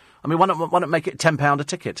later on. I mean, why not make it £10 a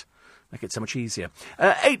ticket? Make it so much easier.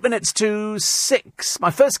 8 minutes to 6.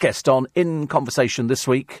 My first guest on In Conversation this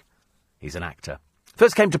week, he's an actor.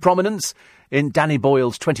 First came to prominence in Danny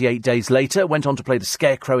Boyle's 28 Days Later, went on to play the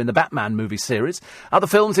Scarecrow in the Batman movie series. Other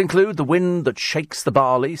films include The Wind That Shakes the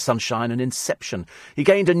Barley, Sunshine and Inception. He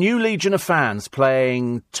gained a new legion of fans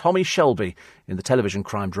playing Tommy Shelby in the television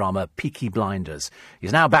crime drama Peaky Blinders.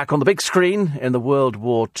 He's now back on the big screen in the World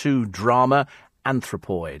War II drama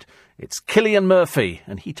Anthropoid. It's Cillian Murphy,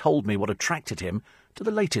 and he told me what attracted him to the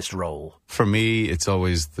latest role. For me, it's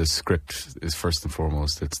always the script is first and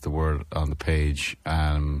foremost. It's the word on the page.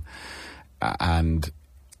 And, I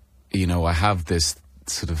have this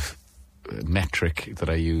sort of metric that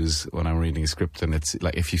I use when I'm reading a script, and it's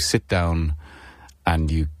like if you sit down and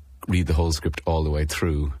you read the whole script all the way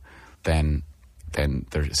through, then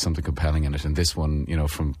there's something compelling in it. And this one,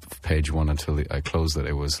 from page one until I closed it,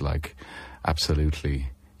 it was like absolutely...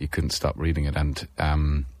 You couldn't stop reading it, and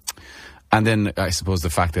then I suppose the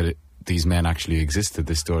fact that these men actually existed,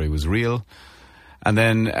 this story was real. And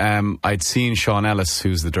then I'd seen Sean Ellis,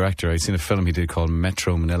 who's the director. I'd seen a film he did called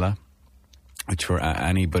Metro Manila, which for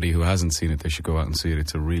anybody who hasn't seen it, they should go out and see it.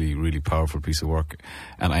 It's a really, really powerful piece of work,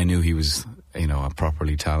 and I knew he was, a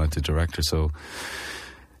properly talented director. So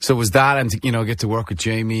So it was that, and get to work with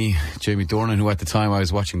Jamie Dornan, who at the time I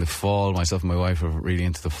was watching The Fall. Myself and my wife were really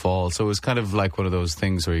into The Fall. So it was kind of like one of those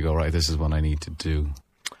things where you go, right, this is what I need to do.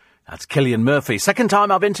 That's Cillian Murphy. Second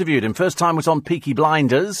time I've interviewed him. First time was on Peaky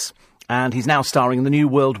Blinders, and he's now starring in the new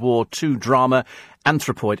World War II drama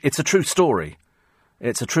Anthropoid. It's a true story.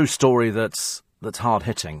 It's a true story that's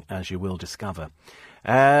hard-hitting, as you will discover.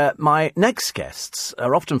 My next guests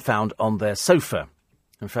are often found on their sofa.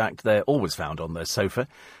 In fact, they're always found on their sofa,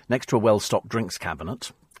 next to a well-stocked drinks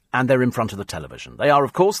cabinet, and they're in front of the television. They are,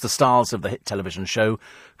 of course, the stars of the hit television show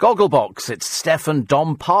Gogglebox. It's Steph and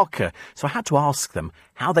Dom Parker. So I had to ask them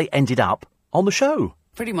how they ended up on the show.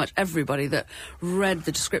 Pretty much everybody that read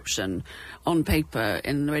the description on paper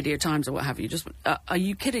in the Radio Times or what have you, just, are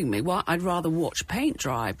you kidding me? What? I'd rather watch paint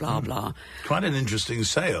dry, blah, blah. Quite an interesting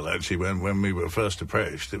sale, actually, when we were first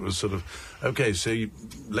approached. It was sort of, OK, so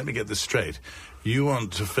let me get this straight. You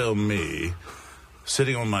want to film me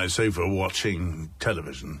sitting on my sofa watching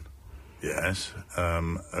television? Yes.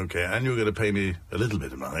 OK, and you're going to pay me a little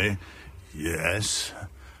bit of money? Yes.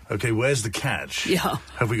 OK, where's the catch? Yeah.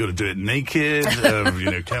 Have we got to do it naked? Can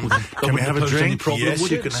we have a drink? Yes,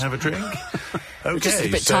 you can have a drink. Okay, it's just a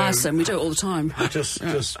bit tiresome. We do it all the time.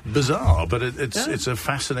 Just bizarre, but it's a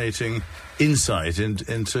fascinating insight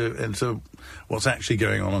into what's actually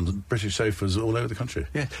going on British sofas all over the country.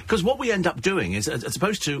 Yeah, because what we end up doing is, as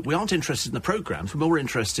opposed to, we aren't interested in the programmes, we're more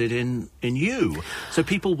interested in you. So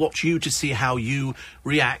people watch you to see how you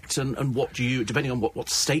react and what you, depending on what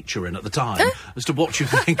state you're in at the time, as to what you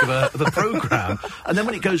think of a programme. And then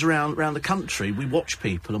when it goes around the country, we watch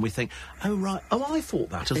people and we think, oh, right, I thought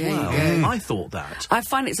that as well. I thought that. I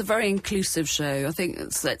find it's a very inclusive show. I think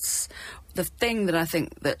that's the thing that I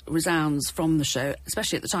think that resounds from the show,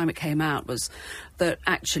 especially at the time it came out, was that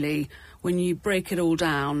actually when you break it all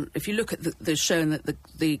down, if you look at the show and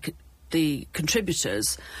the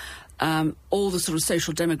contributors, all the sort of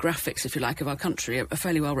social demographics, if you like, of our country are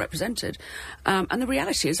fairly well represented. And the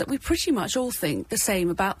reality is that we pretty much all think the same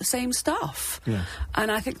about the same stuff. Yeah. And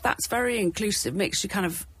I think that's very inclusive, makes you kind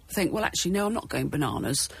of think, well, actually, no, I'm not going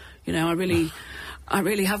bananas. I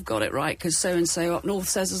really have got it right, because so-and-so up north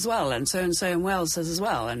says as well, and so-and-so in Wales says as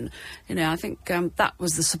well. And, I think that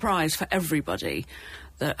was the surprise for everybody,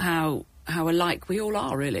 that how alike we all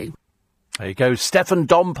are, really. There you go, Steph and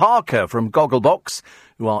Dom Parker from Gogglebox,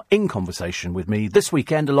 who are in conversation with me this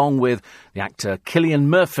weekend, along with the actor Cillian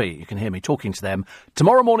Murphy. You can hear me talking to them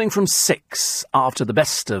tomorrow morning from 6, after the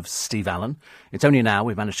best of Steve Allen. It's only an hour.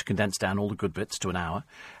 We've managed to condense down all the good bits to an hour.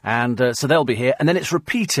 And so they'll be here. And then it's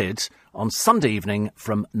repeated on Sunday evening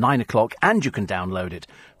from 9 o'clock, and you can download it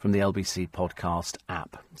from the LBC podcast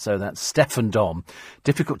app. So that's Steph and Dom.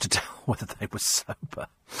 Difficult to tell whether they were sober.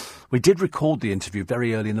 We did record the interview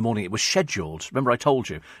very early in the morning. It was scheduled. Remember I told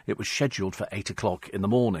you? It was scheduled for 8 o'clock in the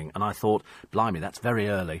morning. And I thought, blimey, that's very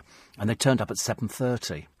early. And they turned up at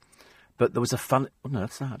 7:30. But there was a fun... Oh, no,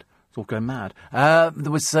 that's sad. It's all going mad.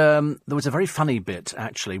 There was a very funny bit,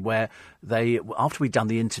 actually, where after we'd done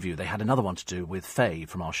the interview, they had another one to do with Faye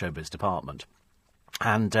from our showbiz department.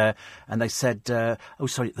 And they said, oh,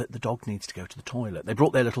 sorry, the dog needs to go to the toilet. They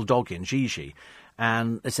brought their little dog in, Gigi,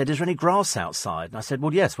 and they said, is there any grass outside? And I said,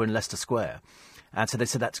 well, yes, we're in Leicester Square. And so they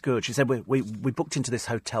said, that's good. She said, we booked into this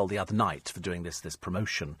hotel the other night for doing this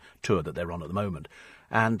promotion tour that they're on at the moment.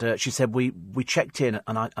 And she said, we checked in,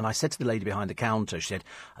 and I said to the lady behind the counter, she said,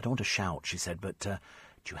 I don't want to shout, she said, but do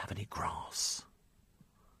you have any grass?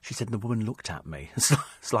 She said, and the woman looked at me,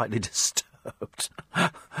 slightly disturbed.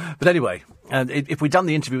 But anyway, if we'd done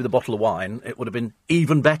the interview with a bottle of wine, it would have been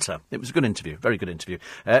even better. It was a good interview, very good interview.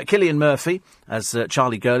 Cillian Murphy, as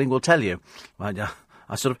Charlie Girling will tell you, I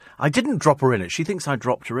didn't drop her in it. She thinks I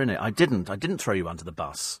dropped her in it. I didn't throw you under the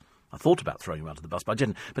bus. I thought about throwing you under the bus, but I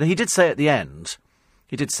didn't. But he did say at the end,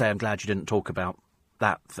 I'm glad you didn't talk about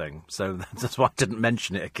that thing. So that's why I didn't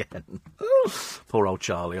mention it again. Poor old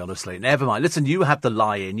Charlie, honestly. Never mind. Listen, you have the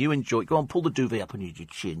lie-in. You enjoy it. Go on, pull the duvet up on your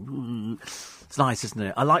chin. It's nice, isn't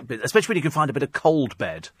it? I like it, especially when you can find a bit of cold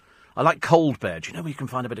bed. I like cold bed. You know where you can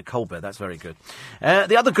find a bit of cold bed? That's very good.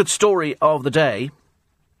 The other good story of the day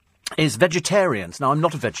is vegetarians. Now, I'm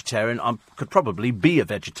not a vegetarian. I could probably be a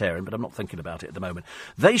vegetarian, but I'm not thinking about it at the moment.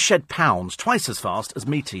 They shed pounds twice as fast as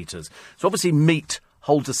meat eaters. So obviously meat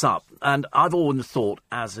holds us up. And I've always thought,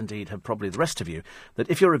 as indeed have probably the rest of you, that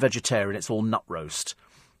if you're a vegetarian, it's all nut roast.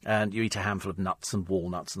 And you eat a handful of nuts and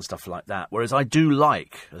walnuts and stuff like that. Whereas I do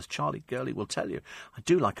like, as Charlie Girling will tell you, I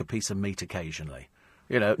do like a piece of meat occasionally.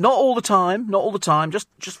 Not all the time,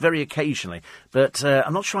 just very occasionally. But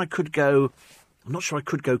I'm not sure I could go I'm not sure I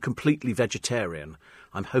could go completely vegetarian.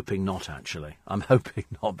 I'm hoping not, actually. I'm hoping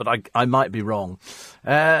not, but I might be wrong.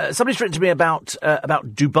 Somebody's written to me about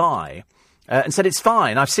Dubai. And said it's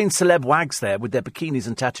fine. I've seen celeb wags there with their bikinis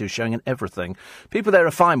and tattoos showing and everything. People there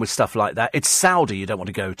are fine with stuff like that. It's Saudi you don't want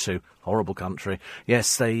to go to. Horrible country.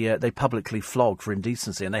 Yes, they publicly flog for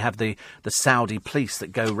indecency, and they have the Saudi police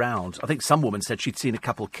that go round. I think some woman said she'd seen a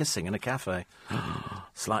couple kissing in a cafe.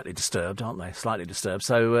 Slightly disturbed, aren't they? Slightly disturbed.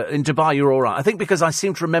 So in Dubai you're all right. I think because I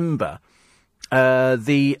seem to remember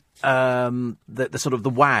the sort of the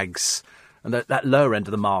wags. And that lower end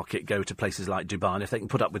of the market go to places like Dubai, and if they can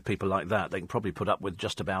put up with people like that, they can probably put up with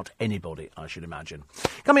just about anybody, I should imagine.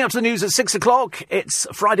 Coming up to the news at 6 o'clock, it's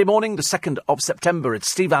Friday morning, the 2nd of September.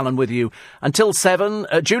 It's Steve Allen with you until 7.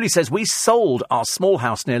 Julie says, we sold our small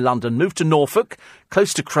house near London, moved to Norfolk,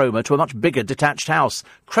 close to Cromer, to a much bigger detached house.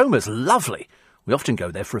 Cromer's lovely. We often go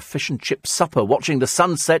there for a fish and chip supper, watching the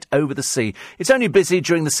sunset over the sea. It's only busy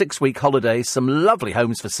during the 6-week holidays. Some lovely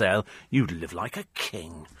homes for sale. You'd live like a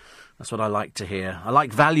king. That's what I like to hear. I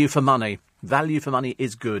like value for money. Value for money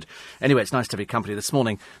is good. Anyway, it's nice to have your company this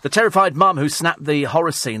morning. The terrified mum who snapped the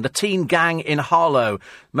horror scene. The teen gang in Harlow.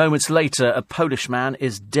 Moments later, a Polish man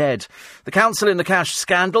is dead. The council in the cash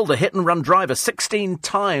scandal. The hit-and-run driver 16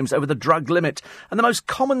 times over the drug limit. And the most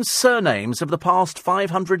common surnames of the past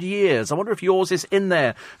 500 years. I wonder if yours is in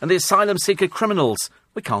there. And the asylum seeker criminals.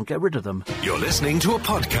 We can't get rid of them. You're listening to a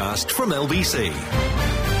podcast from LBC.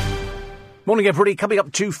 Morning, everybody. Coming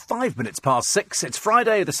up to 5 minutes past 6. It's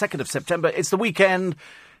Friday, the 2nd of September. It's the weekend.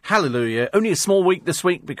 Hallelujah. Only a small week this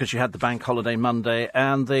week because you had the bank holiday Monday.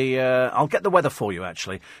 And I'll get the weather for you,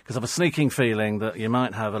 actually, because I've a sneaking feeling that you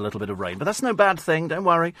might have a little bit of rain. But that's no bad thing. Don't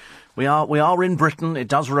worry. We are in Britain. It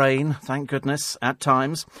does rain, thank goodness, at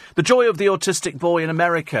times. The joy of the autistic boy in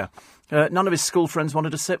America. None of his school friends wanted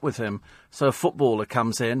to sit with him. So a footballer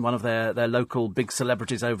comes in, one of their local big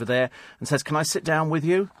celebrities over there, and says, can I sit down with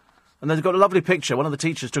you? And they've got a lovely picture. One of the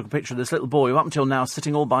teachers took a picture of this little boy who up until now is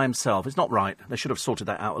sitting all by himself. It's not right. They should have sorted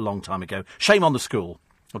that out a long time ago. Shame on the school.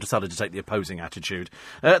 I've decided to take the opposing attitude.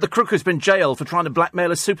 The crook has been jailed for trying to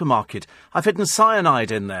blackmail a supermarket. I've hidden cyanide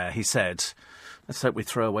in there, he said. Let's hope we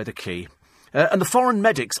throw away the key. And the foreign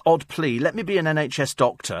medic's odd plea. Let me be an NHS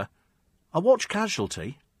doctor. I watch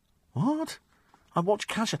Casualty. What? I watch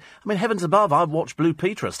Casualty. I mean, heavens above, I watched Blue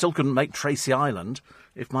Peter. I still couldn't make Tracy Island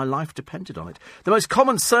if my life depended on it. The most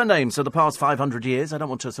common surnames of the past 500 years. I don't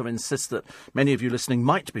want to sort of insist that many of you listening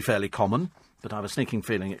might be fairly common, but I have a sneaking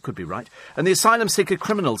feeling it could be right. And the asylum seeker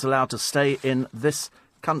criminals allowed to stay in this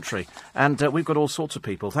country. And we've got all sorts of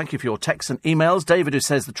people. Thank you for your texts and emails. David, who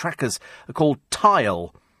says the trackers are called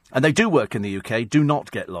Tile, and they do work in the UK. Do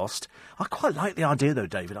not get lost. I quite like the idea, though,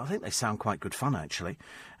 David. I think they sound quite good fun, actually.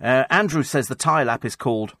 Andrew says the Tile app is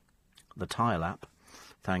called the Tile app.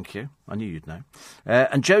 Thank you. I knew you'd know.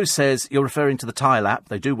 And Joe says you're referring to the Tile app.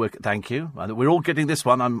 They do work. Thank you. We're all getting this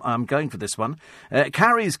one. I'm going for this one.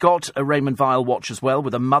 Carrie's got a Raymond Vile watch as well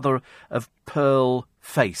with a mother of pearl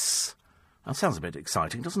face. That sounds a bit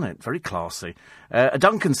exciting, doesn't it? Very classy.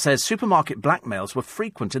 Duncan says supermarket blackmails were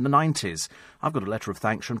frequent in the 90s. I've got a letter of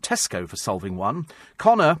thanks from Tesco for solving one.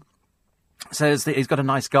 Connor says that he's got a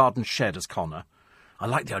nice garden shed as Connor. I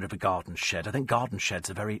like the idea of a garden shed. I think garden sheds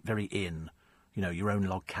are very, very in. You know, your own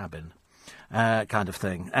log cabin kind of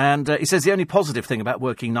thing. And he says the only positive thing about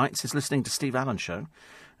working nights is listening to Steve Allen's show.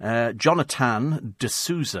 Jonathan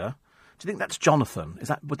D'Souza. Do you think that's Jonathan?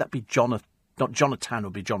 Would that be Jonathan? Not Jonathan,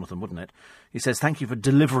 would be Jonathan, wouldn't it? He says, thank you for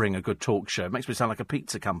delivering a good talk show. It makes me sound like a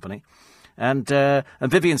pizza company. And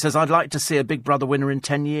Vivian says, I'd like to see a Big Brother winner in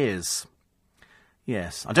 10 years.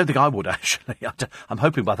 Yes, I don't think I would, actually. I'm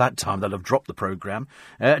hoping by that time they'll have dropped the programme.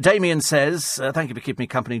 Damien says, thank you for keeping me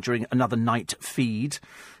company during another night feed.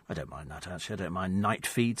 I don't mind that, actually. I don't mind night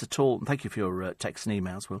feeds at all. And thank you for your texts and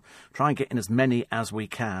emails. We'll try and get in as many as we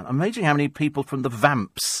can. I'm amazing how many people from the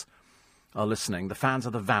Vamps are listening. The fans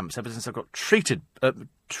of the Vamps, ever since I got tweeted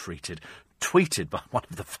by one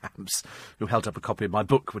of the Vamps who held up a copy of my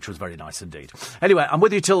book, which was very nice indeed. Anyway, I'm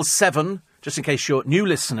with you till 7. Just in case you're a new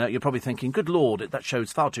listener, you're probably thinking, good Lord, that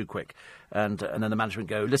show's far too quick. And then the management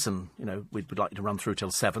go, listen, we'd like you to run through till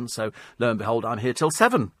 7. So lo and behold, I'm here till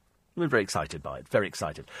 7. We're very excited by it, very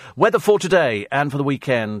excited. Weather for today and for the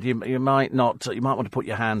weekend. You might want to put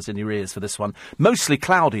your hands in your ears for this one. Mostly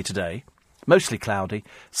cloudy today. Mostly cloudy,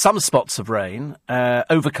 some spots of rain,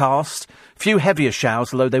 overcast, few heavier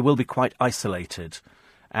showers, although they will be quite isolated,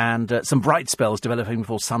 and some bright spells developing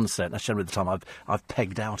before sunset. That's generally the time I've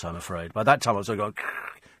pegged out, I'm afraid. By that time I was going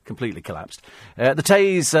completely collapsed. The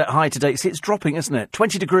Tays high today, see, it's dropping, isn't it?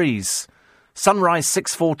 20 degrees. Sunrise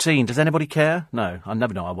 6:14. Does anybody care? No, I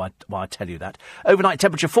never know why I tell you that. Overnight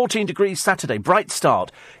temperature 14 degrees Saturday. Bright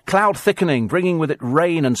start. Cloud thickening, bringing with it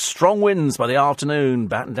rain and strong winds by the afternoon.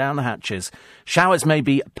 Batten down the hatches. Showers may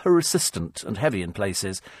be persistent and heavy in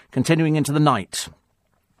places, continuing into the night.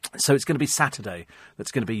 So it's going to be Saturday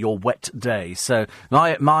that's going to be your wet day. So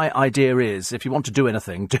my idea is, if you want to do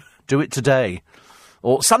anything, do it today.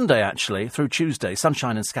 Or Sunday, actually, through Tuesday.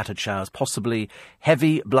 Sunshine and scattered showers, possibly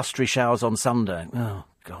heavy, blustery showers on Sunday. Oh,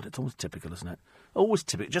 God, it's always typical, isn't it? Always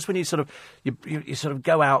typical. Just when you sort of you sort of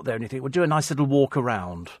go out there and you think, we'll do a nice little walk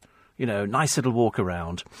around. You know, nice little walk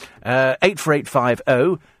around.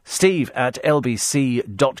 84850,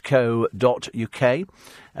 steve@lbc.co.uk.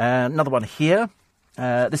 Another one here.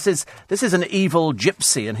 This is an evil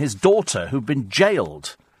gypsy and his daughter who've been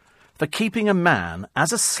jailed for keeping a man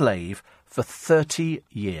as a slave for 30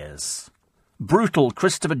 years. Brutal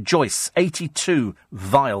Christopher Joyce, 82,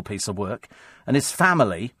 vile piece of work, and his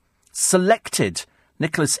family selected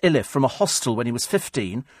Nicholas Iliff from a hostel when he was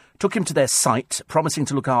 15, took him to their site, promising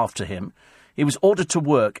to look after him. He was ordered to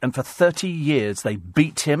work, and for 30 years they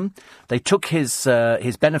beat him. They took his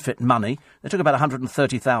benefit money. They took about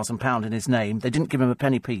 £130,000 in his name. They didn't give him a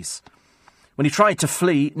penny piece. When he tried to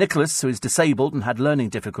flee, Nicholas, who is disabled and had learning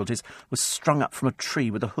difficulties, was strung up from a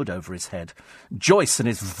tree with a hood over his head. Joyce and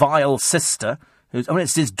his vile sister,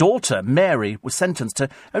 it's his daughter, Mary, was sentenced to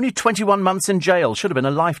only 21 months in jail. Should have been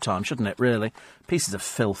a lifetime, shouldn't it, really? Pieces of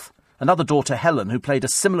filth. Another daughter, Helen, who played a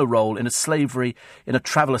similar role in a slavery in a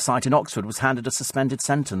traveller site in Oxford, was handed a suspended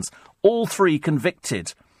sentence. All three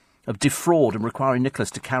convicted of defraud and requiring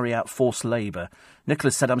Nicholas to carry out forced labour.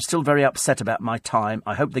 Nicholas said, "I'm still very upset about my time.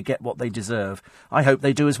 I hope they get what they deserve. I hope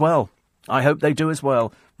they do as well. I hope they do as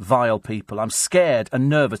well. Vile people. I'm scared and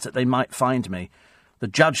nervous that they might find me." The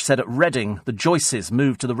judge said at Reading, the Joyces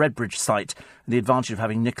moved to the Redbridge site, and the advantage of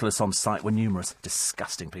having Nicholas on site were numerous.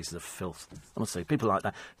 Disgusting pieces of filth. Honestly, people like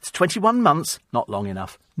that. It's 21 months. Not long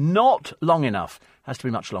enough. Not long enough. Has to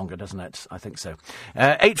be much longer, doesn't it? I think so.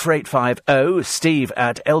 84850,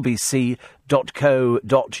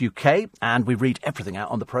 steve@lbc.co.uk. And we read everything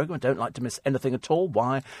out on the programme. I don't like to miss anything at all.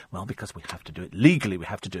 Why? Well, because we have to do it. Legally, we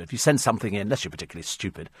have to do it. If you send something in, unless you're particularly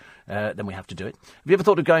stupid, then we have to do it. Have you ever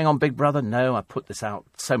thought of going on Big Brother? No, I put this out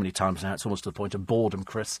so many times now. It's almost to the point of boredom,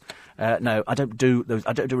 Chris. No, I don't do those.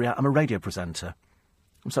 I'm a radio presenter.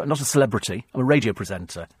 I'm sorry, not a celebrity. I'm a radio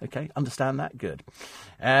presenter. OK, understand that? Good.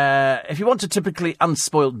 If you want a typically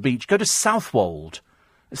unspoilt beach, go to Southwold.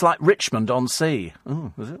 It's like Richmond-on-Sea.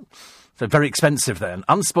 Oh, is it? So very expensive then.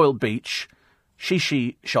 Unspoilt beach,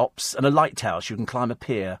 shishi shops, and a lighthouse. You can climb a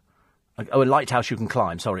pier. Oh, a lighthouse you can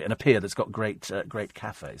climb, sorry, and a pier that's got great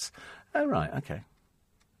cafes. Oh, right, OK.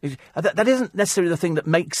 That isn't necessarily the thing that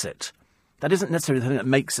makes it. That isn't necessarily the thing that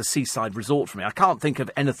makes a seaside resort for me. I can't think of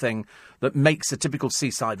anything that makes a typical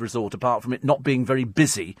seaside resort apart from it not being very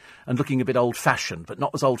busy and looking a bit old-fashioned, but not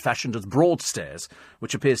as old-fashioned as Broadstairs,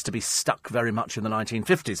 which appears to be stuck very much in the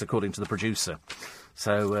 1950s, according to the producer.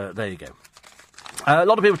 So there you go. A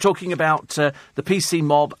lot of people talking about the PC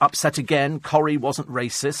mob upset again. Corrie wasn't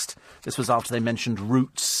racist. This was after they mentioned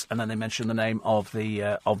Roots, and then they mentioned the name of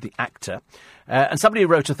the actor. And somebody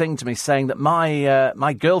wrote a thing to me saying that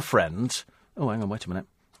my girlfriend... Oh, hang on, wait a minute.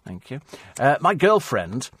 Thank you. My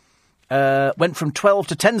girlfriend went from 12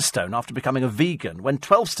 to 10 stone after becoming a vegan. When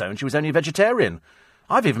 12 stone, she was only a vegetarian.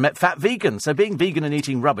 I've even met fat vegans, so being vegan and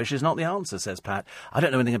eating rubbish is not the answer, says Pat. I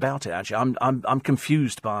don't know anything about it, actually. I'm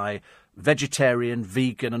confused by vegetarian,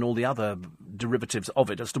 vegan, and all the other derivatives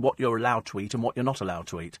of it as to what you're allowed to eat and what you're not allowed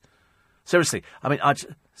to eat. Seriously, I mean,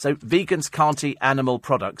 so vegans can't eat animal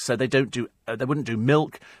products, so they don't do. They wouldn't do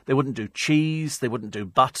milk, they wouldn't do cheese, they wouldn't do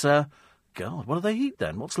butter. God, what do they eat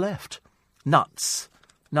then? What's left? Nuts.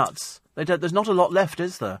 There's not a lot left,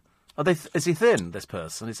 is there? Is he thin? This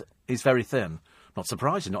person, he's very thin. Not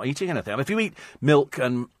surprised, he's not eating anything. I mean, if you eat milk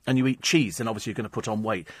and you eat cheese, then obviously you're going to put on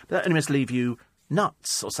weight. But that only must leave you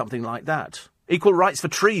nuts or something like that. Equal rights for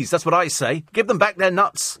trees, that's what I say. Give them back their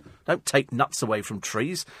nuts. Don't take nuts away from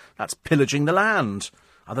trees. That's pillaging the land.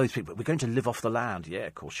 Are those people, we're going to live off the land? Yeah,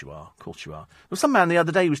 of course you are. Of course you are. There was some man the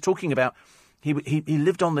other day who was talking about, he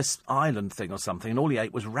lived on this island thing or something, and all he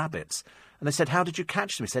ate was rabbits. And they said, how did you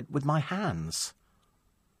catch them? He said, with my hands.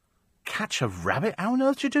 Catch a rabbit? How on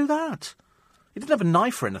earth do you do that? He didn't have a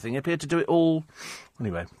knife or anything. He appeared to do it all...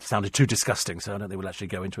 Anyway, sounded too disgusting, so I don't think we'll actually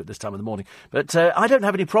go into it this time of the morning. But I don't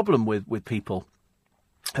have any problem with people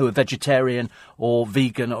who are vegetarian or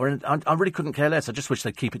vegan. I really couldn't care less. I just wish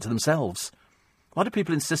they'd keep it to themselves. Why do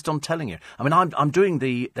people insist on telling you? I mean, I'm doing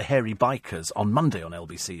the Hairy Bikers on Monday on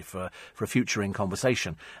LBC for a Future In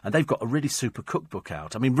Conversation, and they've got a really super cookbook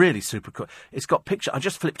out. I mean, really super cook. It's got pictures. I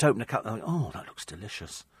just flipped open a couple. I'm like, oh, that looks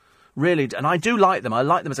delicious. Really, and I do like them. I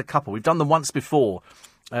like them as a couple. We've done them once before,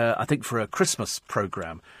 I think, for a Christmas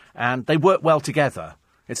programme, and they work well together.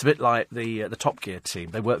 It's a bit like the Top Gear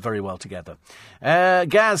team. They work very well together.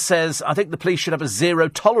 Gaz says, I think the police should have a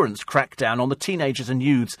zero-tolerance crackdown on the teenagers and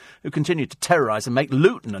youths who continue to terrorise and make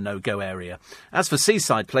Luton a no-go area. As for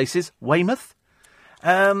seaside places, Weymouth?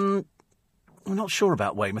 I'm not sure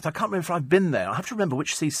about Weymouth. I can't remember if I've been there. I have to remember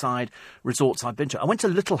which seaside resorts I've been to. I went to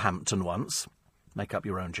Littlehampton once. Make up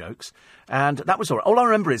your own jokes. And that was all right. All I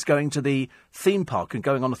remember is going to the theme park and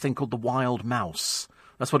going on a thing called the Wild Mouse.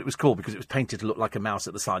 That's what it was called because it was painted to look like a mouse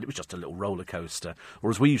at the side. It was just a little roller coaster.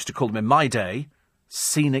 Or as we used to call them in my day,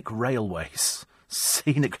 scenic railways.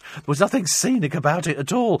 Scenic. There was nothing scenic about it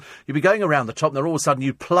at all. You'd be going around the top and then all of a sudden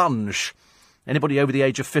you plunge. Anybody over the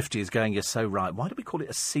age of 50 is going, you're so right. Why do we call it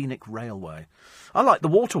a scenic railway? I like the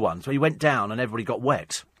water ones where you went down and everybody got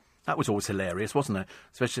wet. That was always hilarious, wasn't it?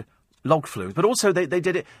 Especially log flumes. But also they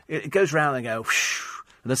did it. It goes round and go, whoosh,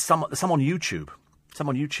 and there's some on YouTube. Some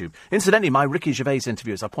on YouTube. Incidentally, my Ricky Gervais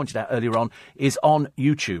interview, as I pointed out earlier on, is on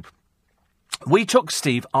YouTube. We took,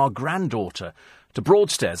 Steve, our granddaughter, to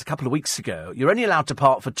Broadstairs a couple of weeks ago. You're only allowed to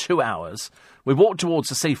park for 2 hours. We walked towards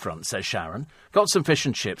the seafront, says Sharon, got some fish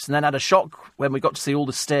and chips, and then had a shock when we got to see all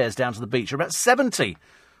the stairs down to the beach. We're about 70. By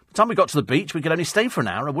the time we got to the beach, we could only stay for an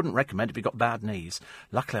hour. I wouldn't recommend if you've got bad knees.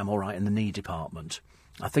 Luckily, I'm all right in the knee department.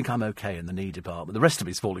 I think I'm okay in the knee department. The rest of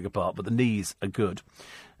me's falling apart, but the knees are good.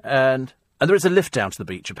 And there is a lift down to the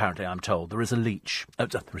beach, apparently, I'm told. There is a leech. Oh,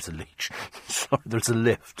 there is a leech. Sorry, there's a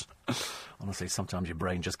lift. Honestly, sometimes your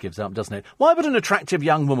brain just gives up, doesn't it? Why would an attractive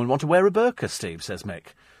young woman want to wear a burqa, Steve, says Mick.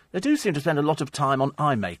 They do seem to spend a lot of time on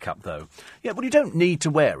eye makeup, though. Yeah, well, you don't need to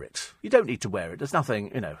wear it. You don't need to wear it. There's nothing,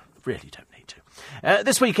 really don't need to.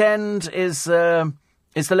 This weekend is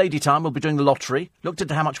the lady time. We'll be doing the lottery. Looked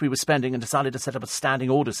into how much we were spending and decided to set up a standing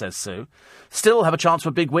order, says Sue. Still have a chance for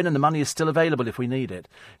a big win and the money is still available if we need it.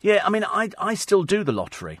 Yeah, I mean, I still do the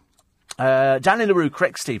lottery. Danny LaRue,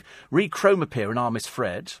 correct, Steve. Re-Chromapere and Our Miss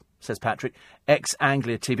Fred, says Patrick.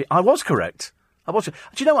 Ex-Anglia TV. I was correct. Do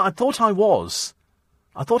you know what? I thought I was,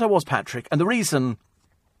 Patrick. And the reason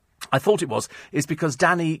I thought it was is because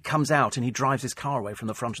Danny comes out and he drives his car away from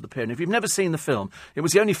the front of the pier. And if you've never seen the film, it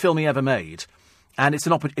was the only film he ever made. And it's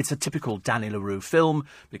a typical Danny LaRue film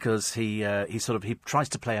because he tries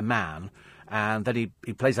to play a man, and then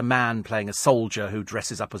he plays a man playing a soldier who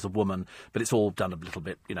dresses up as a woman, but it's all done a little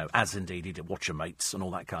bit, as indeed he did Watcher Mates and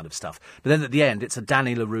all that kind of stuff. But then at the end, it's a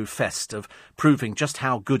Danny LaRue fest of proving just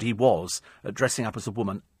how good he was at dressing up as a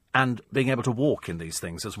woman and being able to walk in these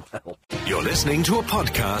things as well. You're listening to a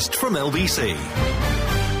podcast from LBC.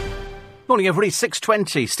 Morning, everybody.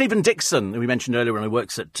 6:20. Stephen Dixon, who we mentioned earlier when he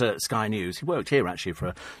works at Sky News. He worked here, actually, for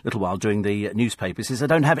a little while doing the newspapers. He says, I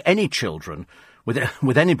don't have any children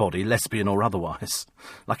with anybody, lesbian or otherwise,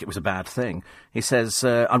 like it was a bad thing. He says,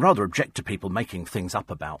 I rather object to people making things up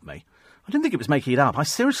about me. I didn't think it was making it up. I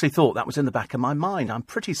seriously thought that was in the back of my mind. I'm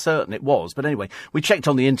pretty certain it was. But anyway, we checked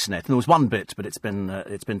on the internet, and there was one bit, but it's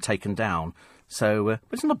been taken down. So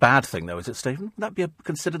it's not a bad thing, though, is it, Stephen? Would that be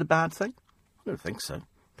considered a bad thing? I don't think so.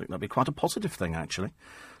 I think that'd be quite a positive thing, actually.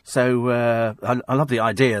 So I love the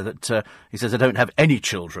idea that he says, I don't have any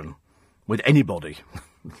children with anybody,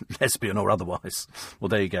 lesbian or otherwise. Well,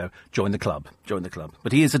 there you go. Join the club.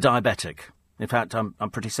 But he is a diabetic. In fact, I'm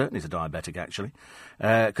pretty certain he's a diabetic, actually,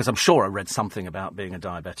 because I'm sure I read something about being a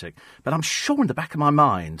diabetic. But I'm sure in the back of my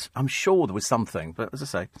mind, I'm sure there was something. But as I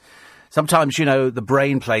say, sometimes, the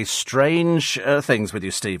brain plays strange things with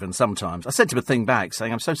you, Stephen, sometimes. I sent him a thing back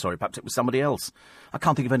saying, I'm so sorry, perhaps it was somebody else. I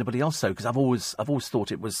can't think of anybody else, though, because I've always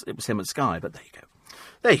thought it was him at Sky. But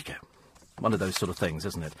there you go. One of those sort of things,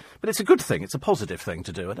 isn't it? But it's a good thing. It's a positive thing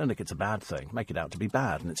to do. I don't think it's a bad thing. Make it out to be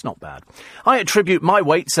bad, and it's not bad. I attribute my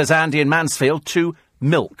weight, says Andy in Mansfield, to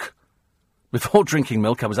milk. Before drinking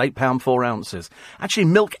milk, I was £8 4 ounces. Actually,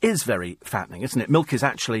 milk is very fattening, isn't it? Milk is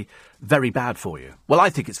actually very bad for you. Well, I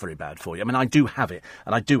think it's very bad for you. I mean, I do have it,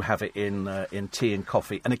 and I do have it in tea and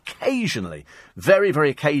coffee. And occasionally, very, very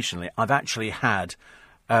occasionally, I've actually had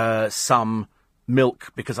some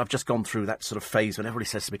milk, because I've just gone through that sort of phase when everybody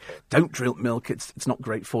says to me, don't drink milk, it's not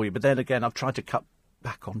great for you. But then again, I've tried to cut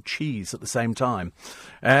back on cheese at the same time.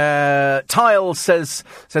 Tile says,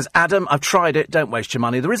 Adam, I've tried it, don't waste your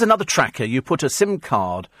money. There is another tracker. You put a SIM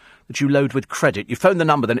card that you load with credit. You phone the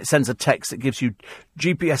number, then it sends a text that gives you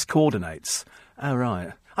GPS coordinates. Oh,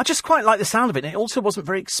 right. I just quite like the sound of it. And it also wasn't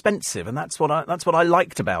very expensive, and that's what I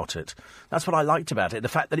liked about it. That's what I liked about it, the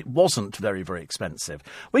fact that it wasn't very, very expensive.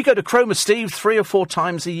 We go to Cromer, Steve, 3 or 4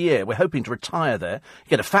 times a year. We're hoping to retire there. You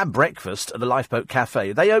get a fab breakfast at the Lifeboat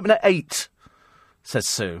Cafe. They open at 8, says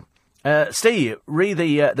Sue. Steve, read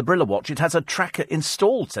the Brilla watch. It has a tracker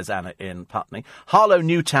installed, says Anna in Putney. Harlow,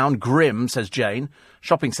 Newtown, grim, says Jane.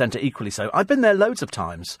 Shopping centre, equally so. I've been there loads of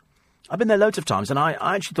times. And I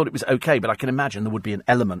actually thought it was OK, but I can imagine there would be an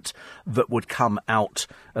element that would come out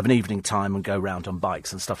of an evening time and go round on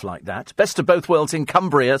bikes and stuff like that. Best of both worlds in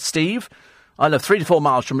Cumbria, Steve. I live 3 to 4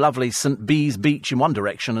 miles from lovely St Bees Beach in one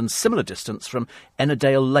direction and similar distance from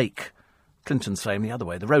Ennerdale Lake. Clinton's fame the other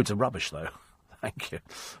way. The roads are rubbish, though. Thank you.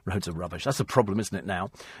 Roads are rubbish. That's a problem, isn't it, now?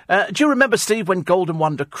 Do you remember, Steve, when Golden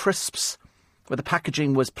Wonder crisps, where the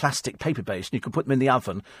packaging was plastic paper-based, and you could put them in the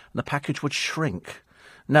oven, and the package would shrink?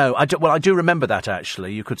 No, I do remember that,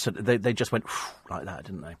 actually. You could they just went like that,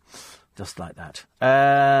 didn't they? Just like that.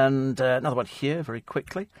 And another one here, very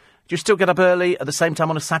quickly. Do you still get up early at the same time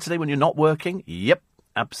on a Saturday when you're not working? Yep,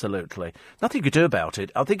 absolutely. Nothing you could do about it.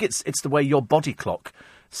 I think it's the way your body clock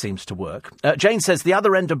seems to work. Jane says the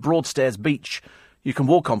other end of Broadstairs Beach you can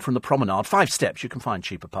walk on from the promenade. 5 steps. You can find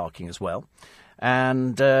cheaper parking as well.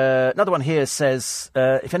 And another one here says,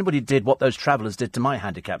 if anybody did what those travellers did to my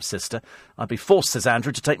handicapped sister, I'd be forced, says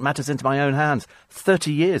Andrew, to take matters into my own hands.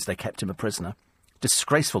 30 years they kept him a prisoner.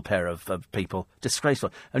 Disgraceful pair of people.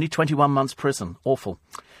 Disgraceful. Only 21 months prison. Awful.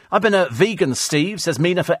 I've been a vegan, Steve, says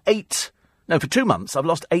Mina, for 2 months. I've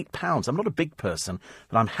lost 8 pounds. I'm not a big person,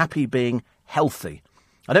 but I'm happy being healthy.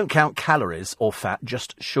 I don't count calories or fat,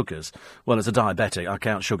 just sugars. Well, as a diabetic, I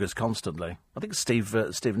count sugars constantly. I think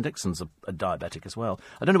Stephen Dixon's a diabetic as well.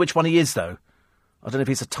 I don't know which one he is, though. I don't know if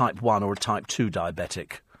he's a type 1 or a type 2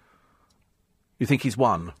 diabetic. You think he's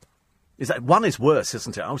 1? Is that 1 is worse,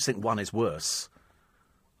 isn't it? I always think 1 is worse.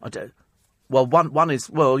 I don't. Well, one is,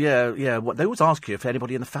 well, yeah. They always ask you if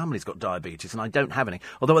anybody in the family's got diabetes, and I don't have any.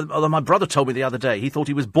 Although my brother told me the other day he thought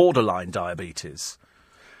he was borderline diabetes.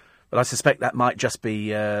 But I suspect that might just be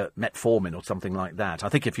metformin or something like that. I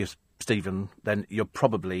think if you're Stephen, then you're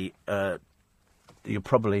probably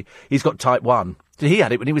he's got type 1. He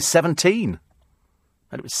had it when he was 17.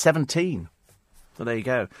 And it was 17. So there you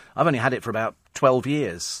go. I've only had it for about 12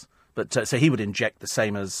 years. But so he would inject the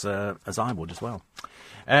same as I would as well.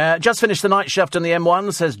 Just finished the night shift on the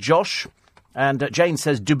M1, says Josh. And Jane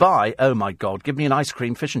says, Dubai, oh my God, give me an ice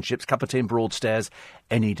cream, fish and chips, cup of tea and Broadstairs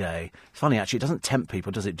any day. It's funny, actually, it doesn't tempt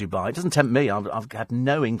people, does it, Dubai? It doesn't tempt me. I've had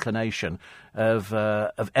no inclination of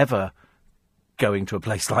ever going to a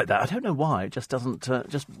place like that. I don't know why. It just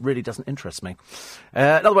really doesn't interest me.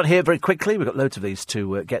 Another one here very quickly. We've got loads of these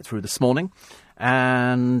to get through this morning.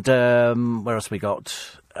 And where else we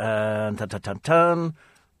got?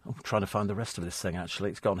 I'm trying to find the rest of this thing, actually.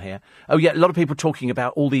 It's gone here. Oh, yeah, a lot of people talking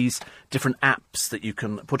about all these different apps that you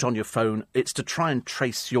can put on your phone. It's to try and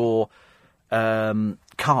trace your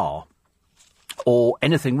car or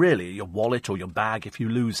anything, really, your wallet or your bag if you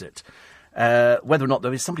lose it. Whether or not,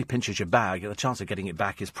 though, if somebody pinches your bag, the chance of getting it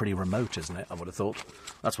back is pretty remote, isn't it? I would have thought.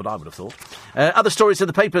 That's what I would have thought. Other stories in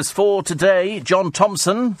the papers for today. John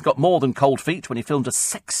Thompson got more than cold feet when he filmed a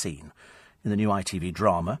sex scene in the new ITV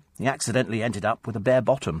drama. He accidentally ended up with a bare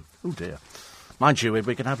bottom. Oh, dear. Mind you, we're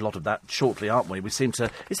going to have a lot of that shortly, aren't we? We seem to...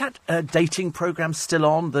 Is that dating programme still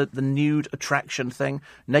on? The nude attraction thing?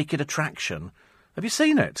 Naked Attraction? Have you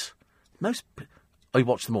seen it? Oh, you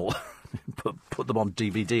watched them all. Put them on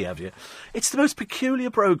DVD, have you? It's the most peculiar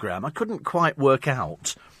programme. I couldn't quite work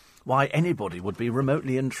out why anybody would be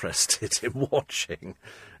remotely interested in watching.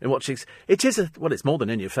 It is it's more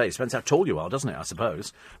than in your face. Depends how tall you are, doesn't it? I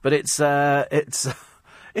suppose. But it's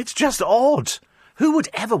just odd. Who would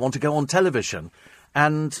ever want to go on television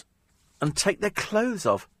and take their clothes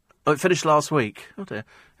off? Oh, it finished last week. Oh dear.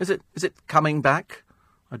 Is it coming back?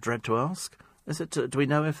 I dread to ask. Is it? Do we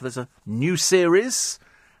know if there's a new series?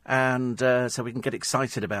 And so we can get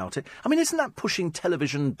excited about it. I mean, isn't that pushing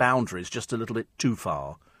television boundaries just a little bit too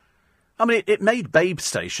far? I mean, it made Babe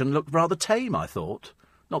Station look rather tame, I thought.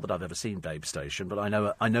 Not that I've ever seen Babe Station, but I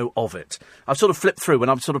know of it. I've sort of flipped through when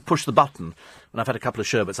I've sort of pushed the button, when I've had a couple of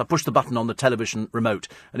sherbets. I pushed the button on the television remote,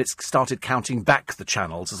 and it's started counting back the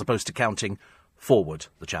channels as opposed to counting forward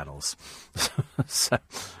the channels. So,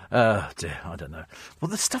 dear, I don't know. Well,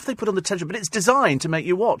 the stuff they put on the television, but it's designed to make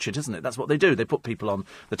you watch it, isn't it? That's what they do. They put people on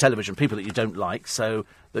the television, people that you don't like, so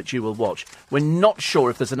that you will watch. We're not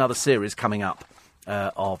sure if there's another series coming up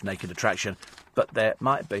of Naked Attraction, but there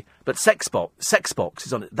might be. But Sex Box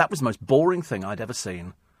is on it. That was the most boring thing I'd ever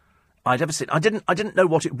seen. I didn't know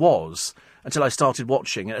what it was until I started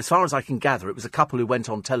watching. As far as I can gather, it was a couple who went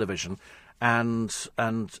on television and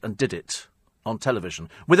did it on television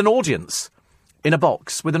with an audience in a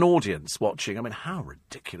box with an audience watching. I mean, how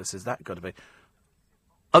ridiculous is that got to be?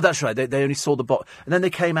 Oh, that's right. They only saw the box, and then they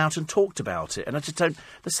came out and talked about it. And I just don't.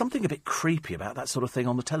 There's something a bit creepy about that sort of thing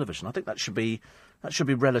on the television. I think that should be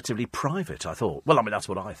relatively private. I thought. Well, I mean, that's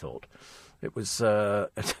what I thought. It was.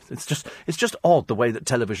 It's just odd the way that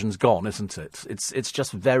television's gone, isn't it? It's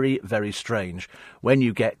just very, very strange when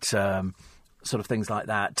you get sort of things like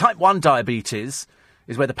that. Type 1 diabetes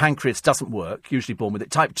is where the pancreas doesn't work, usually born with it.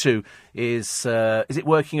 Type 2 is it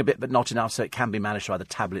working a bit but not enough, so it can be managed by either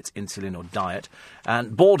tablets, insulin or diet.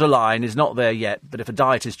 And borderline is not there yet, but if a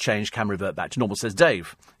diet is changed, can revert back to normal, says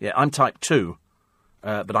Dave. Yeah, I'm type 2,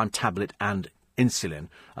 but I'm tablet and insulin.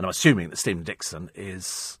 And I'm assuming that Stephen Dixon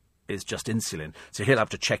is just insulin, so he'll have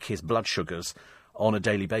to check his blood sugars on a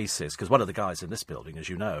daily basis, because one of the guys in this building, as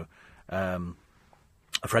you know,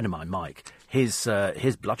 a friend of mine, Mike, his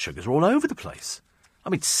blood sugars are all over the place. I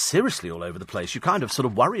mean, seriously all over the place. You kind of sort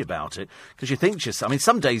of worry about it, because you think I mean,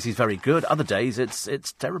 some days he's very good, other days it's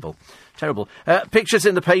terrible. Terrible. Pictures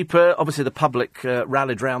in the paper. Obviously, the public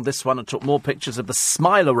rallied round this one and took more pictures of the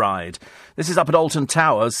Smiler ride. This is up at Alton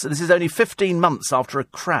Towers. This is only 15 months after a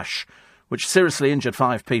crash, which seriously injured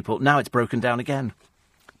 5 people. Now it's broken down again.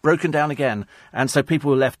 And so people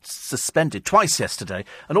were left suspended twice yesterday.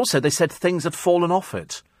 And also they said things had fallen off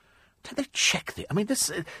it. Did they check the... I mean,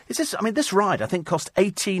 this ride, I think, cost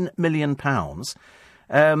 £18 million.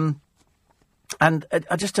 And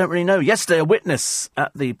I just don't really know. Yesterday, a witness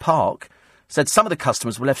at the park said some of the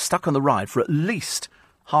customers were left stuck on the ride for at least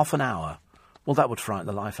half an hour. Well, that would frighten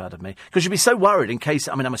the life out of me. Because you'd be so worried in case...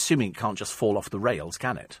 I mean, I'm assuming it can't just fall off the rails,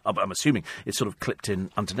 can it? I'm assuming it's sort of clipped in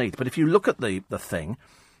underneath. But if you look at the thing...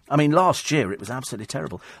 I mean, last year it was absolutely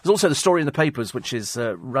terrible. There's also the story in the papers, which is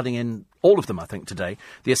running in all of them, I think, today.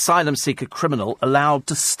 The asylum seeker criminal allowed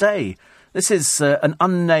to stay. This is an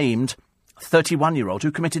unnamed 31-year-old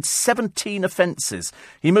who committed 17 offences.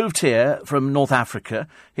 He moved here from North Africa.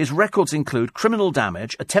 His records include criminal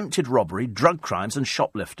damage, attempted robbery, drug crimes and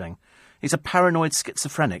shoplifting. He's a paranoid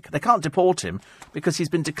schizophrenic. They can't deport him because he's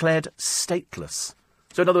been declared stateless.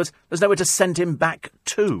 So, in other words, there's nowhere to send him back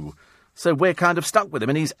to. So we're kind of stuck with him,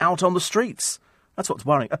 and he's out on the streets. That's what's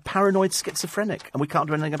worrying. A paranoid schizophrenic, and we can't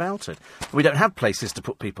do anything about it. We don't have places to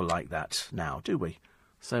put people like that now, do we?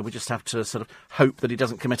 So we just have to sort of hope that he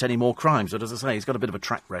doesn't commit any more crimes. But as I say, he's got a bit of a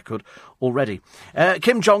track record already.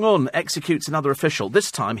 Kim Jong-un executes another official.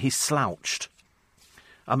 This time he's slouched.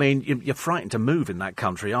 I mean, you're frightened to move in that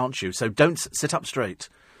country, aren't you? So don't sit up straight,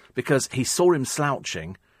 because he saw him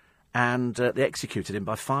slouching, and they executed him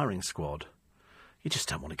by firing squad. You just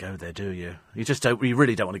don't want to go there, do you? You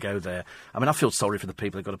really don't want to go there. I mean, I feel sorry for the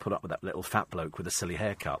people who've got to put up with that little fat bloke with a silly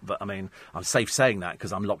haircut. But, I mean, I'm safe saying that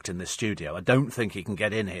because I'm locked in this studio. I don't think he can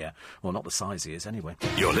get in here. Well, not the size he is, anyway.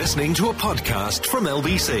 You're listening to a podcast from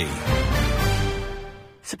LBC.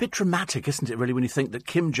 It's a bit dramatic, isn't it, really, when you think that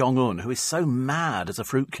Kim Jong-un, who is so mad as a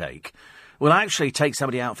fruitcake, will actually take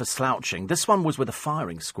somebody out for slouching. This one was with a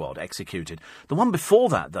firing squad executed. The one before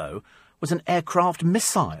that, though, was an aircraft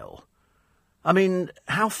missile. I mean,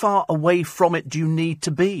 how far away from it do you need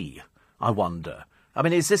to be, I wonder? I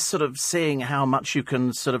mean, is this sort of seeing how much you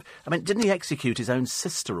can sort of... I mean, didn't he execute his own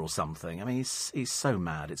sister or something? I mean, he's so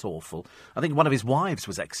mad, it's awful. I think one of his wives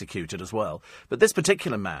was executed as well. But this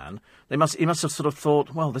particular man, he must have sort of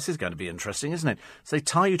thought, well, this is going to be interesting, isn't it? So they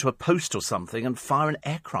tie you to a post or something and fire an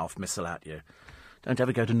aircraft missile at you. Don't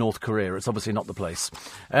ever go to North Korea. It's obviously not the place.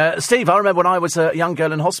 Steve, I remember when I was a young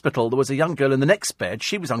girl in hospital, there was a young girl in the next bed.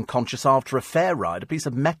 She was unconscious after a fair ride. A piece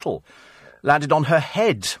of metal landed on her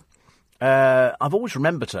head. I've always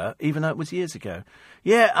remembered her, even though it was years ago.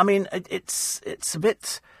 Yeah, I mean, it's a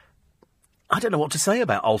bit... I don't know what to say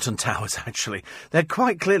about Alton Towers, actually. They're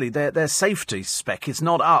quite clearly, their safety spec is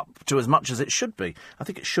not up to as much as it should be. I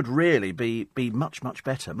think it should really be much, much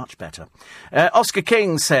better, much better. Oscar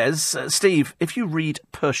King says, Steve, if you read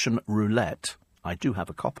Persian Roulette, I do have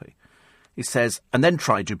a copy. He says, and then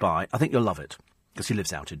try Dubai, I think you'll love it, because he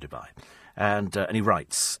lives out in Dubai. And he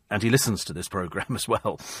writes, and he listens to this programme as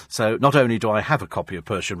well. So not only do I have a copy of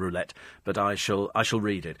Persian Roulette, but I shall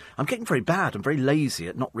read it. I'm getting very bad and very lazy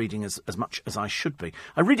at not reading as much as I should be.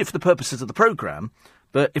 I read it for the purposes of the programme,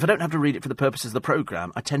 but if I don't have to read it for the purposes of the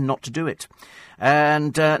programme, I tend not to do it.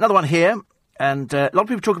 And another one here, and a lot of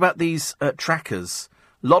people talk about these trackers.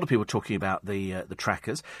 A lot of people talking about the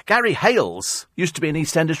trackers. Gary Hales used to be in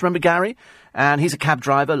EastEnders. Remember Gary? And he's a cab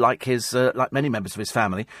driver, like many members of his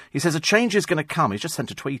family. He says a change is going to come. He's just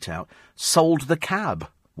sent a tweet out. Sold the cab.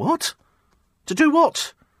 What? To do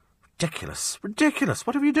what? Ridiculous. Ridiculous.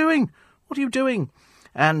 What are you doing? What are you doing?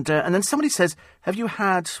 And then somebody says, have you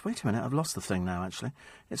had... Wait a minute, I've lost the thing now, actually.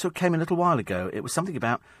 It sort of came a little while ago. It was something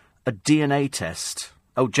about a DNA test.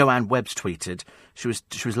 Oh, Joanne Webb's tweeted. She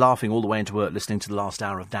was laughing all the way into work listening to the last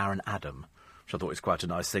hour of Darren Adam, which I thought was quite a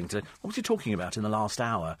nice thing to... What was he talking about in the last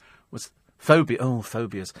hour? Was phobia. Oh,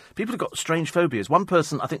 phobias. People have got strange phobias. One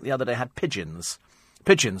person, I think the other day, had pigeons.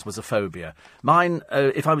 Pigeons was a phobia. Mine,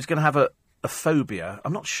 if I was going to have a phobia,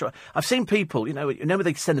 I'm not sure. I've seen people, you know when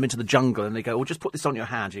they send them into the jungle and they go, well, just put this on your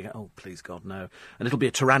hand. You go, oh, please, God, no. And it'll be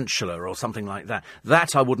a tarantula or something like that.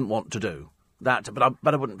 That I wouldn't want to do. But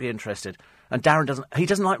I wouldn't be interested. And Darren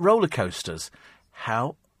doesn't like roller coasters.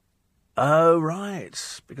 How? Oh,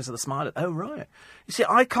 right. Because of the smile. Oh, right. You see,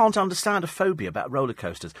 I can't understand a phobia about roller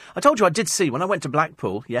coasters. I told you I did see when I went to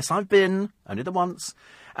Blackpool. Yes, I've been, only the once.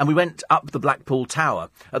 And we went up the Blackpool Tower.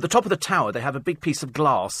 At the top of the tower, they have a big piece of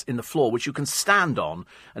glass in the floor which you can stand on.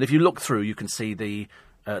 And if you look through, you can see the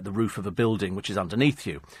roof of a building which is underneath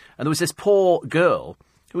you. And there was this poor girl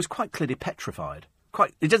who was quite clearly petrified.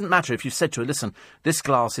 It doesn't matter if you said to her, listen, this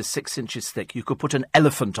glass is 6 inches thick. You could put an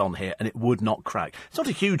elephant on here and it would not crack. It's not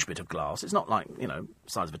a huge bit of glass. It's not like,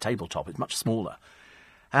 size of a tabletop. It's much smaller.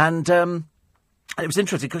 And it was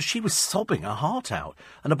interesting because she was sobbing her heart out.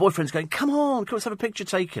 And her boyfriend's going, come on, let's have a picture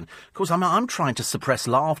taken. Of course, I'm trying to suppress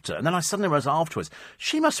laughter. And then I suddenly realised afterwards,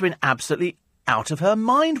 she must have been absolutely out of her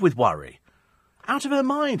mind with worry. Out of her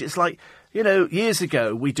mind. It's like... years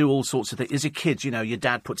ago, we do all sorts of things. As a kid, your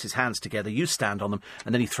dad puts his hands together, you stand on them,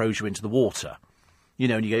 and then he throws you into the water.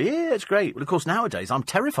 And you go, yeah, it's great. Well, of course, nowadays, I'm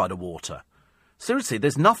terrified of water. Seriously,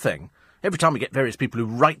 there's nothing. Every time we get various people who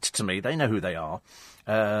write to me, they know who they are,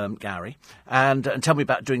 Gary, and tell me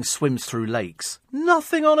about doing swims through lakes.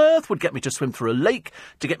 Nothing on earth would get me to swim through a lake,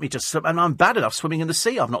 to get me to swim. And I'm bad enough swimming in the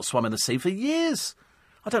sea. I've not swum in the sea for years.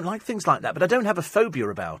 I don't like things like that, but I don't have a phobia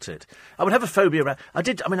about it. I would have a phobia about...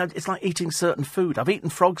 it's like eating certain food. I've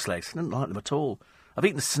eaten frog's legs. I don't like them at all. I've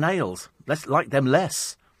eaten snails. Like them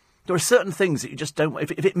less. There are certain things that you just don't...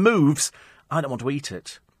 If it moves, I don't want to eat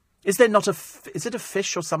it. Is there not is it a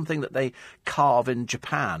fish or something that they carve in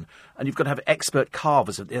Japan? And you've got to have expert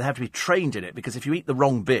carvers. They have to be trained in it, because if you eat the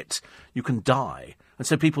wrong bit, you can die. And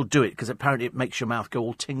so people do it because apparently it makes your mouth go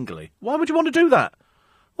all tingly. Why would you want to do that?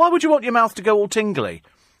 Why would you want your mouth to go all tingly?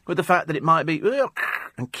 With the fact that it might be...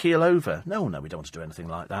 and keel over. No, we don't want to do anything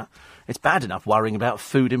like that. It's bad enough worrying about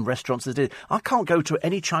food in restaurants as it is. I can't go to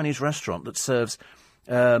any Chinese restaurant that serves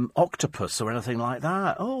octopus or anything like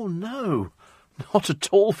that. Oh, no. Not at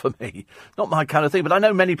all for me. Not my kind of thing. But I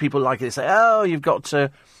know many people like it. They say, oh, you've got to...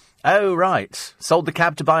 Oh, right. Sold the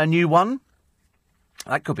cab to buy a new one?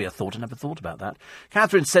 That could be a thought. I never thought about that.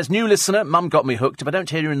 Catherine says, new listener, Mum got me hooked. If I don't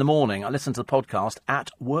hear you in the morning, I listen to the podcast at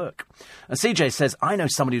work. And CJ says, I know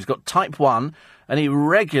somebody who's got type 1 and he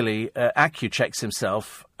regularly acu-checks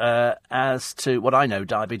himself as to what I know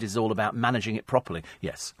diabetes is all about, managing it properly.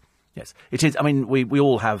 Yes, it is. I mean, we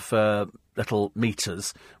all have little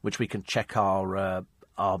meters which we can check our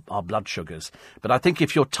blood sugars. But I think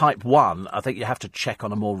if you're type 1, I think you have to check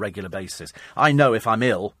on a more regular basis. I know if I'm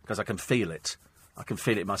ill because I can feel it. I can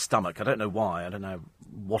feel it in my stomach. I don't know why. I don't know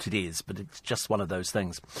what it is, but it's just one of those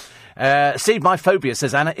things. Steve, my phobia,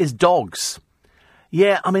 says Anna, is dogs.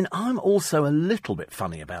 Yeah, I mean, I'm also a little bit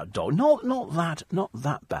funny about dogs. Not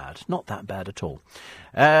that bad. Not that bad at all.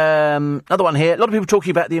 Another one here. A lot of people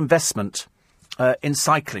talking about the investment in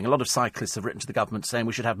cycling. A lot of cyclists have written to the government saying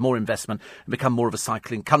we should have more investment and become more of a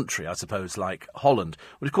cycling country, I suppose, like Holland.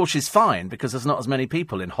 Which, of course, is fine because there's not as many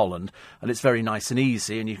people in Holland and it's very nice and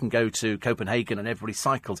easy and you can go to Copenhagen and everybody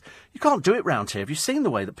cycles. You can't do it round here. Have you seen the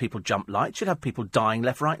way that people jump lights? You'd have people dying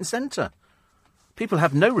left, right and centre. People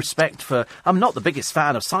have no respect for... I'm not the biggest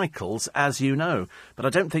fan of cycles, as you know, but I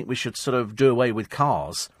don't think we should sort of do away with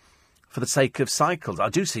cars for the sake of cycles. I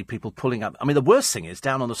do see people pulling up... I mean, the worst thing is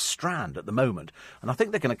down on the Strand at the moment, and I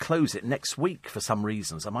think they're going to close it next week for some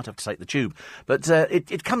reasons. I might have to take the tube. But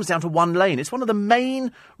it comes down to one lane. It's one of the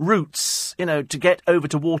main routes, to get over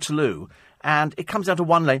to Waterloo, and it comes down to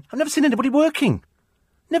one lane. I've never seen anybody working.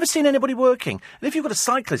 Never seen anybody working. And if you've got a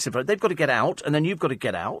cyclist in front, they've got to get out, and then you've got to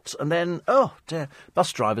get out, and then, oh, dear,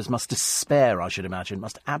 bus drivers must despair, I should imagine.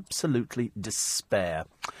 Must absolutely despair.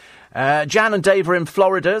 Jan and Dave are in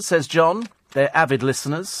Florida, says John. They're avid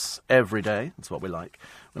listeners every day. That's what we like.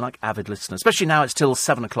 We like avid listeners, especially now it's till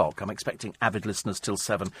 7 o'clock. I'm expecting avid listeners till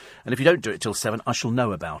 7. And if you don't do it till 7, I shall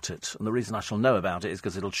know about it. And the reason I shall know about it is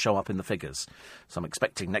because it'll show up in the figures. So I'm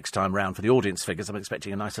expecting next time round for the audience figures, I'm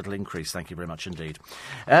expecting a nice little increase. Thank you very much indeed.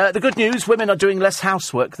 The good news, women are doing less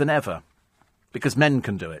housework than ever. Because men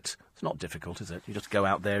can do it. It's not difficult, is it? You just go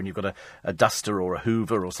out there and you've got a duster or a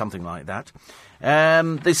hoover or something like that.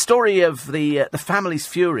 The story of the family's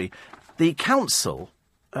fury. The council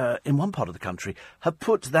in one part of the country, have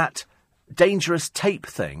put that dangerous tape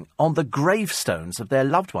thing on the gravestones of their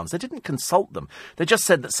loved ones. They didn't consult them. They just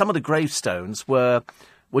said that some of the gravestones were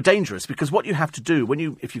dangerous, because what you have to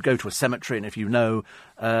do if you go to a cemetery, and if you know,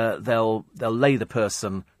 they'll lay the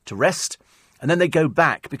person to rest, and then they go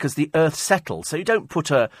back because the earth settles. So you don't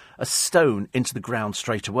put a stone into the ground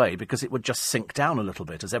straight away, because it would just sink down a little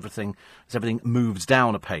bit as everything moves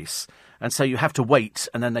down a pace. And so you have to wait,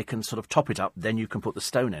 and then they can sort of top it up, then you can put the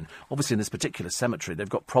stone in. Obviously, in this particular cemetery, they've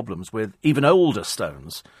got problems with even older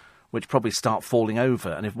stones, which probably start falling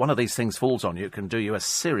over. And if one of these things falls on you, it can do you a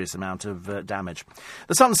serious amount of damage.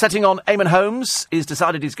 The sun's setting on Eamon Holmes. He's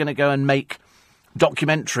decided he's going to go and make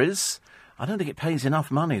documentaries. I don't think it pays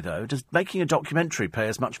enough money, though. Does making a documentary pay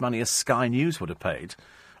as much money as Sky News would have paid?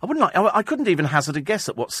 I couldn't even hazard a guess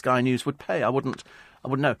at what Sky News would pay. I wouldn't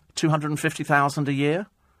know. 250,000 a year?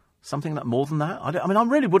 Something like more than that? I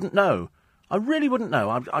really wouldn't know.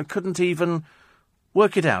 I couldn't even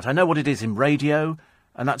work it out. I know what it is in radio,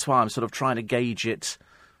 and that's why I'm sort of trying to gauge it.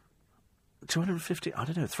 250,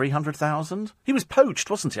 300,000? He was poached,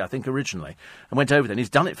 wasn't he, I think, originally, and went over there, and he's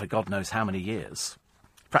done it for God knows how many years.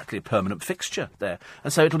 Practically a permanent fixture there.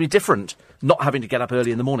 And so it'll be different not having to get up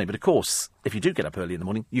early in the morning. But of course, if you do get up early in the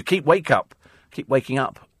morning, you keep waking up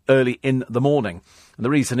early in the morning. And the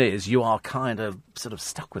reason is you are kind of sort of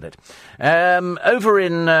stuck with it. Over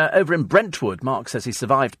in Brentwood, Mark says he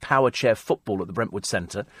survived power chair football at the Brentwood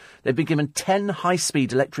Centre. They've been given 10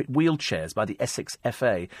 high-speed electric wheelchairs by the Essex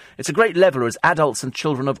FA. It's a great leveller as adults and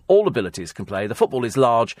children of all abilities can play. The football is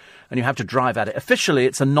large and you have to drive at it. Officially,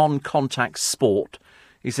 it's a non-contact sport.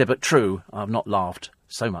 He said, but true, I've not laughed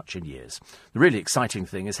so much in years. The really exciting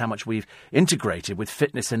thing is how much we've integrated with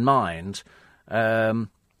fitness in mind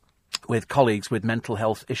with colleagues with mental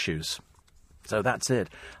health issues. So that's it.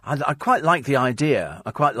 I quite like the idea.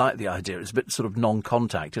 It's a bit sort of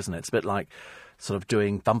non-contact, isn't it? It's a bit like sort of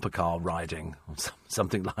doing bumper car riding or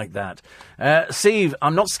something like that. Steve,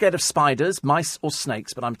 I'm not scared of spiders, mice or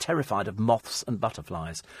snakes, but I'm terrified of moths and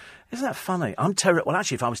butterflies. Isn't that funny? Well,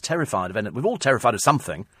 actually, if I was terrified of anything, we're all terrified of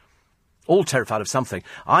something.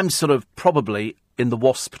 I'm sort of probably in the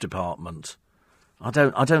wasp department. I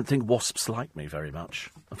don't think wasps like me very much.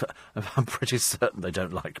 I'm pretty certain they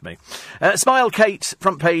don't like me. Smile Kate,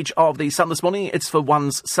 front page of the Sun this morning. It's for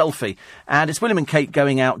one's selfie. And it's William and Kate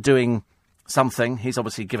going out doing something. He's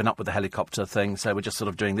obviously given up with the helicopter thing, so we're just sort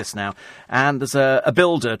of doing this now. And there's a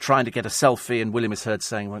builder trying to get a selfie, and William is heard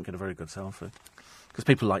saying, won't get a very good selfie. Because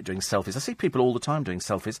people like doing selfies. I see people all the time doing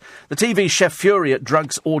selfies. The TV chef fury at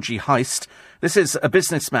drugs orgy heist. This is a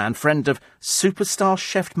businessman, friend of superstar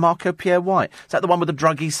chef Marco Pierre White. Is that the one with the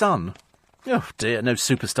druggy son? Oh dear, no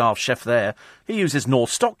superstar chef there. He uses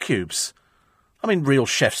North stock cubes. I mean, real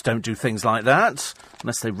chefs don't do things like that,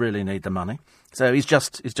 unless they really need the money. So he's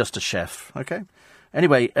just a chef, okay?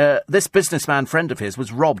 Anyway, this businessman friend of his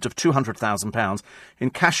was robbed of £200,000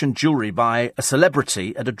 in cash and jewellery by a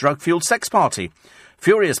celebrity at a drug-fuelled sex party.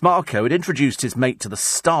 Furious Marco had introduced his mate to the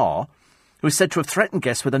star, who is said to have threatened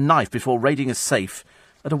guests with a knife before raiding a safe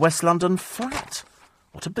at a West London flat.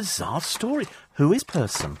 What a bizarre story. Who is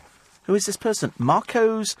this person?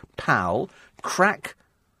 Marco's pal, crack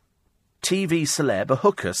TV celeb, a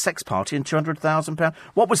hooker, sex party and £200,000.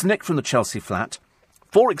 What was nicked from the Chelsea flat?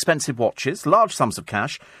 4 expensive watches, large sums of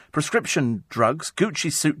cash, prescription drugs,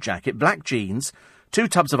 Gucci suit jacket, black jeans, 2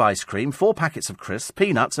 tubs of ice cream, 4 packets of crisps,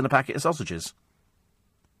 peanuts and a packet of sausages.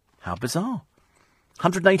 How bizarre.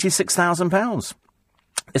 £186,000.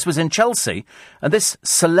 This was in Chelsea, and this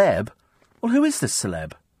celeb... Well, who is this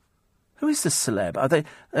celeb? Are they?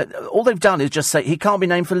 All they've done is just say he can't be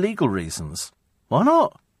named for legal reasons. Why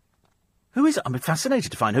not? Who is it? I'm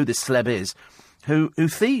fascinated to find who this celeb is, who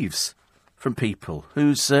thieves from people,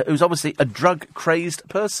 who's obviously a drug-crazed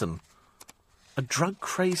person. A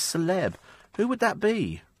drug-crazed celeb. Who would that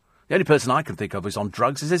be? The only person I can think of who's on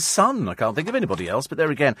drugs is his son. I can't think of anybody else, but there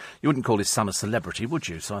again, you wouldn't call his son a celebrity, would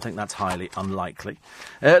you? So I think that's highly unlikely.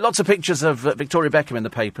 Lots of pictures of Victoria Beckham in the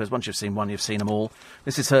papers. Once you've seen one, you've seen them all.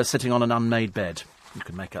 This is her sitting on an unmade bed. You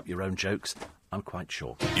can make up your own jokes, I'm quite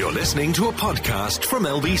sure. You're listening to a podcast from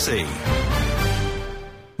LBC.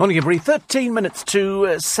 Morning, everybody. 13 minutes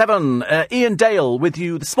to 7. Ian Dale with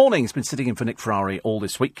you this morning. He's been sitting in for Nick Ferrari all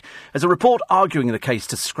this week. As a report arguing the case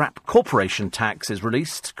to scrap corporation tax is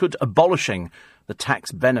released, could abolishing the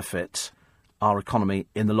tax benefit our economy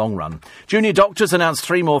in the long run? Junior doctors announced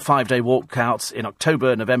 3 more 5-day walkouts in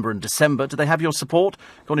October, November and December. Do they have your support?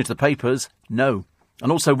 According to the papers, no.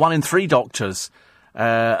 And also 1 in 3 doctors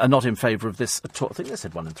are not in favour of this at all. I think they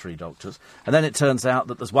said 1 in 3 doctors. And then it turns out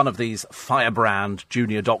that there's one of these firebrand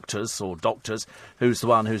junior doctors, or doctors, who's the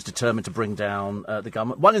one who's determined to bring down the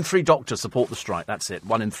government. 1 in 3 doctors support the strike, that's it,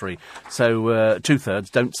 1 in 3. So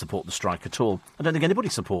 2/3 don't support the strike at all. I don't think anybody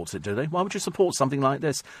supports it, do they? Why would you support something like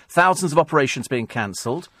this? Thousands of operations being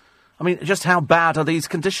cancelled. I mean, just how bad are these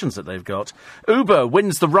conditions that they've got? Uber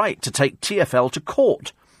wins the right to take TfL to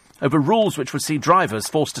court over rules which would see drivers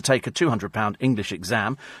forced to take a £200 English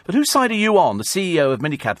exam. But whose side are you on? The CEO of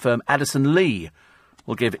minicab firm Addison Lee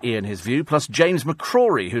will give Ian his view, plus James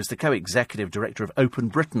McCrory, who's the co-executive director of Open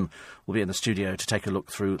Britain, will be in the studio to take a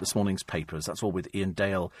look through this morning's papers. That's all with Ian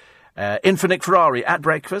Dale. In for Nick Ferrari at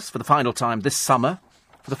breakfast for the final time this summer.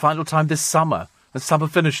 For the final time this summer. Has summer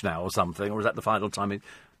finished now or something? Or is that the final time?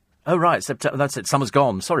 Oh, right, September. That's it. Summer's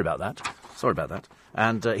gone. Sorry about that.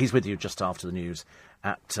 And he's with you just after the news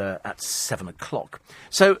at 7 o'clock.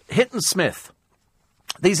 So, Hitton Smith.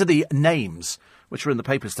 These are the names which are in the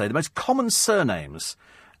papers today, the most common surnames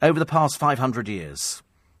over the past 500 years,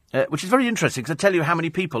 which is very interesting because I tell you how many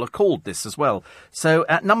people are called this as well. So,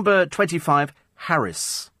 at number 25,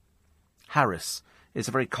 Harris. Harris is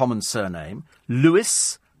a very common surname.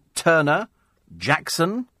 Lewis, Turner,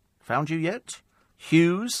 Jackson, found you yet?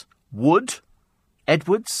 Hughes, Wood,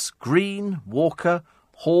 Edwards, Green, Walker,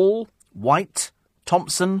 Hall, White,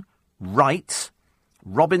 Thompson, Wright,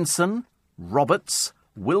 Robinson, Roberts,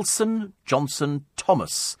 Wilson, Johnson,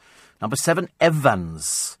 Thomas. Number 7,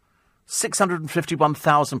 Evans.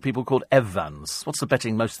 651,000 people called Evans. What's the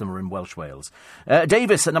betting? Most of them are in Welsh Wales.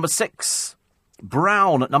 Davis at number 6.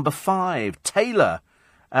 Brown at number 5. Taylor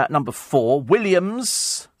at number 4.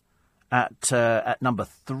 Williams at number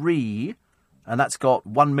 3. And that's got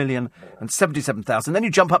 1,077,000. Then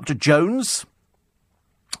you jump up to Jones.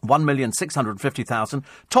 1,650,000.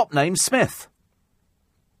 Top name, Smith,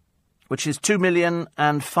 which is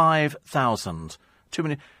 2,005,000. 2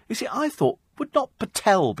 million. You see, I thought, would not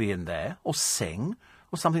Patel be in there, or Singh,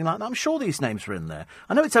 or something like that? I'm sure these names are in there.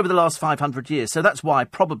 I know it's over the last 500 years, so that's why,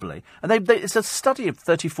 probably. And it's a study of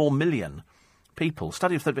 34 million people.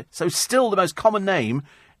 So still the most common name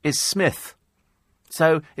is Smith.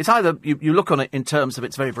 So it's either you look on it in terms of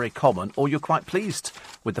it's very, very common, or you're quite pleased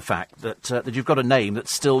with the fact that you've got a name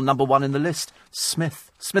that's still number 1 in the list. Smith.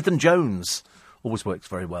 Smith and Jones. Always works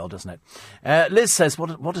very well, doesn't it? Liz says, what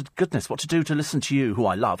a goodness, what to do to listen to you, who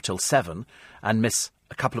I love, till 7, and miss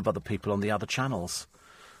a couple of other people on the other channels.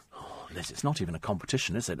 Oh, Liz, it's not even a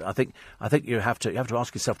competition, is it? I think you have to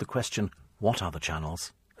ask yourself the question, what other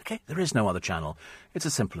channels? OK, there is no other channel. It's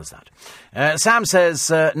as simple as that. Sam says,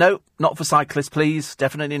 no, not for cyclists, please.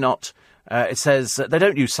 Definitely not. It says they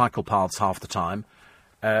don't use cycle paths half the time.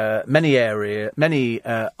 Many are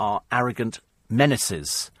arrogant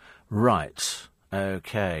menaces. Right.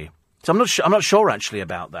 OK. So I'm not sure actually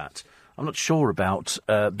about that. I'm not sure about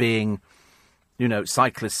being,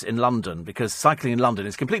 cyclists in London, because cycling in London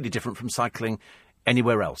is completely different from cycling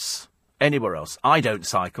anywhere else. I don't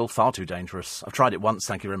cycle, far too dangerous. I've tried it once,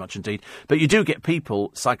 thank you very much indeed. But you do get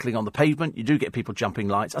people cycling on the pavement, you do get people jumping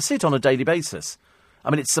lights. I see it on a daily basis.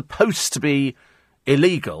 I mean, it's supposed to be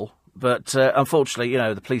illegal, but unfortunately,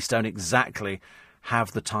 the police don't exactly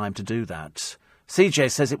have the time to do that.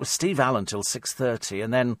 CJ says it was Steve Allen till 6:30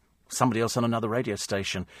 and then somebody else on another radio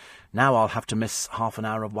station. Now I'll have to miss half an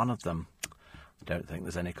hour of one of them. I don't think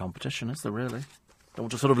there's any competition, is there really? Don't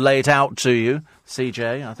want to sort of lay it out to you,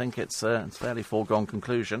 CJ. I think it's a fairly foregone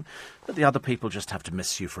conclusion that the other people just have to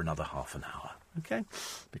miss you for another half an hour, OK?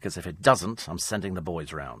 Because if it doesn't, I'm sending the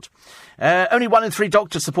boys round. Only 1 in 3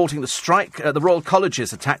 doctors supporting the strike. The Royal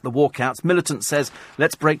Colleges attack the walkouts. Militant says,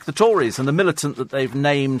 let's break the Tories. And the militant that they've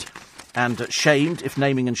named and shamed, if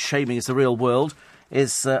naming and shaming is the real world,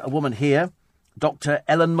 is a woman here, Dr.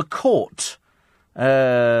 Ellen McCourt.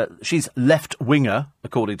 She's left-winger,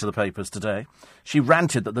 according to the papers today. She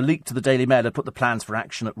ranted that the leak to the Daily Mail had put the plans for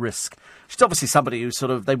action at risk. She's obviously somebody who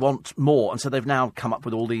they want more, and so they've now come up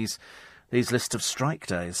with all these lists of strike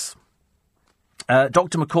days.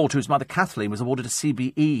 Dr. McCourt, whose mother Kathleen was awarded a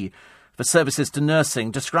CBE for services to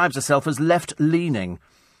nursing, describes herself as left-leaning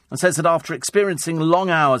and says that after experiencing long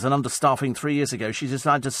hours and understaffing 3 years ago, she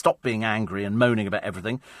decided to stop being angry and moaning about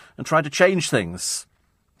everything and try to change things.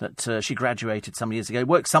 That she graduated some years ago,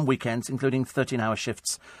 worked some weekends, including 13-hour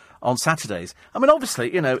shifts on Saturdays. I mean,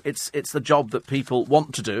 obviously, it's the job that people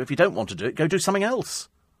want to do. If you don't want to do it, go do something else.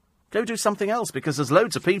 Go do something else, because there's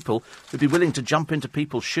loads of people who'd be willing to jump into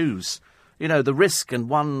people's shoes. The risk, and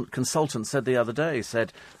one consultant said the other day,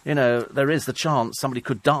 there is the chance somebody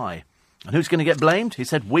could die. And who's going to get blamed? He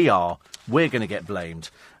said, we are. We're going to get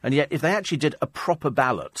blamed. And yet, if they actually did a proper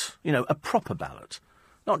ballot,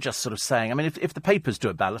 Not just sort of saying, I mean, if the papers do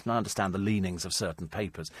a ballot, and I understand the leanings of certain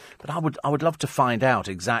papers, but I would love to find out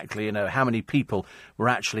exactly, how many people were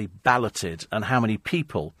actually balloted and how many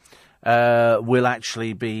people will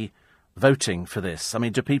actually be voting for this. I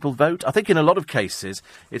mean, do people vote? I think in a lot of cases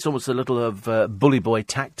it's almost a little of bully boy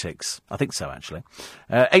tactics. I think so, actually.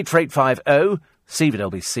 84850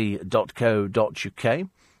 steve@lbc.co.uk.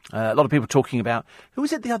 A lot of people talking about, who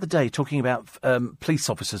was it the other day, talking about police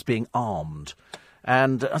officers being armed.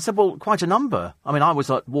 And I said, well, quite a number. I mean, I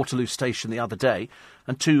was at Waterloo Station the other day,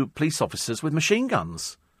 and 2 police officers with machine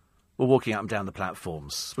guns were walking up and down the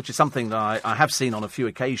platforms, which is something that I have seen on a few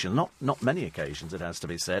occasions, not many occasions, it has to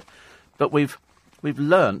be said. But we've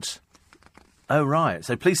learnt, oh, right,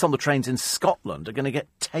 so police on the trains in Scotland are going to get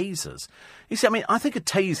tasers. You see, I mean, I think a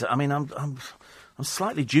taser, I mean, I'm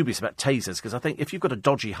slightly dubious about tasers, because I think if you've got a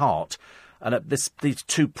dodgy heart and these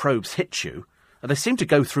 2 probes hit you, and they seem to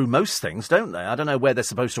go through most things, don't they? I don't know where they're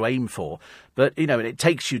supposed to aim for, but, it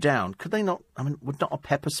takes you down. Could they not, I mean, would not a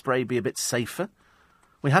pepper spray be a bit safer?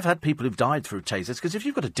 We have had people who've died through tasers, because if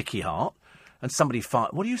you've got a dicky heart and somebody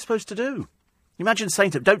fires, what are you supposed to do? Imagine saying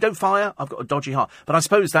to them, don't fire, I've got a dodgy heart. But I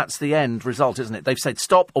suppose that's the end result, isn't it? They've said,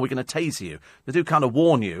 stop, or we're going to taser you. They do kind of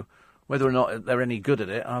warn you. Whether or not they're any good at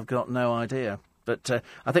it, I've got no idea. But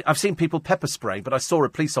I think I've seen people pepper spray, but I saw a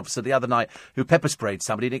police officer the other night who pepper sprayed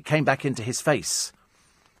somebody, and it came back into his face.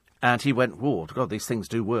 And he went, whoa, God, these things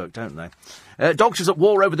do work, don't they? Doctors at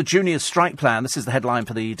war over the juniors' strike plan. This is the headline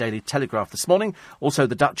for the Daily Telegraph this morning. Also,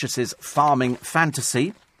 the Duchess's farming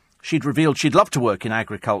fantasy. She'd revealed she'd love to work in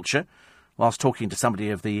agriculture, whilst talking to somebody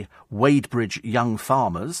of the Wadebridge Young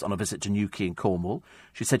Farmers on a visit to Newquay in Cornwall.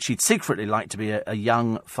 She said she'd secretly like to be a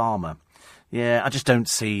young farmer. Yeah, I just don't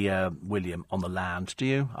see William on the land, do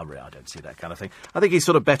you? I don't see that kind of thing. I think he's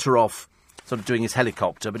sort of better off sort of doing his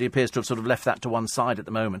helicopter, but he appears to have sort of left that to one side at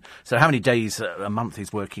the moment. So how many days a month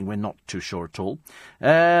he's working, we're not too sure at all.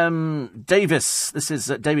 Davis, this is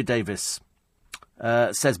David Davis,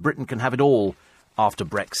 says Britain can have it all after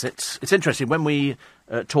Brexit. It's interesting, when we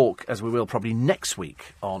talk, as we will probably next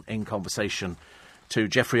week on In Conversation, to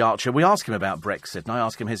Jeffrey Archer, we ask him about Brexit, and I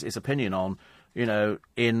ask him his opinion on,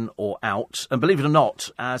 in or out. And believe it or not,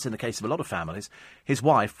 as in the case of a lot of families, his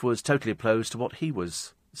wife was totally opposed to what he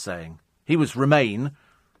was saying. He was Remain,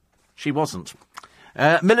 she wasn't.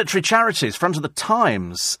 Military charities, front of the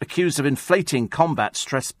Times, accused of inflating combat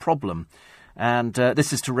stress problem. And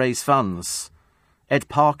this is to raise funds. Ed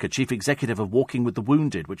Parker, chief executive of Walking with the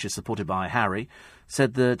Wounded, which is supported by Harry,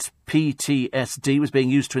 said that PTSD was being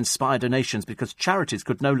used to inspire donations because charities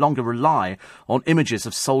could no longer rely on images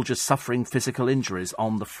of soldiers suffering physical injuries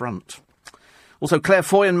on the front. Also, Claire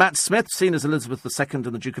Foy and Matt Smith, seen as Elizabeth II and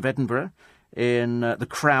the Duke of Edinburgh, in The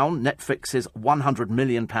Crown, Netflix's £100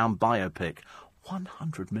 million biopic.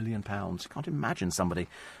 £100 million. You can't imagine somebody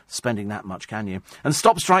spending that much, can you? And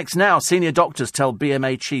stop strikes now. Senior doctors tell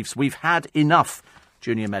BMA chiefs we've had enough.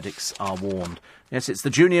 Junior medics are warned. Yes, it's the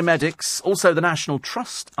junior medics, also the National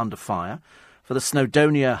Trust under fire for the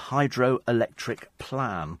Snowdonia hydroelectric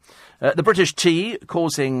plan. The British tea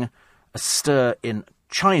causing a stir in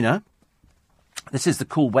China. This is the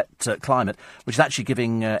cool, wet climate, which is actually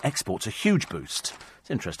giving exports a huge boost. It's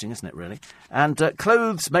interesting, isn't it, really? And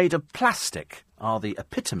clothes made of plastic are the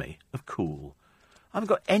epitome of cool. I haven't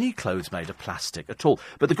got any clothes made of plastic at all.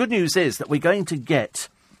 But the good news is that we're going to get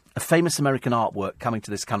a famous American artwork coming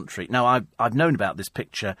to this country. Now, I've known about this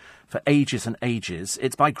picture for ages and ages.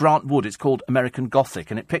 It's by Grant Wood. It's called American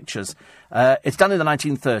Gothic, and it pictures... it's done in the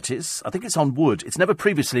 1930s. I think it's on wood. It's never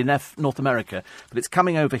previously left North America, but it's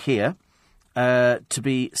coming over here to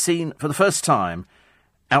be seen for the first time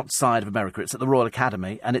outside of America. It's at the Royal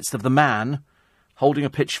Academy, and it's of the man holding a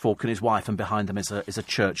pitchfork and his wife, and behind them is a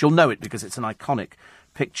church. You'll know it because it's an iconic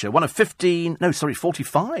picture. One of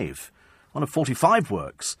 45. One of 45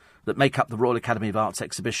 works that make up the Royal Academy of Arts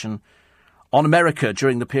exhibition on America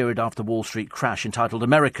during the period after Wall Street crash, entitled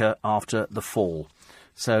America After the Fall.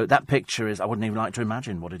 So that picture is, I wouldn't even like to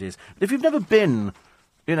imagine what it is. But if you've never been,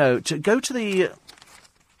 to go to the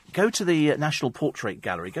National Portrait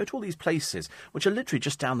Gallery, go to all these places, which are literally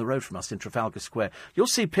just down the road from us in Trafalgar Square, you'll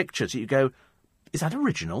see pictures that you go, is that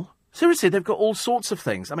original? Seriously, they've got all sorts of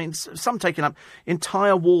things. I mean, some taking up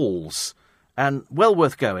entire walls. And well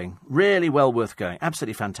worth going. Really well worth going.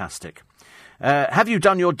 Absolutely fantastic. Have you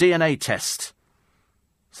done your DNA test?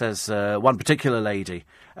 Says one particular lady.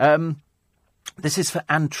 This is for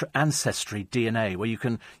Ancestry DNA, where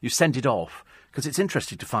you send it off, because it's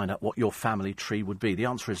interesting to find out what your family tree would be. The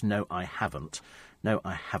answer is no, I haven't. No,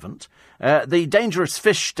 I haven't. The dangerous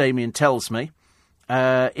fish, Damien tells me,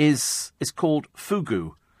 is called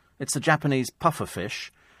fugu. It's a Japanese puffer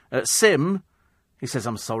fish. Sim... He says,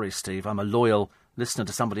 I'm sorry, Steve, I'm a loyal listener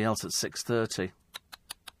to somebody else at 6:30.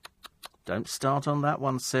 Don't start on that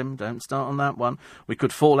one, Sim. Don't start on that one. We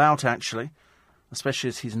could fall out, actually. Especially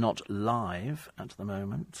as he's not live at the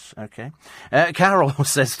moment. OK. Carol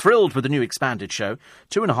says, thrilled with the new expanded show.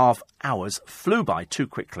 2.5 hours flew by too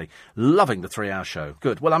quickly. Loving the 3-hour show.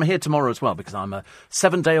 Good. Well, I'm here tomorrow as well because I'm a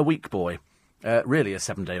 7-day-a-week boy. Really a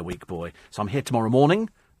 7-day-a-week boy. So I'm here tomorrow morning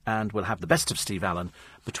and we'll have the best of Steve Allen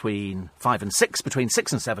between 5 and 6. Between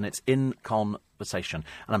 6 and 7, it's In Conversation.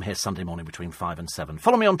 And I'm here Sunday morning between 5 and 7.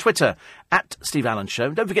 Follow me on Twitter, at Steve Allen Show.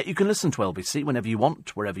 Don't forget you can listen to LBC whenever you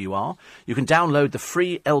want, wherever you are. You can download the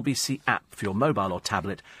free LBC app for your mobile or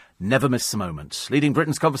tablet. Never miss a moment. Leading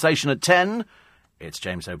Britain's Conversation at 10, it's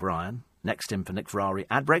James O'Brien. Next in for Nick Ferrari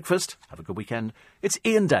at breakfast. Have a good weekend. It's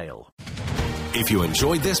Ian Dale. If you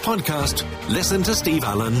enjoyed this podcast, listen to Steve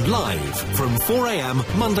Allen live from 4 a.m.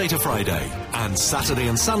 Monday to Friday and Saturday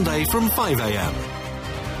and Sunday from 5 a.m.